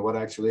explain what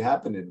actually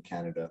happened in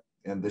Canada.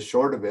 And the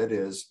short of it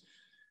is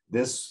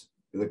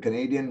the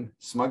Canadian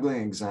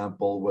smuggling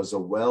example was a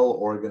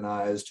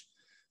well-organized,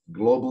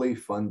 globally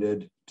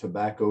funded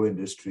tobacco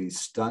industry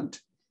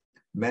stunt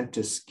meant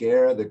to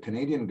scare the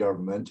Canadian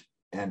government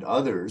and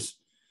others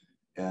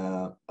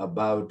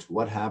about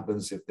what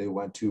happens if they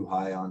went too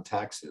high on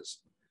taxes.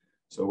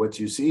 So what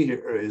you see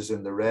here is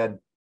in the red,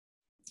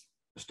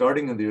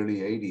 starting in the early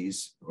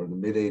 80s or the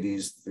mid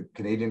 80s, the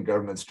Canadian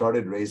government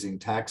started raising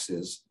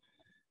taxes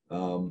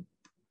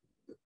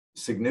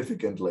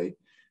significantly.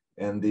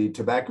 And the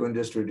tobacco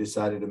industry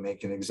decided to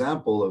make an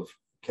example of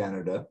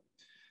Canada.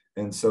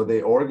 And so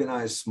they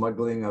organized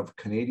smuggling of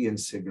Canadian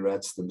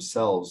cigarettes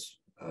themselves,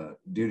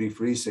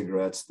 duty-free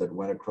cigarettes that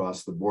went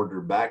across the border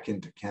back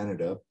into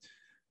Canada.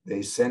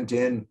 They sent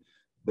in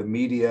the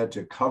media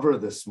to cover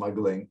the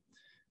smuggling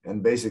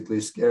and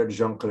basically scared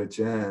Jean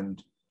Chrétien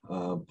and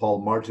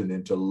Paul Martin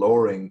into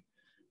lowering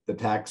the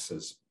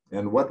taxes.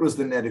 And what was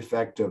the net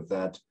effect of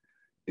that?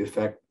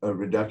 A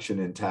reduction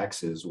in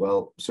taxes?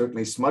 Well,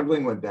 certainly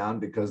smuggling went down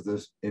because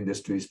this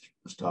industry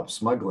stopped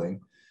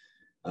smuggling.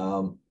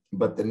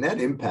 But the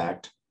net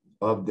impact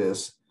of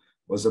this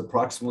was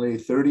approximately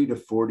 30 to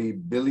 40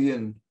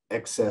 billion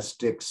excess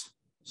sticks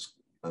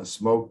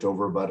smoked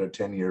over about a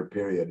 10-year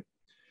period.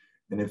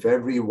 And if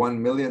every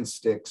 1 million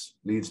sticks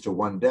leads to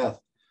one death,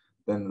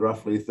 then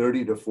roughly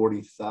 30 to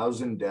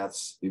 40,000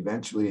 deaths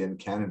eventually in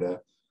Canada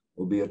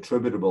will be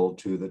attributable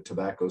to the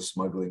tobacco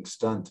smuggling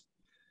stunt.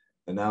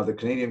 And now the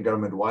Canadian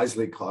government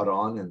wisely caught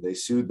on and they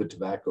sued the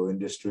tobacco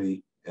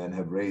industry and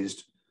have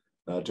raised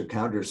to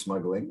counter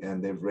smuggling,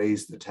 and they've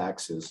raised the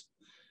taxes.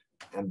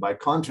 And by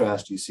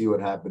contrast, you see what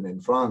happened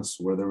in France,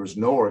 where there was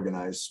no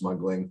organized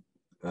smuggling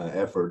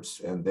efforts.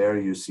 And there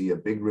you see a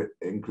big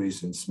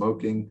increase in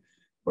smoking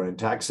or in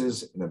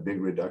taxes and a big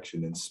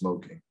reduction in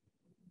smoking.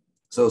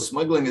 So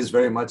smuggling is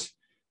very much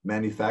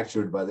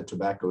manufactured by the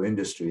tobacco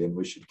industry. And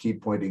we should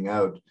keep pointing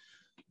out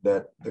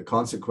that the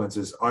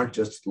consequences aren't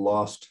just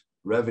lost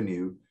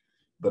revenue,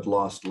 but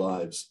lost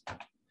lives.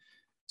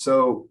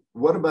 So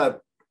what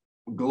about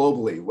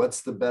globally?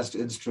 What's the best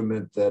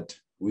instrument that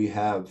we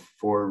have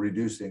for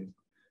reducing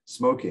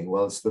smoking?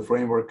 Well, it's the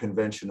Framework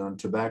Convention on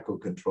Tobacco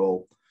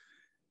Control.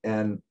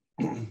 And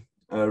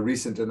a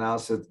recent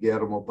analysis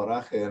Guillermo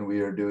Paraje and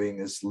we are doing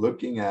is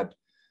looking at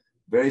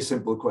very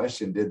simple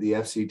question: did the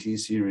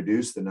FCTC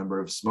reduce the number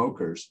of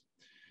smokers?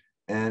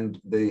 And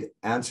the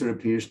answer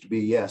appears to be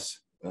yes,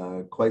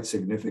 quite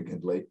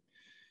significantly.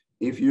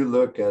 If you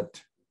look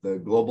at the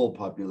global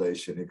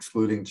population,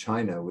 excluding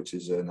China, which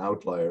is an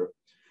outlier,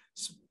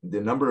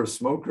 The number of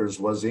smokers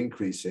was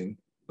increasing,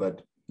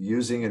 but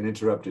using an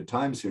interrupted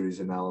time series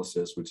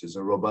analysis, which is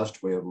a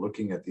robust way of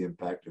looking at the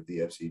impact of the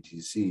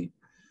FCTC,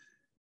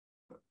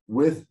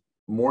 with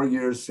more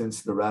years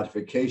since the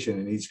ratification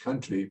in each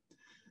country,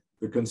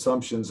 the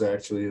consumptions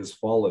actually has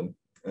fallen,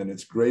 and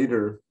it's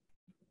greater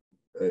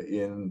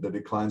the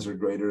declines are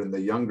greater in the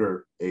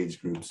younger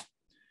age groups.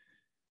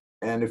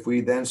 And if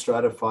we then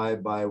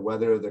stratify by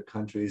whether the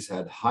countries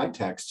had high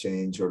tax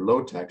change or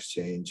low tax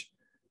change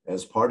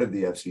as part of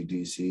the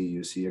FCTC,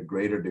 you see a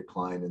greater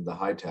decline in the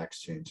high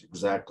tax change,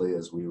 exactly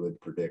as we would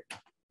predict.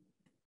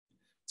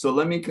 So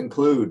let me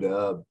conclude.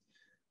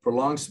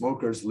 Prolonged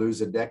smokers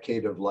lose a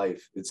decade of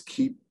life.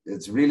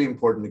 It's really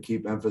important to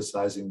keep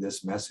emphasizing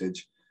this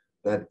message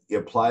that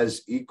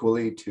applies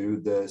equally to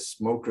the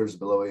smokers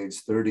below age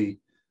 30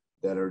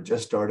 that are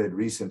just started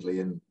recently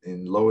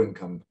in low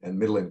income and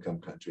middle income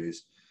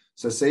countries.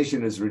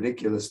 Cessation is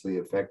ridiculously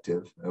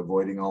effective,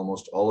 avoiding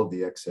almost all of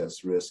the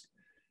excess risk.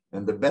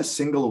 And the best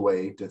single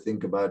way to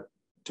think about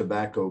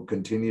tobacco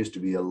continues to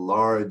be a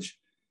large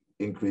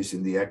increase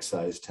in the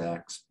excise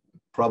tax,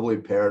 probably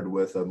paired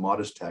with a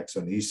modest tax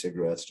on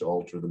e-cigarettes to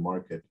alter the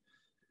market.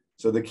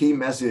 So the key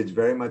message,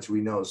 very much we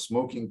know,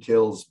 smoking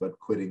kills, but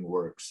quitting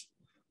works.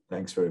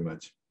 Thanks very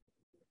much.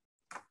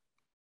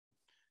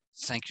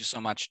 Thank you so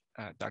much,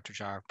 Dr.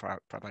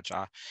 Prabhat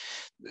Jha.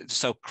 It's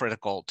so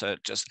critical to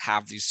just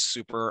have these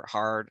super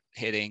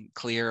hard-hitting,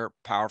 clear,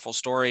 powerful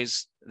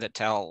stories that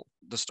tell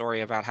the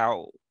story about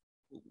how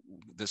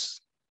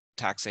this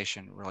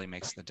taxation really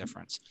makes the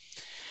difference.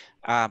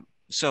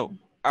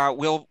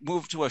 We'll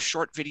move to a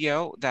short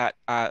video that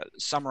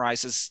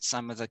summarizes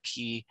some of the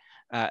key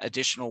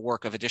additional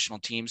work of additional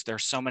teams. There are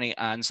so many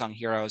unsung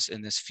heroes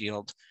in this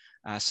field,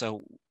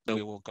 so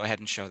we will go ahead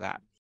and show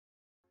that.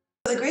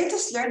 The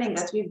greatest learning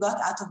that we've got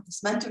out of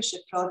this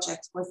mentorship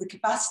project was the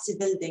capacity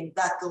building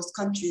that those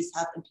countries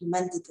have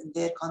implemented in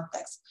their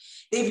context.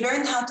 They've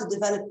learned how to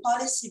develop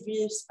policy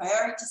briefs,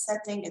 priority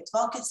setting,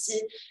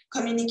 advocacy,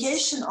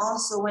 communication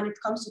also when it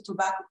comes to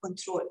tobacco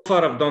control. So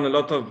far, I've done a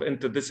lot of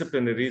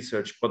interdisciplinary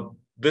research, but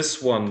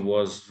this one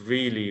was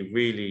really,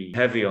 really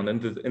heavy on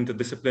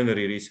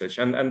interdisciplinary research.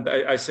 And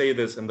I say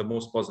this in the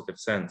most positive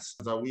sense.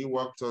 We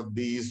worked on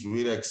these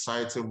really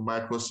exciting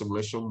micro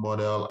simulation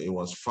model. It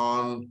was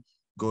fun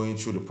going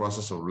through the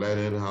process of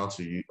learning how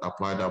to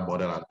apply that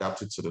model,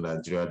 adapt it to the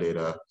Nigeria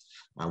data,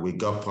 and we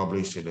got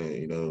published in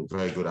a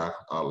very good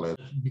outlet.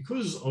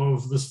 Because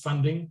of this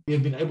funding, we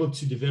have been able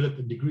to develop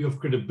a degree of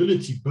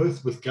credibility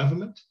both with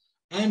government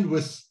and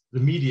with the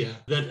media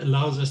that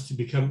allows us to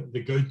become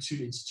the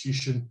go-to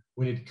institution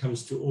when it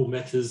comes to all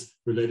matters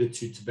related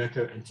to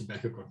tobacco and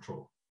tobacco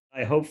control.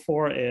 I hope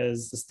for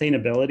is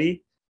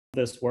sustainability.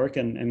 This work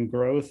and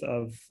growth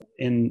of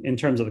in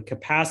terms of the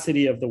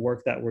capacity of the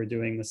work that we're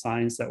doing, the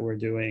science that we're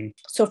doing.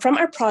 So from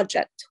our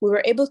project, we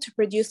were able to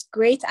produce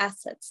great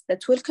assets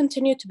that will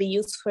continue to be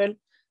useful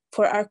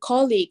for our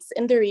colleagues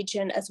in the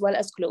region as well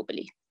as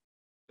globally.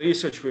 The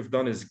research we've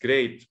done is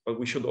great, but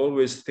we should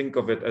always think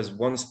of it as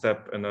one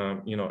step and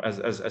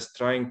as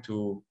trying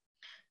to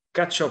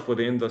catch up with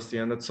the industry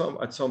and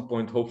at some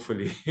point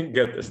hopefully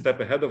get a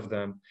step ahead of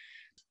them.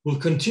 We'll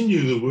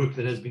continue the work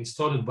that has been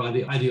started by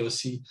the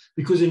IDRC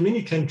because in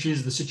many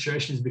countries, the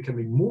situation is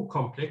becoming more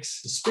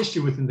complex,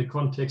 especially within the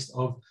context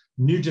of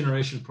new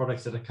generation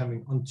products that are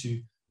coming onto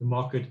the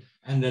market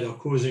and that are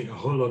causing a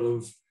whole lot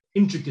of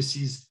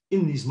intricacies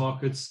in these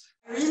markets.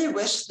 I really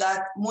wish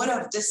that more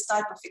of this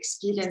type of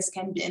experience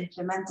can be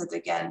implemented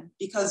again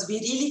because we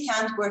really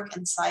can't work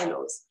in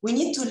silos. We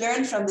need to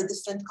learn from the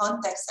different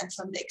contexts and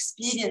from the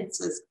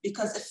experiences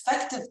because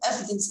effective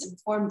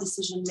evidence-informed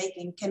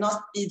decision-making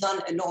cannot be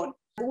done alone.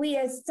 We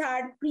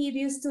start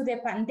previous to the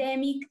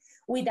pandemic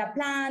with a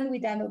plan,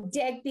 with an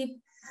objective,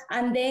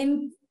 and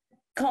then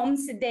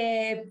comes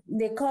the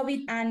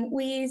COVID and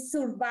we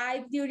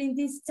survived during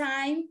this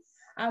time.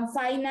 And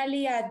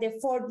finally, at the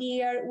 4th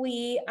year,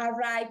 we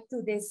arrived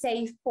to the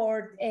safe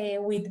port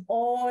with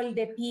all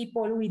the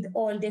people, with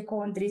all the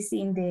countries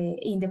in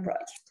the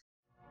project.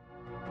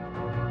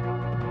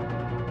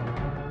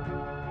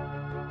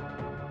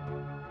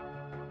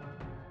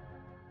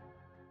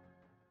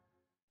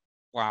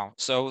 Wow.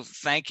 So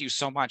thank you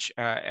so much,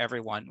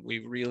 everyone. We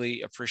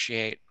really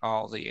appreciate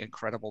all the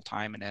incredible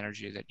time and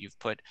energy that you've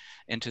put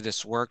into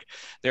this work.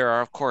 There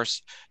are, of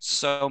course,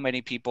 so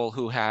many people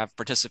who have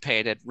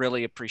participated,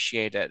 really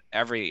appreciate it,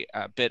 every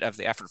bit of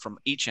the effort from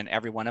each and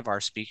every one of our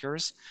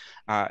speakers.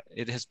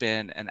 It has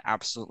been an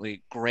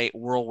absolutely great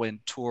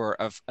whirlwind tour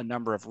of a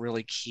number of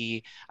really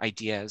key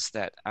ideas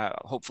that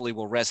hopefully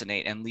will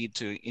resonate and lead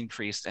to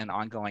increased and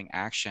ongoing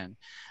action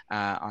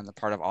on the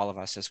part of all of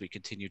us as we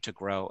continue to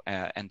grow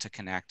and to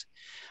connect.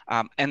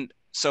 And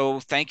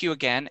so thank you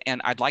again.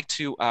 And I'd like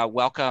to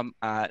welcome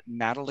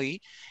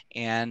Natalie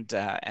and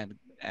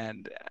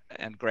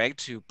Greg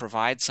to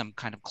provide some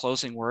kind of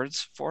closing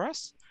words for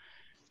us.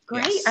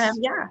 Great.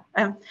 Yes.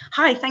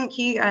 Hi, thank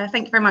you.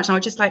 Thank you very much. And I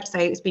would just like to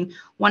say it's been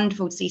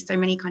wonderful to see so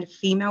many kind of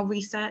female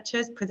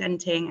researchers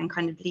presenting and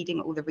kind of leading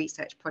all the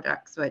research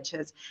products, which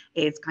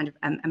is kind of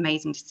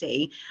amazing to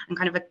see. And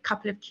kind of a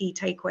couple of key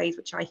takeaways,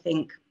 which I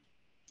think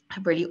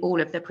really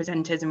all of the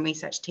presenters and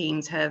research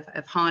teams have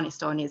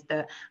harnessed on, is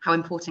how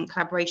important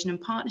collaboration and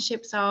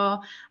partnerships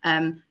are,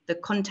 the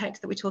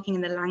context that we're talking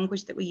in, the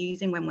language that we're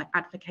using when we're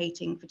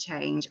advocating for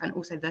change, and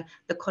also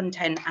the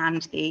content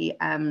and the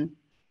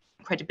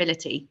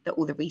credibility that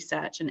all the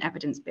research and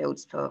evidence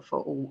builds for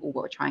all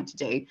what we're trying to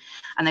do.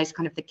 And those are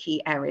kind of the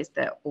key areas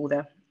that all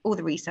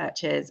the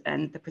researchers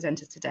and the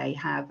presenters today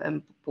have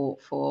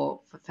brought for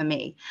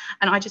me.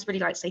 And I just really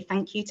like to say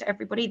thank you to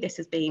everybody. This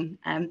has been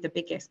the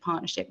biggest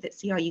partnership that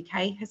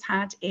CRUK has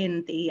had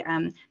in the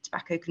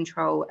tobacco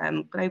control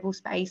global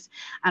space,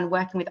 and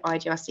working with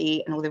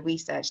IDRC and all the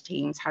research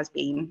teams has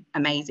been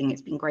amazing.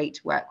 It's been great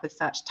to work with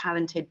such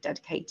talented,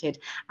 dedicated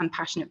and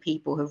passionate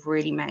people who've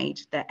really made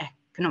the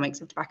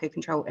Economics of Tobacco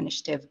Control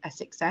initiative a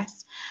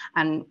success.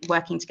 And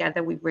working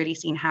together, we've really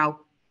seen how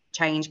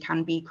change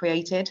can be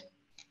created.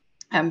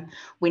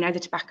 We know the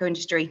tobacco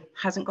industry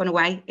hasn't gone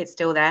away. It's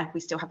still there. We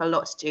still have a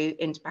lot to do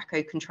in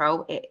tobacco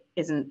control. It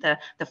isn't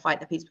the fight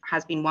that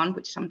has been won,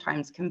 which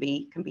sometimes can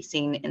be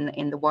seen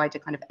in the wider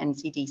kind of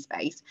NCD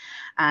space.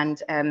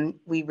 And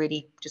we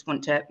really just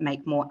want to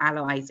make more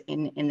allies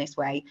in this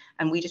way.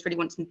 And we just really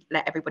want to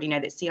let everybody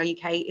know that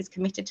CRUK is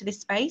committed to this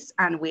space,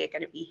 and we're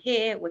going to be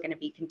here. We're going to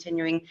be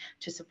continuing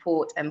to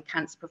support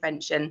cancer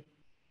prevention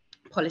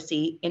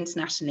policy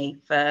internationally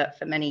for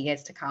many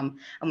years to come,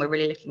 and we're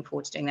really looking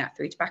forward to doing that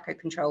through tobacco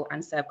control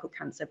and cervical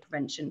cancer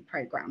prevention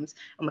programs.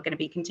 And we're going to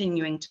be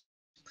continuing to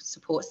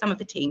support some of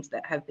the teams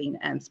that have been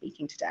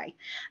speaking today.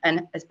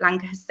 And as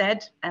Blanca has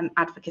said,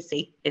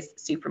 advocacy is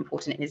super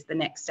important. It is the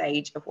next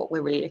stage of what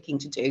we're really looking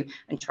to do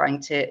and trying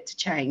to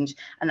change.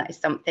 And that is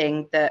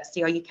something that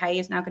CRUK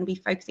is now going to be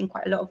focusing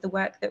quite a lot of the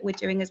work that we're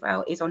doing as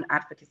well, is on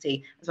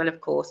advocacy, as well, of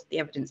course, the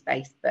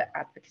evidence-based, but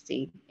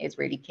advocacy is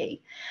really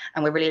key.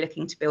 And we're really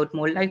looking to build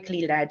more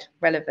locally led,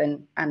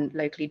 relevant and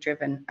locally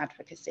driven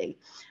advocacy.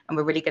 And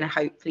we're really going to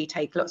hopefully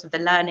take lots of the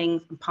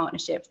learnings and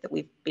partnerships that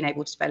we've been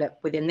able to develop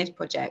within this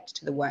project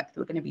to the work that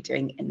we're going to be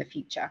doing in the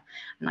future.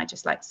 And I'd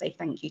just like to say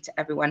thank you to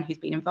everyone who's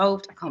been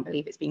involved. I can't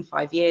believe it's been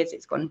 5 years.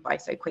 It's gone by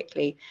so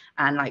quickly,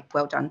 and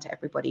well done to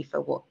everybody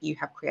for what you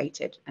have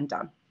created and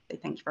done. So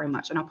thank you very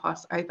much. And I'll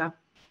pass over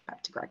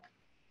back to Greg.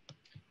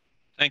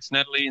 Thanks,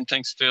 Natalie, and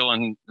thanks, Phil,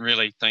 and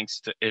really thanks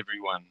to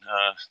everyone.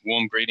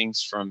 Warm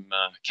greetings from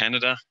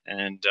Canada,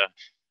 and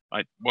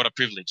what a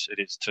privilege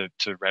it is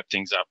to wrap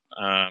things up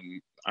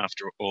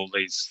after all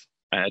these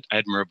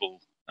admirable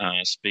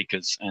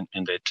speakers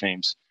and their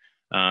teams.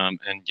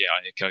 And yeah,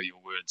 I echo your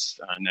words,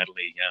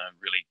 Natalie.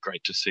 Really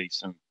great to see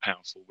some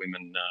powerful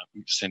women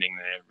sending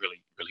their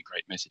really, really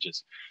great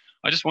messages.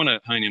 I just want to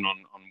hone in on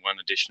one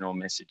additional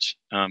message.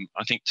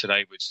 I think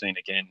today we've seen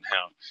again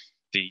how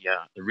the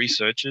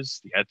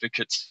researchers, the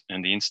advocates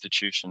and the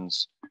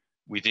institutions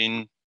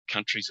within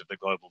countries of the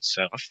global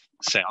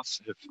south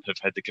have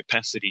had the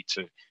capacity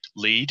to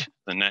lead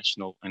the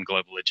national and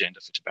global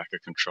agenda for tobacco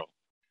control.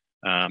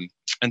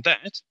 And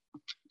that,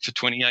 for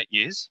 28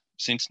 years,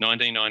 since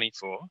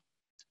 1994,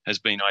 has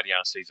been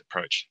IDRC's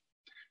approach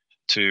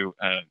to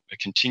a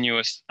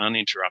continuous,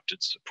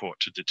 uninterrupted support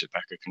to the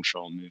tobacco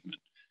control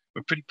movement.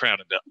 We're pretty proud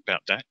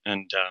about that.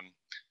 And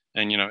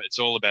you know, it's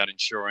all about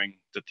ensuring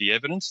that the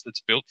evidence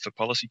that's built for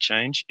policy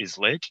change is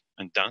led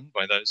and done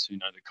by those who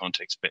know the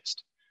context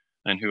best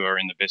and who are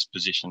in the best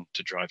position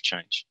to drive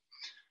change.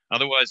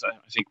 Otherwise, I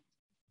think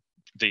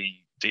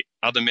the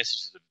other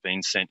messages have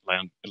been sent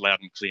loud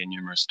and clear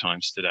numerous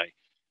times today.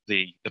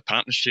 The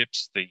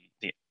partnerships, the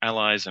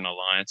allies and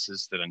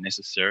alliances that are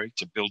necessary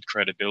to build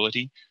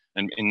credibility,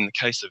 and in the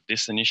case of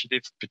this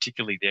initiative,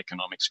 particularly the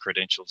economics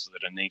credentials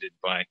that are needed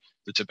by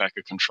the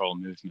tobacco control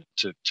movement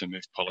to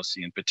move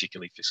policy, and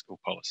particularly fiscal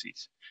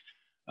policies.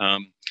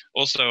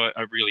 Also,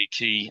 a really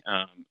key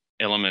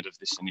element of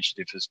this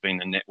initiative has been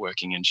the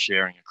networking and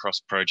sharing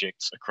across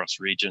projects, across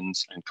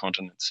regions and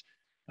continents.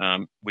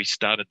 We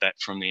started that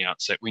from the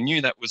outset. We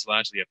knew that was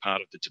largely a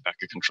part of the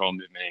tobacco control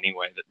movement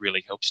anyway, that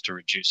really helps to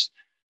reduce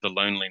the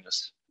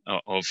loneliness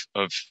of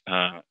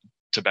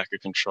tobacco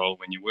control.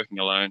 When you're working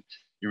alone,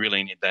 you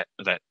really need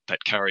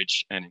that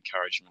courage and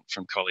encouragement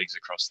from colleagues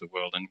across the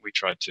world. And we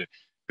tried to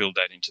build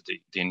that into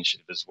the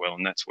initiative as well,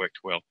 and that's worked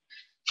well.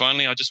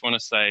 Finally, I just want to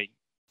say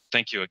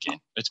thank you again.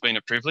 It's been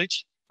a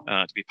privilege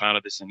to be part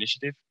of this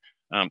initiative.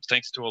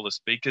 Thanks to all the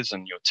speakers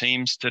and your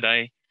teams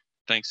today.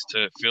 Thanks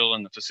to Phil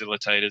and the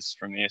facilitators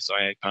from the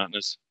SIA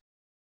partners.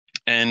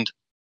 And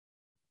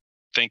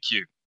thank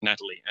you,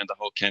 Natalie, and the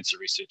whole Cancer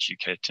Research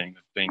UK team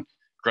have been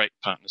great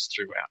partners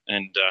throughout.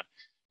 And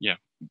yeah,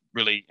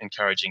 really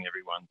encouraging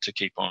everyone to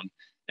keep on.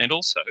 And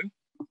also,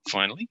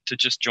 finally, to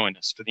just join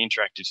us for the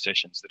interactive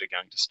sessions that are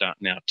going to start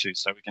now too,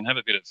 so we can have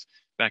a bit of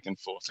back and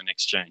forth and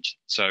exchange.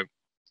 So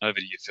over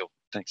to you, Phil.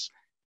 Thanks.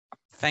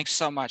 Thanks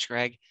so much,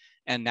 Greg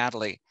and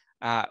Natalie.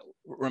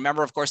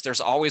 Remember, of course,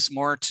 there's always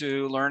more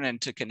to learn and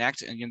to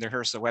connect, and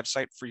here's the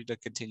website for you to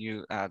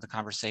continue the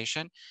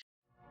conversation.